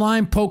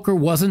online poker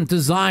wasn't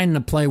designed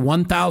to play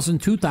 1,000,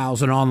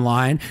 2,000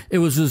 online. It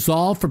was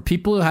designed for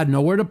people who had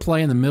nowhere to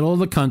play in the middle of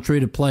the country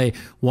to play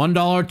 $1,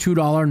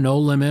 $2, no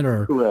limit,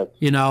 or correct.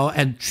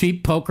 And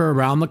cheap poker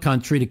around the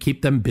country to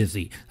keep them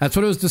busy. That's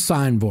what it was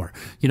designed for.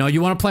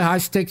 You want to play high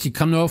stakes, you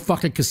come to a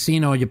fucking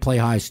casino, you play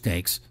high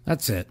stakes.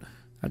 That's it.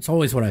 That's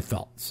always what I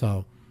felt.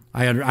 So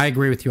I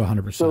agree with you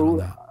 100% on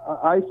that.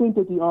 I think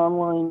that the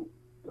online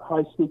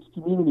high-stakes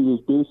community is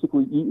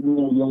basically eating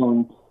their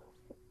young,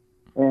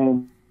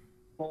 and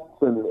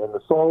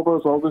the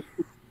solvers, all this.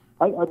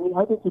 I mean,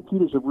 I think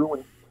computers have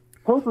ruined.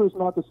 Poker is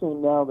not the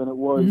same now than it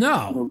was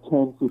 10,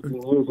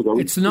 15 years ago.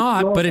 It's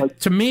not, but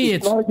to me,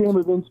 it's not a game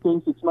of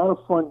instincts. It's not a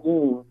fun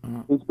game.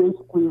 It's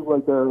basically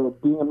like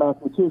being a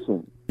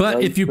mathematician. But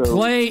right? if you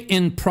play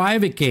in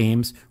private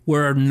games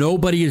where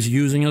nobody is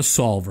using a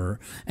solver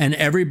and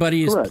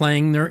everybody is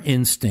playing their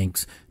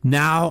instincts,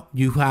 now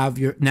you're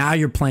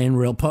playing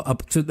real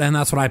and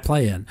that's what I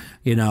play in.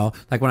 You know,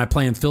 like when I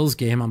play in Phil's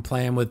game, I'm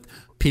playing with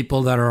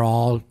people that are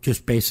all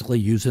just basically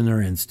using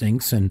their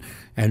instincts and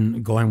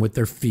going with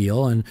their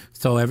feel, and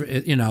so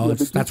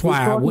that's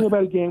why we're talking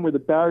about a game where the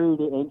barrier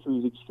to entry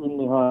is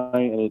extremely high,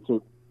 and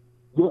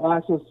your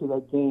access to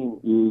that game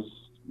is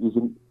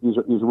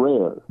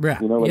rare.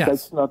 Yeah. You know,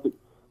 that's not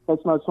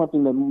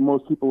something that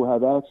most people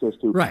have access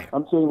to. Right.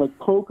 I'm saying like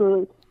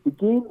poker, the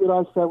game that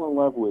I fell in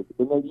love with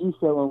and that you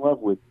fell in love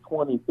with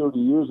 20, 30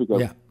 years ago.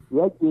 Yeah.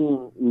 That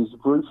game is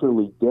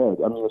virtually dead.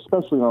 I mean,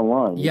 especially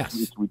online. Yes.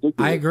 It's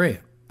ridiculous.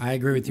 I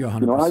agree with you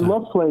 100%. You know, I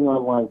loved playing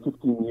online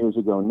 15 years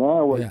ago.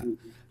 Now,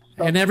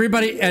 and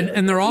everybody,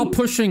 and they're all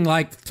pushing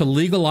like to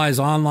legalize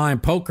online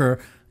poker.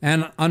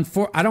 And I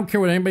don't care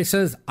what anybody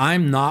says.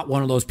 I'm not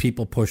one of those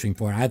people pushing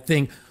for it. I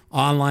think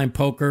online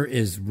poker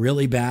is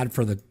really bad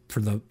for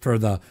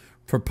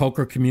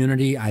poker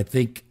community. I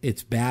think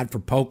it's bad for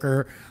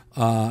poker.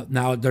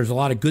 Now, there's a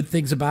lot of good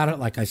things about it.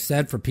 Like I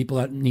said, for people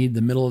that need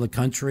the middle of the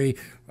country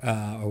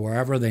or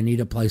wherever they need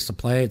a place to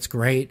play, it's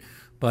great.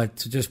 But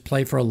to just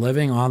play for a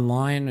living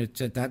online,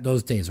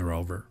 those days are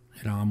over.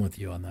 You know, I'm with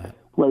you on that.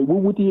 Right. Well,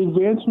 with the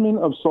advancement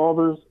of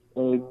solvers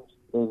and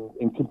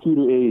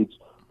computer aids,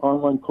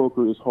 online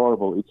poker is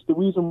horrible. It's the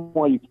reason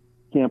why you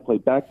can't play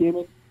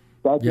backgammon.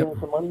 Backgammon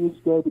for money is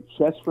dead.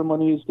 Chess for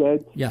money is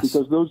dead. Yes.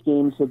 Because those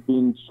games have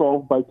been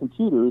solved by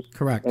computers.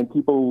 Correct. And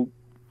people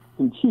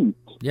can cheat.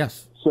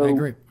 Yes. So I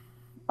agree.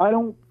 I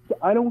don't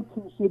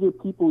consider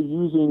people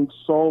using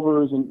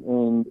solvers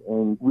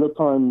and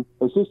real-time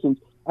assistance.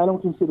 I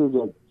don't consider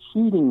that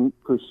cheating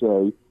per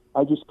se.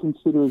 I just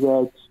consider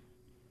that.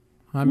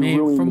 I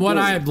mean, from what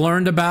I've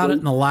learned about it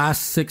in the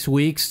last 6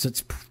 weeks,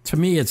 to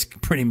me, it's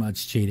pretty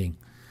much cheating.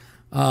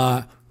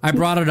 I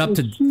brought it up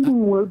to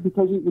cheating word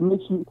because it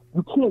makes you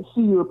can't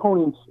see your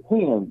opponent's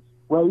hands,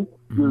 right?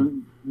 Mm-hmm.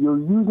 You're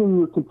using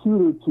your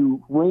computer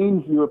to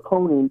range your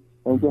opponent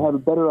and to have a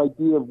better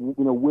idea of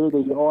where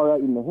they are at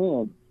in the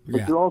hand.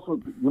 But you're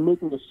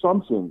making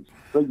assumptions.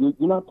 Right?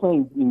 You're not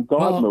playing in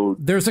God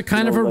mode. There's a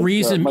kind of a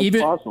reason,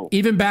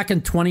 even back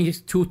in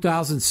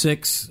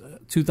 2006,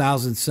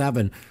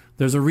 2007,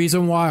 there's a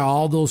reason why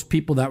all those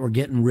people that were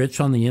getting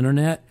rich on the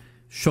internet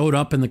showed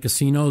up in the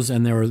casinos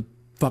and they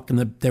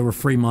were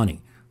free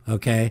money.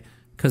 Okay,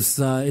 because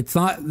it's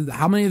not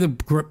how many of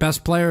the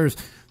best players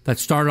that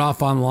started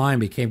off online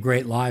became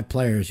great live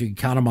players. You can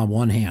count them on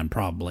one hand,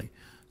 probably.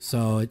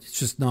 So it's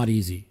just not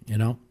easy, you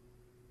know.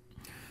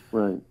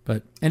 Right.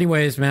 But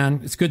anyways,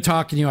 man, it's good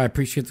talking to you. I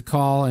appreciate the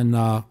call, and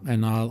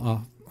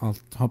I'll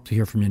hope to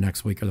hear from you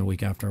next week or the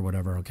week after or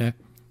whatever. Okay.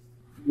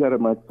 You got it,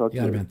 Mike. Talk to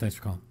you. Got it, man. Thanks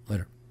for calling.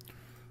 Later.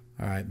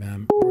 All right,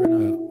 man.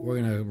 We're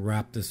gonna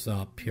wrap this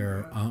up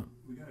here.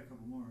 We got a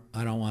couple more.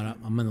 I don't want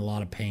to. I'm in a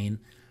lot of pain.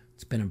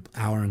 It's been an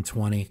hour and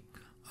 20.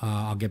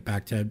 I'll get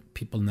back to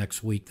people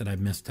next week that I've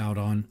missed out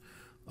on.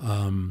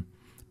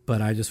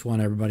 But I just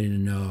want everybody to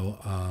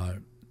know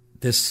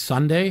this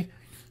Sunday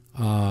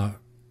on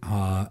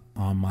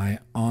my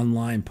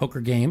online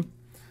poker game,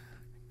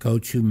 go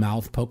to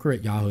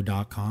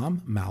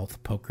mouthpoker@yahoo.com,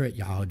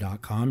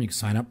 mouthpoker@yahoo.com. You can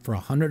sign up for a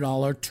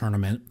 $100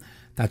 tournament.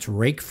 That's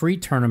rake-free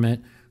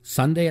tournament,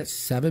 Sunday at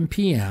 7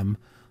 p.m.,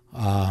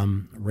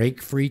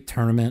 rake-free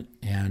tournament,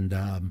 and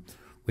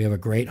we have a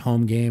great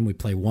home game. We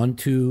play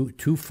 1-2,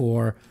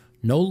 2-4,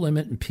 no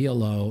limit in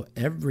PLO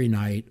every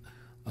night.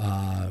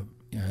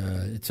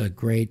 It's a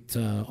great,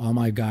 all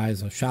my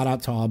guys, a shout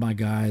out to all my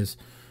guys,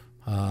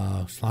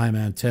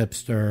 Slyman,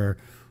 Tipster,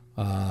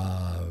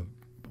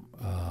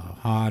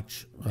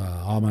 Hotch,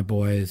 all my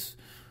boys,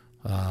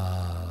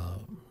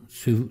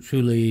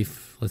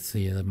 Shoeleaf, let's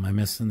see, am I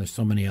missing? There's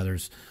so many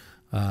others.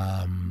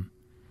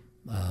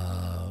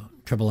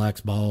 Triple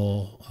X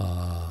Bowl,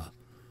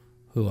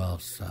 who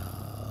else?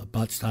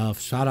 Butt Stuff.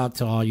 Shout out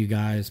to all you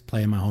guys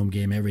playing my home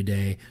game every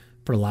day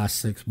for the last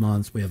 6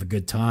 months. We have a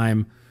good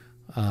time.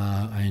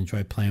 I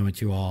enjoy playing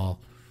with you all.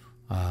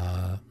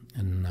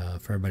 And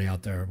for everybody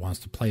out there who wants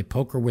to play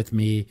poker with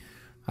me,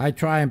 I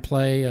try and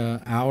play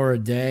an hour a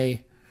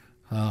day.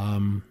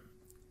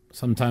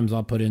 Sometimes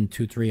I'll put in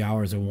 2-3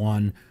 hours in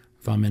one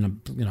if I'm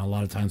in a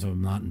lot of times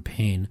I'm not in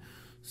pain.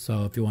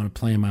 So if you want to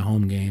play in my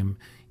home game,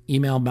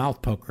 email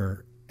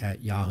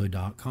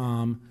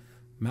mouthpoker@yahoo.com,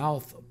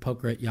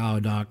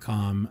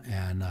 mouthpoker@yahoo.com,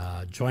 and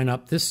join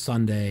up this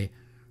Sunday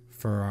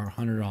for our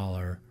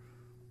 $100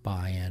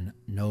 buy-in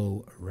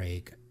no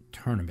rake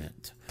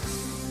tournament.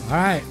 All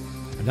right,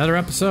 another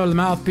episode of The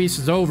Mouthpiece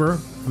is over.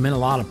 I'm in a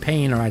lot of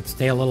pain, or I'd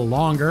stay a little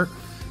longer.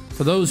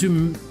 For those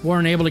who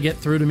weren't able to get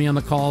through to me on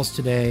the calls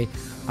today,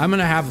 I'm going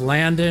to have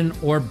Landon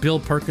or Bill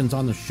Perkins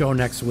on the show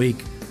next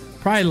week.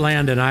 Probably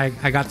Landon.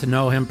 I got to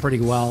know him pretty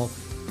well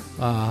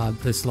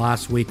this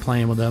last week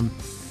playing with him.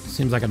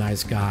 Seems like a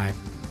nice guy.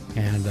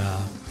 And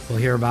we'll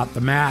hear about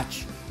the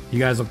match. You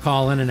guys will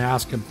call in and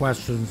ask him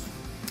questions.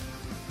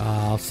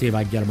 I'll see if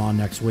I can get him on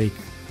next week.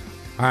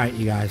 All right,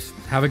 you guys.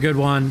 Have a good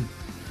one.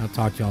 I'll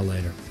talk to y'all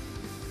later.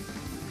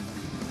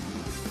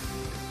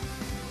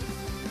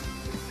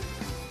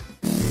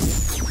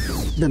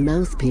 The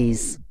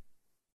Mouthpiece.